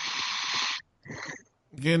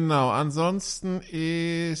 Genau, ansonsten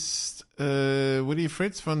ist Woody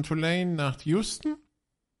Fritz von Tulane nach Houston.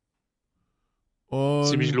 Und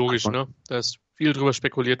Ziemlich logisch, ne? Da ist viel drüber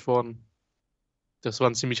spekuliert worden. Das war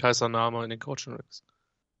ein ziemlich heißer Name in den Coaching-Ranks.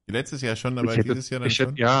 Letztes Jahr schon, aber dieses Jahr dann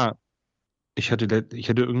schon? Ich hätte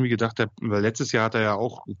irgendwie gedacht, weil letztes Jahr hat er ja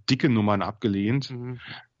auch dicke Nummern abgelehnt. Mhm.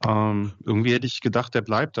 Irgendwie hätte ich gedacht, der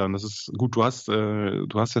bleibt dann. Das ist gut. Du hast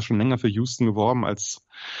ja schon länger für Houston geworben als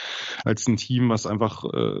ein Team, was einfach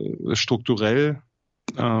strukturell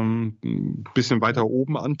ein bisschen weiter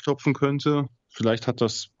oben anklopfen könnte. Vielleicht hat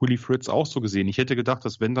das Willie Fritz auch so gesehen. Ich hätte gedacht,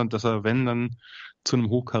 dass er dann zu einem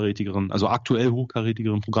hochkarätigeren, also aktuell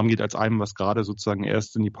hochkarätigeren Programm geht, als einem, was gerade sozusagen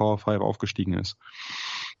erst in die Power 5 aufgestiegen ist.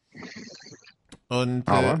 Und,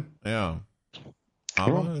 Aber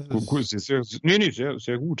gut, sehr,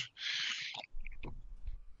 sehr gut.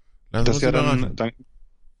 Das ist ja dann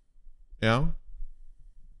ja.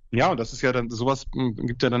 Ja, und das ist ja dann, sowas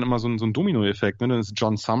gibt ja dann immer so einen Domino-Effekt. Ne? Dann ist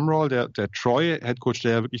John Sumrall, der Troy-Headcoach,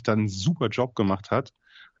 der ja wirklich dann einen super Job gemacht hat.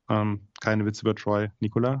 Keine Witze über Troy,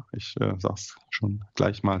 Nicola. Ich sag's schon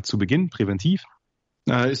gleich mal zu Beginn, präventiv.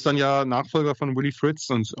 Ist dann ja Nachfolger von Willie Fritz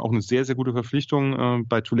und auch eine sehr, sehr gute Verpflichtung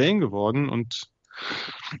bei Tulane geworden. Und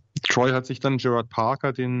Troy hat sich dann Gerard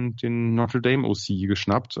Parker, den Notre Dame OC,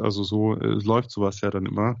 geschnappt. Also so läuft sowas ja dann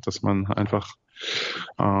immer, dass man einfach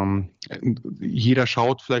jeder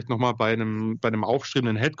schaut vielleicht nochmal bei einem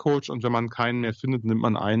aufstrebenden Headcoach und wenn man keinen mehr findet, nimmt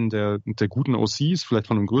man einen der guten OCs, vielleicht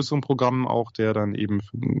von einem größeren Programm auch, der dann eben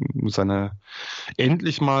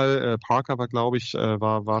endlich mal, Parker war, glaube ich,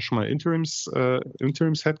 war schon mal Interims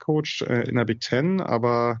Headcoach in der Big Ten,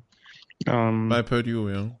 aber bei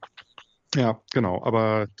Purdue, ja. Ja, genau,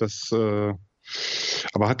 aber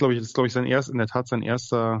hat, glaube ich, sein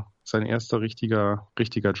erster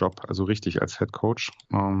richtiger Job, also richtig als Head Coach.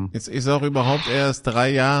 Jetzt ist auch überhaupt erst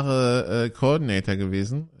 3 Jahre Coordinator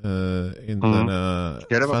gewesen in seiner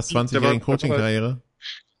fast 20-jährigen Coaching-Karriere.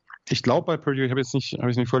 Ich glaube bei Purdue, habe ich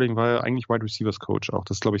nicht vorliegen, war er eigentlich Wide Receivers Coach auch.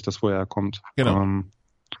 Das ist, glaube ich, das, woher er kommt. Genau.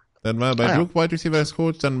 Dann war er bei Duke Wide Receivers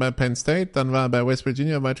Coach, dann bei Penn State, dann war er bei West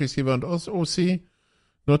Virginia Wide Receiver und OC,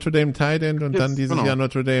 Notre Dame Tight End und dann dieses Jahr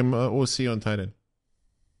Notre Dame OC und Tight End.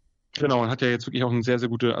 Genau, und hat ja jetzt wirklich auch eine sehr, sehr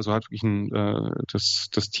gute, also hat wirklich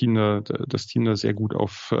das Team da sehr gut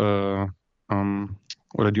auf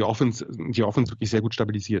oder die Offense wirklich sehr gut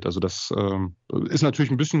stabilisiert. Also das ist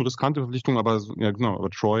natürlich ein bisschen riskante Verpflichtung, aber ja genau,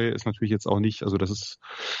 aber Troy ist natürlich jetzt auch nicht, also das ist,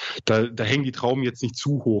 da hängen die Trauben jetzt nicht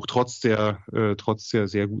zu hoch, trotz der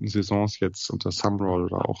sehr guten Saisons jetzt unter Sumrall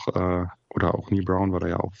oder auch Neil Brown war da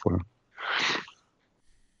ja auch vorher.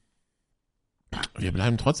 Wir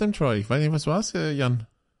bleiben trotzdem Troy. Ich weiß nicht, was du hast, Jan.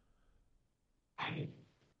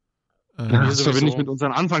 Das verbinde ich mit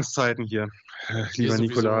unseren Anfangszeiten hier, lieber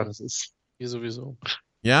Nicola. Das ist hier sowieso.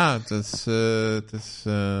 Ja, also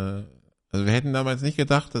wir hätten damals nicht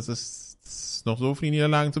gedacht, dass es noch so viele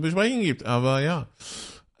Niederlagen zu besprechen gibt, aber ja.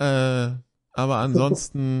 Aber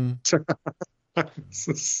ansonsten. Das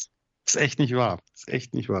ist echt nicht wahr. Das ist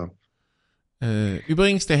echt nicht wahr.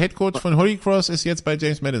 Übrigens, der Headcoach von Holy Cross ist jetzt bei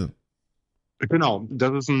James Madison. Genau,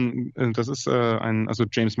 also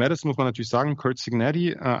James Madison muss man natürlich sagen, Curt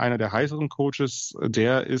Cignetti, einer der heißeren Coaches,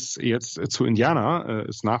 der ist jetzt zu Indiana,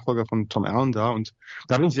 ist Nachfolger von Tom Allen da und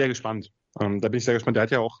da bin ich sehr gespannt. Der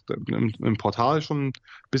hat ja auch im Portal schon ein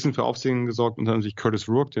bisschen für Aufsehen gesorgt und dann sich Curtis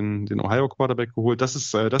Rourke, den Ohio Quarterback, geholt. Das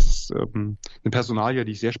ist eine Personalie,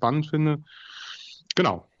 die ich sehr spannend finde.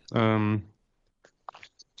 Genau.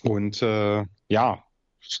 Ja.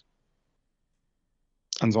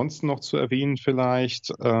 Ansonsten noch zu erwähnen vielleicht,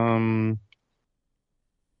 jetzt habe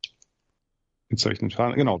ich den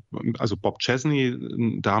Faden, genau, also Bob Chesney,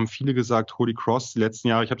 da haben viele gesagt, Holy Cross die letzten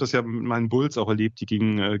Jahre, ich habe das ja mit meinen Bulls auch erlebt, die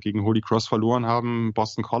gegen Holy Cross verloren haben.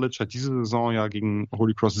 Boston College hat diese Saison ja gegen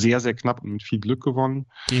Holy Cross sehr, sehr knapp und mit viel Glück gewonnen.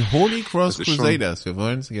 Die Holy Cross Crusaders, wir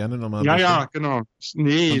wollen es gerne nochmal. Ja, genau. Und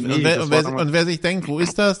wer sich denkt, wo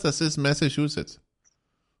ist das? Das ist Massachusetts.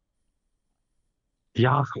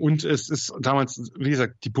 Ja, und es ist damals, wie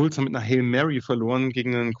gesagt, die Bulls haben mit einer Hail Mary verloren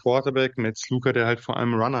gegen einen Quarterback, Matt Sluka, der halt vor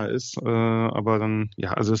allem Runner ist. Aber dann,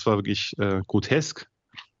 ja, also es war wirklich grotesk.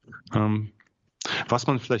 Was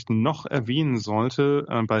man vielleicht noch erwähnen sollte,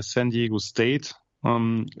 bei San Diego State,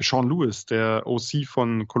 Sean Lewis, der OC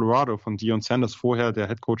von Colorado, von Deion Sanders, vorher der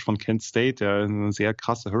Head Coach von Kent State, der eine sehr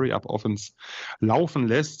krasse Hurry-Up-Offense laufen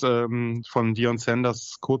lässt, von Deion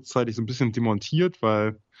Sanders kurzzeitig so ein bisschen demontiert,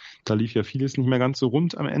 weil da lief ja vieles nicht mehr ganz so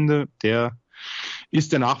rund am Ende. Der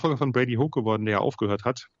ist der Nachfolger von Brady Hoke geworden, der aufgehört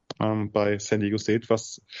hat bei San Diego State,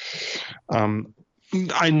 was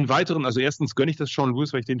einen weiteren, also erstens gönne ich das Sean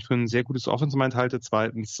Lewis, weil ich den für ein sehr gutes Offensive-Mind halte.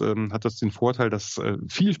 Zweitens hat das den Vorteil, dass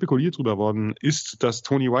viel spekuliert drüber worden ist, dass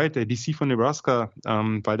Tony White, der DC von Nebraska,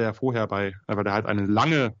 weil der halt eine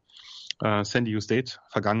lange San Diego State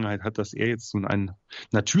Vergangenheit hat, dass er jetzt so ein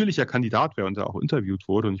natürlicher Kandidat wäre und da auch interviewt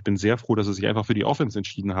wurde. Und ich bin sehr froh, dass sie sich einfach für die Offense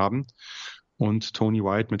entschieden haben und Tony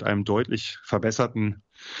White mit einem deutlich verbesserten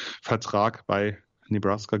Vertrag bei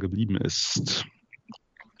Nebraska geblieben ist.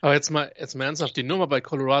 Aber jetzt mal ernsthaft, die Nummer bei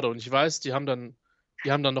Colorado, und ich weiß, die haben dann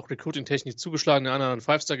noch Recruiting-technisch zugeschlagen, der andere einen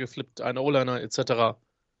Five-Star geflippt, einen O-Liner etc.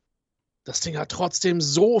 Das Ding hat trotzdem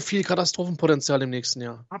so viel Katastrophenpotenzial im nächsten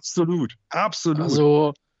Jahr. Absolut.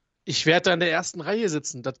 Also, ich werde da in der ersten Reihe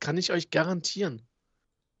sitzen, das kann ich euch garantieren.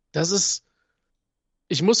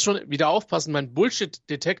 Ich muss schon wieder aufpassen, mein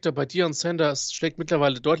Bullshit-Detektor bei Deion Sanders schlägt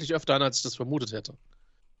mittlerweile deutlich öfter an, als ich das vermutet hätte.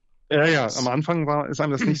 Ja, am Anfang ist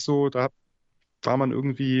einem das nicht so, da war man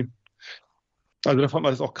irgendwie, also da fand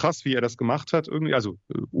man das auch krass, wie er das gemacht hat, irgendwie, also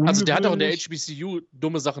der hat auch in der HBCU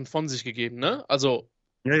dumme Sachen von sich gegeben, ne? Also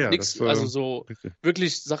nix, also so richtig.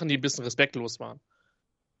 Wirklich Sachen, die ein bisschen respektlos waren.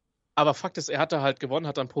 Aber Fakt ist, er hat da halt gewonnen,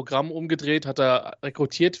 hat ein Programm umgedreht, hat da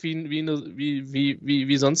rekrutiert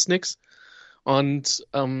wie sonst nix. Und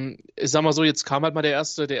ich sag mal so, jetzt kam halt mal der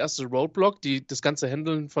erste Roadblock, das ganze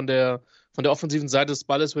Handeln von der offensiven Seite des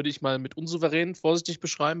Balles würde ich mal mit unsouverän vorsichtig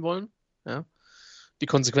beschreiben wollen. Ja. Die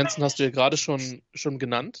Konsequenzen hast du ja gerade schon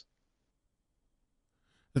genannt.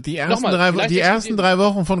 Die ersten drei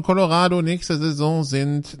Wochen von Colorado nächste Saison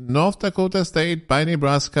sind North Dakota State, bei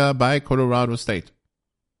Nebraska, bei Colorado State.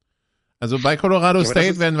 Also bei Colorado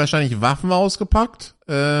State werden wahrscheinlich Waffen ausgepackt.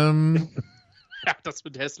 Ja, das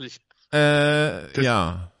wird hässlich.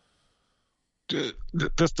 Ja.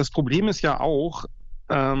 Das Problem ist ja auch,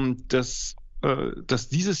 dass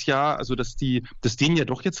dieses Jahr, also dass denen ja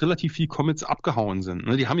doch jetzt relativ viel Commits abgehauen sind.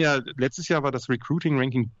 Die haben ja, letztes Jahr war das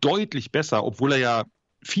Recruiting-Ranking deutlich besser, obwohl er ja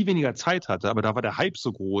viel weniger Zeit hatte, aber da war der Hype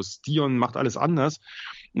so groß. Deion macht alles anders.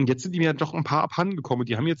 Und jetzt sind ihm ja doch ein paar abhanden gekommen.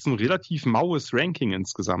 Die haben jetzt ein relativ maues Ranking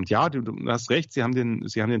insgesamt. Ja, du hast recht, sie haben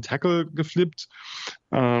den Tackle geflippt,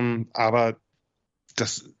 aber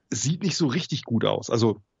das sieht nicht so richtig gut aus.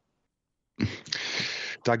 Also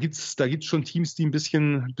da gibt's schon Teams, die ein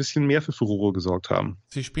bisschen mehr für Furore gesorgt haben.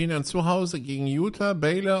 Sie spielen dann zu Hause gegen Utah,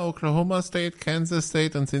 Baylor, Oklahoma State, Kansas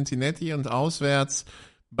State und Cincinnati und auswärts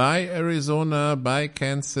bei Arizona, bei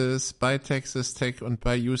Kansas, bei Texas Tech und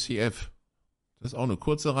bei UCF. Das ist auch eine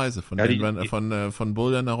kurze Reise von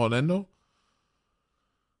Boulder nach Orlando.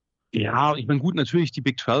 Ja, ich meine, gut, natürlich, die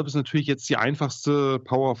Big 12 ist natürlich jetzt die einfachste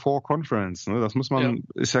Power 4 Conference. Ne? Das muss man,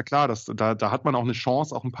 ist ja klar, dass da hat man auch eine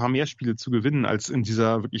Chance, auch ein paar mehr Spiele zu gewinnen, als in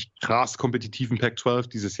dieser wirklich krass kompetitiven Pac 12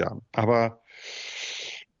 dieses Jahr. Aber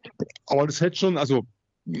das hätte schon, also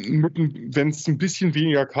wenn es ein bisschen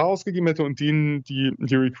weniger Chaos gegeben hätte und denen die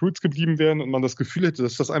Recruits geblieben wären und man das Gefühl hätte,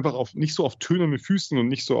 dass das einfach nicht so auf Töne mit Füßen und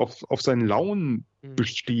nicht so auf seinen Launen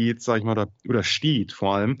besteht, sag ich mal, oder steht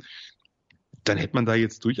vor allem, dann hätte man da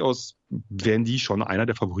jetzt durchaus, wären die schon einer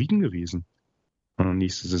der Favoriten gewesen.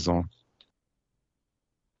 nächste Saison.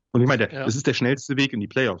 Und ich meine, Ja. das ist der schnellste Weg in die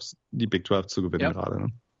Playoffs, die Big 12 zu gewinnen gerade.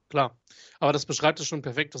 Ne? Klar. Aber das beschreibt es schon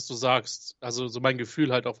perfekt, was du sagst. Also so mein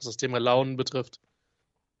Gefühl halt auch, was das Thema Launen betrifft.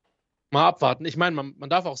 Mal abwarten. Ich meine, man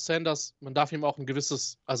darf auch Sanders, man darf ihm auch ein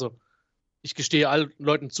gewisses, also ich gestehe allen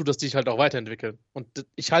Leuten zu, dass die sich halt auch weiterentwickeln. Und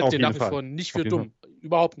ich halte Auf den jeden nach wie Fall. vor nicht Auf für jeden dumm.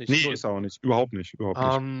 Überhaupt nicht. Nee, Null. ist er auch nicht. Überhaupt nicht.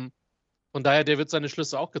 Von daher, der wird seine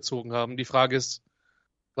Schlüsse auch gezogen haben. Die Frage ist,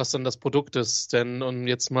 was dann das Produkt ist. Denn um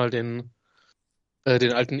jetzt mal den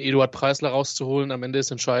alten Eduard Preisler rauszuholen, am Ende ist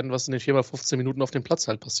entscheidend, was in den 4x15 Minuten auf dem Platz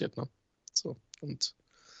halt passiert. Ne? So, und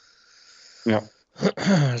Ja.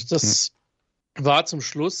 das war zum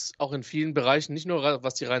Schluss auch in vielen Bereichen, nicht nur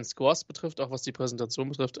was die reinen Scores betrifft, auch was die Präsentation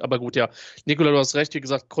betrifft. Aber gut, ja, Nikola, du hast recht, wie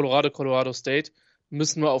gesagt, Colorado State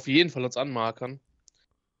müssen wir auf jeden Fall uns anmarkern.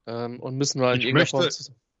 Und müssen wir in irgendeiner Form...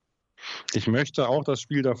 Ich möchte auch das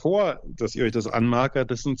Spiel davor, dass ihr euch das anmarkert.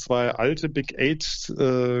 Das sind zwei alte Big Eight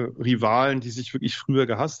Rivalen, die sich wirklich früher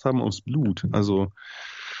gehasst haben ums Blut. Also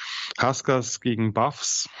Huskers gegen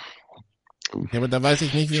Buffs. Ja, aber da weiß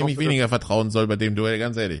ich nicht, wem ich weniger vertrauen soll bei dem Duell,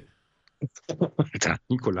 ganz ehrlich. Alter,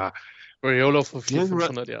 Nikola. Raiola vor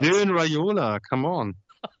 400-500 Jahren. Dylan Raiola, come on.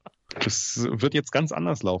 Das wird jetzt ganz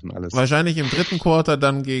anders laufen alles. Wahrscheinlich im dritten Quarter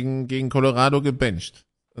dann gegen Colorado gebencht.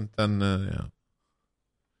 Und dann, ja.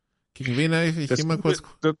 Gegen wen? Ich gehe mal kurz.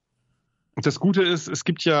 Das Gute ist, es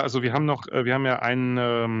gibt ja, also wir haben ja einen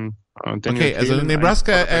Daniel Okay, also Palin,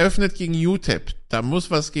 Nebraska eröffnet gegen UTEP. Da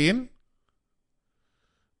muss was gehen.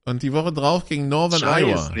 Und die Woche drauf gegen Northern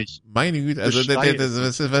Iowa. Nicht. Meine Güte, also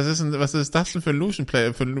was ist das denn für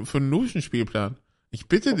ein Luschen-Spielplan? Ich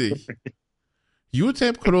bitte dich.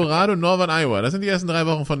 UTEP, Colorado, Northern Iowa. Das sind die ersten 3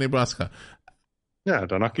 Wochen von Nebraska. Ja,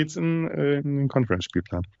 danach geht's in den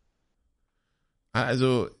Conference-Spielplan.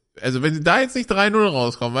 Also wenn sie da jetzt nicht 3-0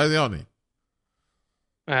 rauskommen, weiß ich auch nicht.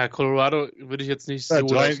 Ja, Colorado würde ich jetzt nicht so...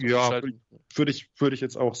 Würde ich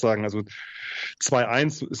jetzt auch sagen. Also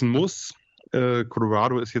 2-1 ist ein Muss.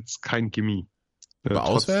 Colorado ist jetzt kein Gimme. Aber trotz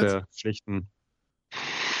auswärts? der schlechten...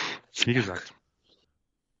 Wie gesagt.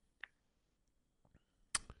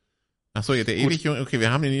 Ach so, ja, der ewig jungen, okay,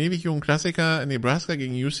 wir haben den ewig jungen Klassiker Nebraska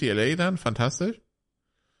gegen UCLA dann, fantastisch.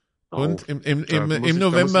 Und im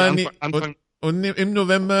November, und im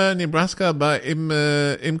November Nebraska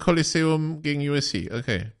im Kolosseum gegen USC,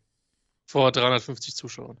 okay. Vor 350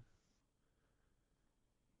 Zuschauern.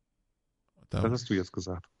 Das hast du jetzt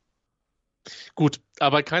gesagt. Gut,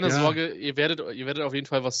 aber keine Sorge, ihr werdet auf jeden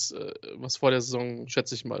Fall was vor der Saison,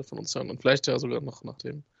 schätze ich mal, von uns hören. Und vielleicht ja sogar noch nach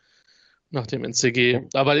dem NCG.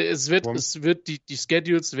 Aber die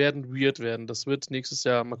Schedules werden weird werden. Das wird nächstes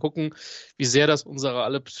Jahr mal gucken, wie sehr das unsere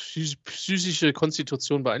alle psychische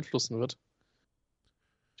Konstitution beeinflussen wird.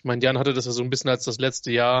 Ich meine, Jan hatte das ja so ein bisschen als das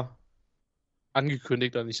letzte Jahr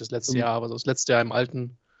angekündigt, oder nicht das letzte Jahr, aber das letzte Jahr im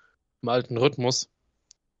alten Rhythmus.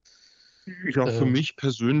 Ja, für mich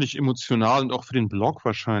persönlich emotional und auch für den Blog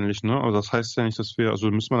wahrscheinlich, ne? Aber das heißt ja nicht,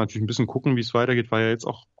 also müssen wir natürlich ein bisschen gucken, wie es weitergeht, weil ja jetzt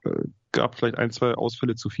auch gab vielleicht 1, 2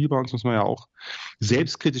 Ausfälle zu viel bei uns, muss man ja auch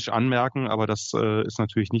selbstkritisch anmerken, aber das ist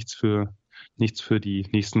natürlich nichts für die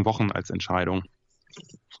nächsten Wochen als Entscheidung.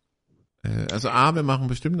 Also wir machen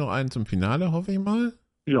bestimmt noch einen zum Finale, hoffe ich mal.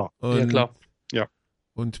 Ja. Ja, klar. Ja.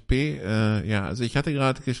 Und B, also ich hatte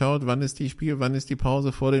gerade geschaut, wann ist die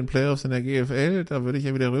Pause vor den Playoffs in der GFL? Da würde ich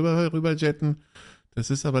ja wieder rüber jetten. Das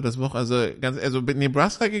ist aber das mit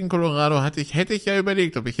Nebraska gegen Colorado hätte ich ja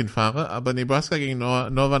überlegt, ob ich hinfahre, aber Nebraska gegen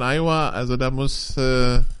Northern Iowa, also da muss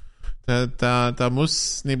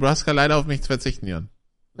Nebraska leider auf mich verzichten, Jan.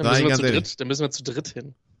 Dann müssen wir zu dritt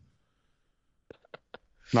hin.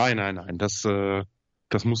 Nein,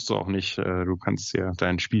 das musst du auch nicht. Du kannst ja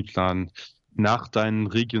deinen Spielplan nach deinen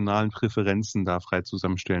regionalen Präferenzen da frei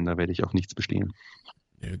zusammenstellen. Da werde ich auf nichts bestehen.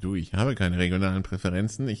 Ja, ich habe keine regionalen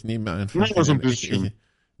Präferenzen. Ich nehme einfach... Ja, so ein bisschen.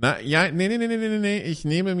 Nee. Ich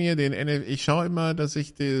nehme mir ich schaue immer, dass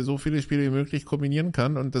ich so viele Spiele wie möglich kombinieren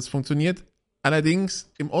kann und das funktioniert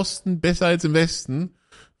allerdings im Osten besser als im Westen,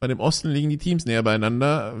 weil im Osten liegen die Teams näher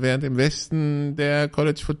beieinander, während im Westen der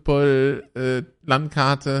College Football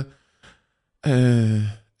Landkarte,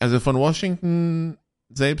 also von Washington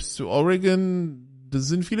selbst zu Oregon, das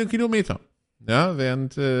sind viele Kilometer. Ja,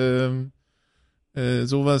 während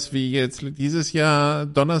sowas wie jetzt dieses Jahr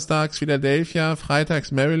donnerstags Philadelphia,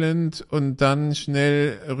 freitags Maryland und dann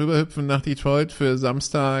schnell rüberhüpfen nach Detroit für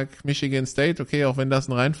Samstag Michigan State. Okay, auch wenn das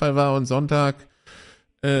ein Reinfall war und Sonntag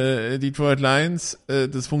Detroit Lions,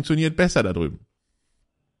 das funktioniert besser da drüben.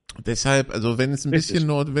 Deshalb, also wenn es ein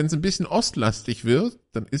bisschen ostlastig wird,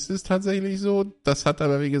 dann ist es tatsächlich so. Das hat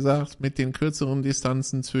aber, wie gesagt, mit den kürzeren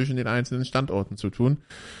Distanzen zwischen den einzelnen Standorten zu tun.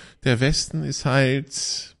 Der Westen ist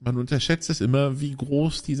halt, man unterschätzt es immer, wie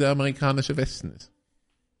groß dieser amerikanische Westen ist.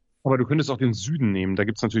 Aber du könntest auch den Süden nehmen, da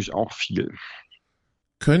gibt's natürlich auch viel.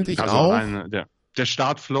 Könnte ich also auch. Der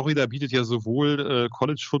Staat Florida bietet ja sowohl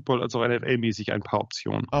College Football als auch NFL-mäßig ein paar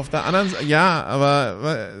Optionen. Auf der anderen Seite, ja,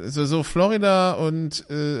 aber so Florida und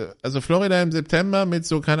also Florida im September mit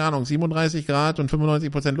so, keine Ahnung, 37 Grad und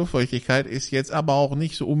 95% Luftfeuchtigkeit ist jetzt aber auch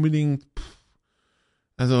nicht so unbedingt,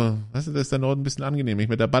 also, weißt du, das ist der Norden ein bisschen angenehm.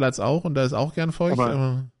 Da ballert's auch und da ist auch gern feucht,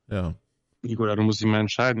 aber ja. Nicola, du musst dich mal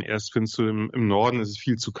entscheiden. Erst findest du im Norden ist es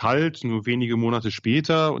viel zu kalt, nur wenige Monate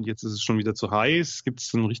später und jetzt ist es schon wieder zu heiß. Gibt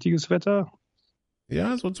es ein richtiges Wetter?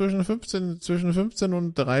 Ja, so zwischen 15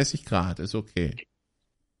 und 30 Grad ist okay.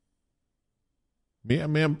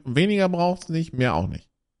 Weniger braucht's nicht, mehr auch nicht.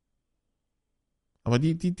 Aber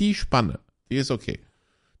die Spanne, die ist okay.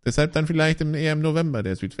 Deshalb dann vielleicht eher im November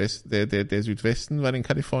der Südwesten, weil in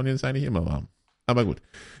Kalifornien ist eigentlich immer warm. Aber gut.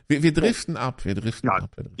 Wir driften ab. Wir driften ab.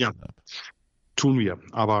 Tun wir.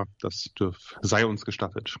 Aber das sei uns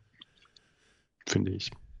gestattet. Finde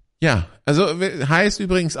ich. Ja, also heißt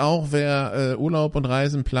übrigens auch, wer Urlaub und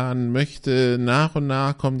Reisen planen möchte, nach und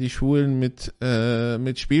nach kommen die Schulen mit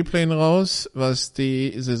Spielplänen raus, was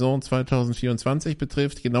die Saison 2024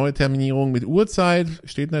 betrifft. Genaue Terminierung mit Uhrzeit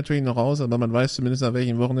steht natürlich noch aus, aber man weiß zumindest an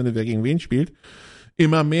welchem Wochenende wer gegen wen spielt.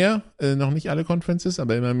 Immer mehr, noch nicht alle Conferences,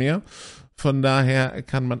 aber immer mehr. Von daher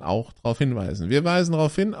kann man auch darauf hinweisen. Wir weisen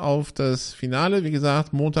darauf hin, auf das Finale, wie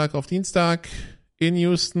gesagt, Montag auf Dienstag in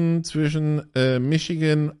Houston zwischen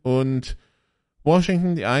Michigan und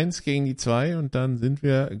Washington, die 1 gegen die 2, und dann sind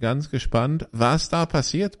wir ganz gespannt, was da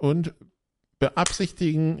passiert, und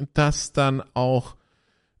beabsichtigen das dann auch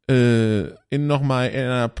nochmal in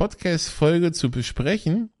einer Podcast-Folge zu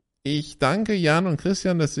besprechen. Ich danke Jan und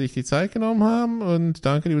Christian, dass sie sich die Zeit genommen haben, und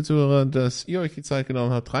danke, liebe Zuhörer, dass ihr euch die Zeit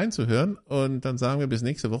genommen habt, reinzuhören, und dann sagen wir bis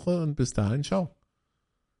nächste Woche und bis dahin, ciao.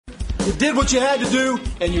 You did what you had to do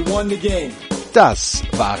and you won the game. Das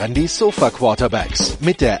waren die Sofa Quarterbacks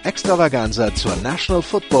mit der Extravaganza zur National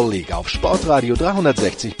Football League auf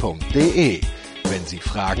sportradio360.de. Wenn Sie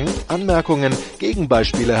Fragen, Anmerkungen,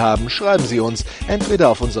 Gegenbeispiele haben, schreiben Sie uns entweder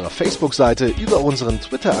auf unserer Facebook-Seite, über unseren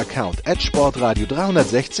Twitter-Account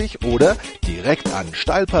 @sportradio360 oder direkt an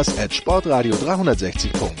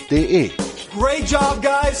steilpass@sportradio360.de. Great job,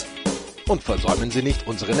 guys! Und versäumen Sie nicht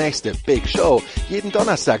unsere nächste Big Show, jeden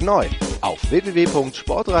Donnerstag neu auf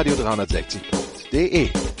www.sportradio360.de.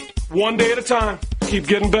 One day at a time. Keep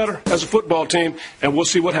getting better as a football team, and we'll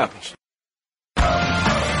see what happens.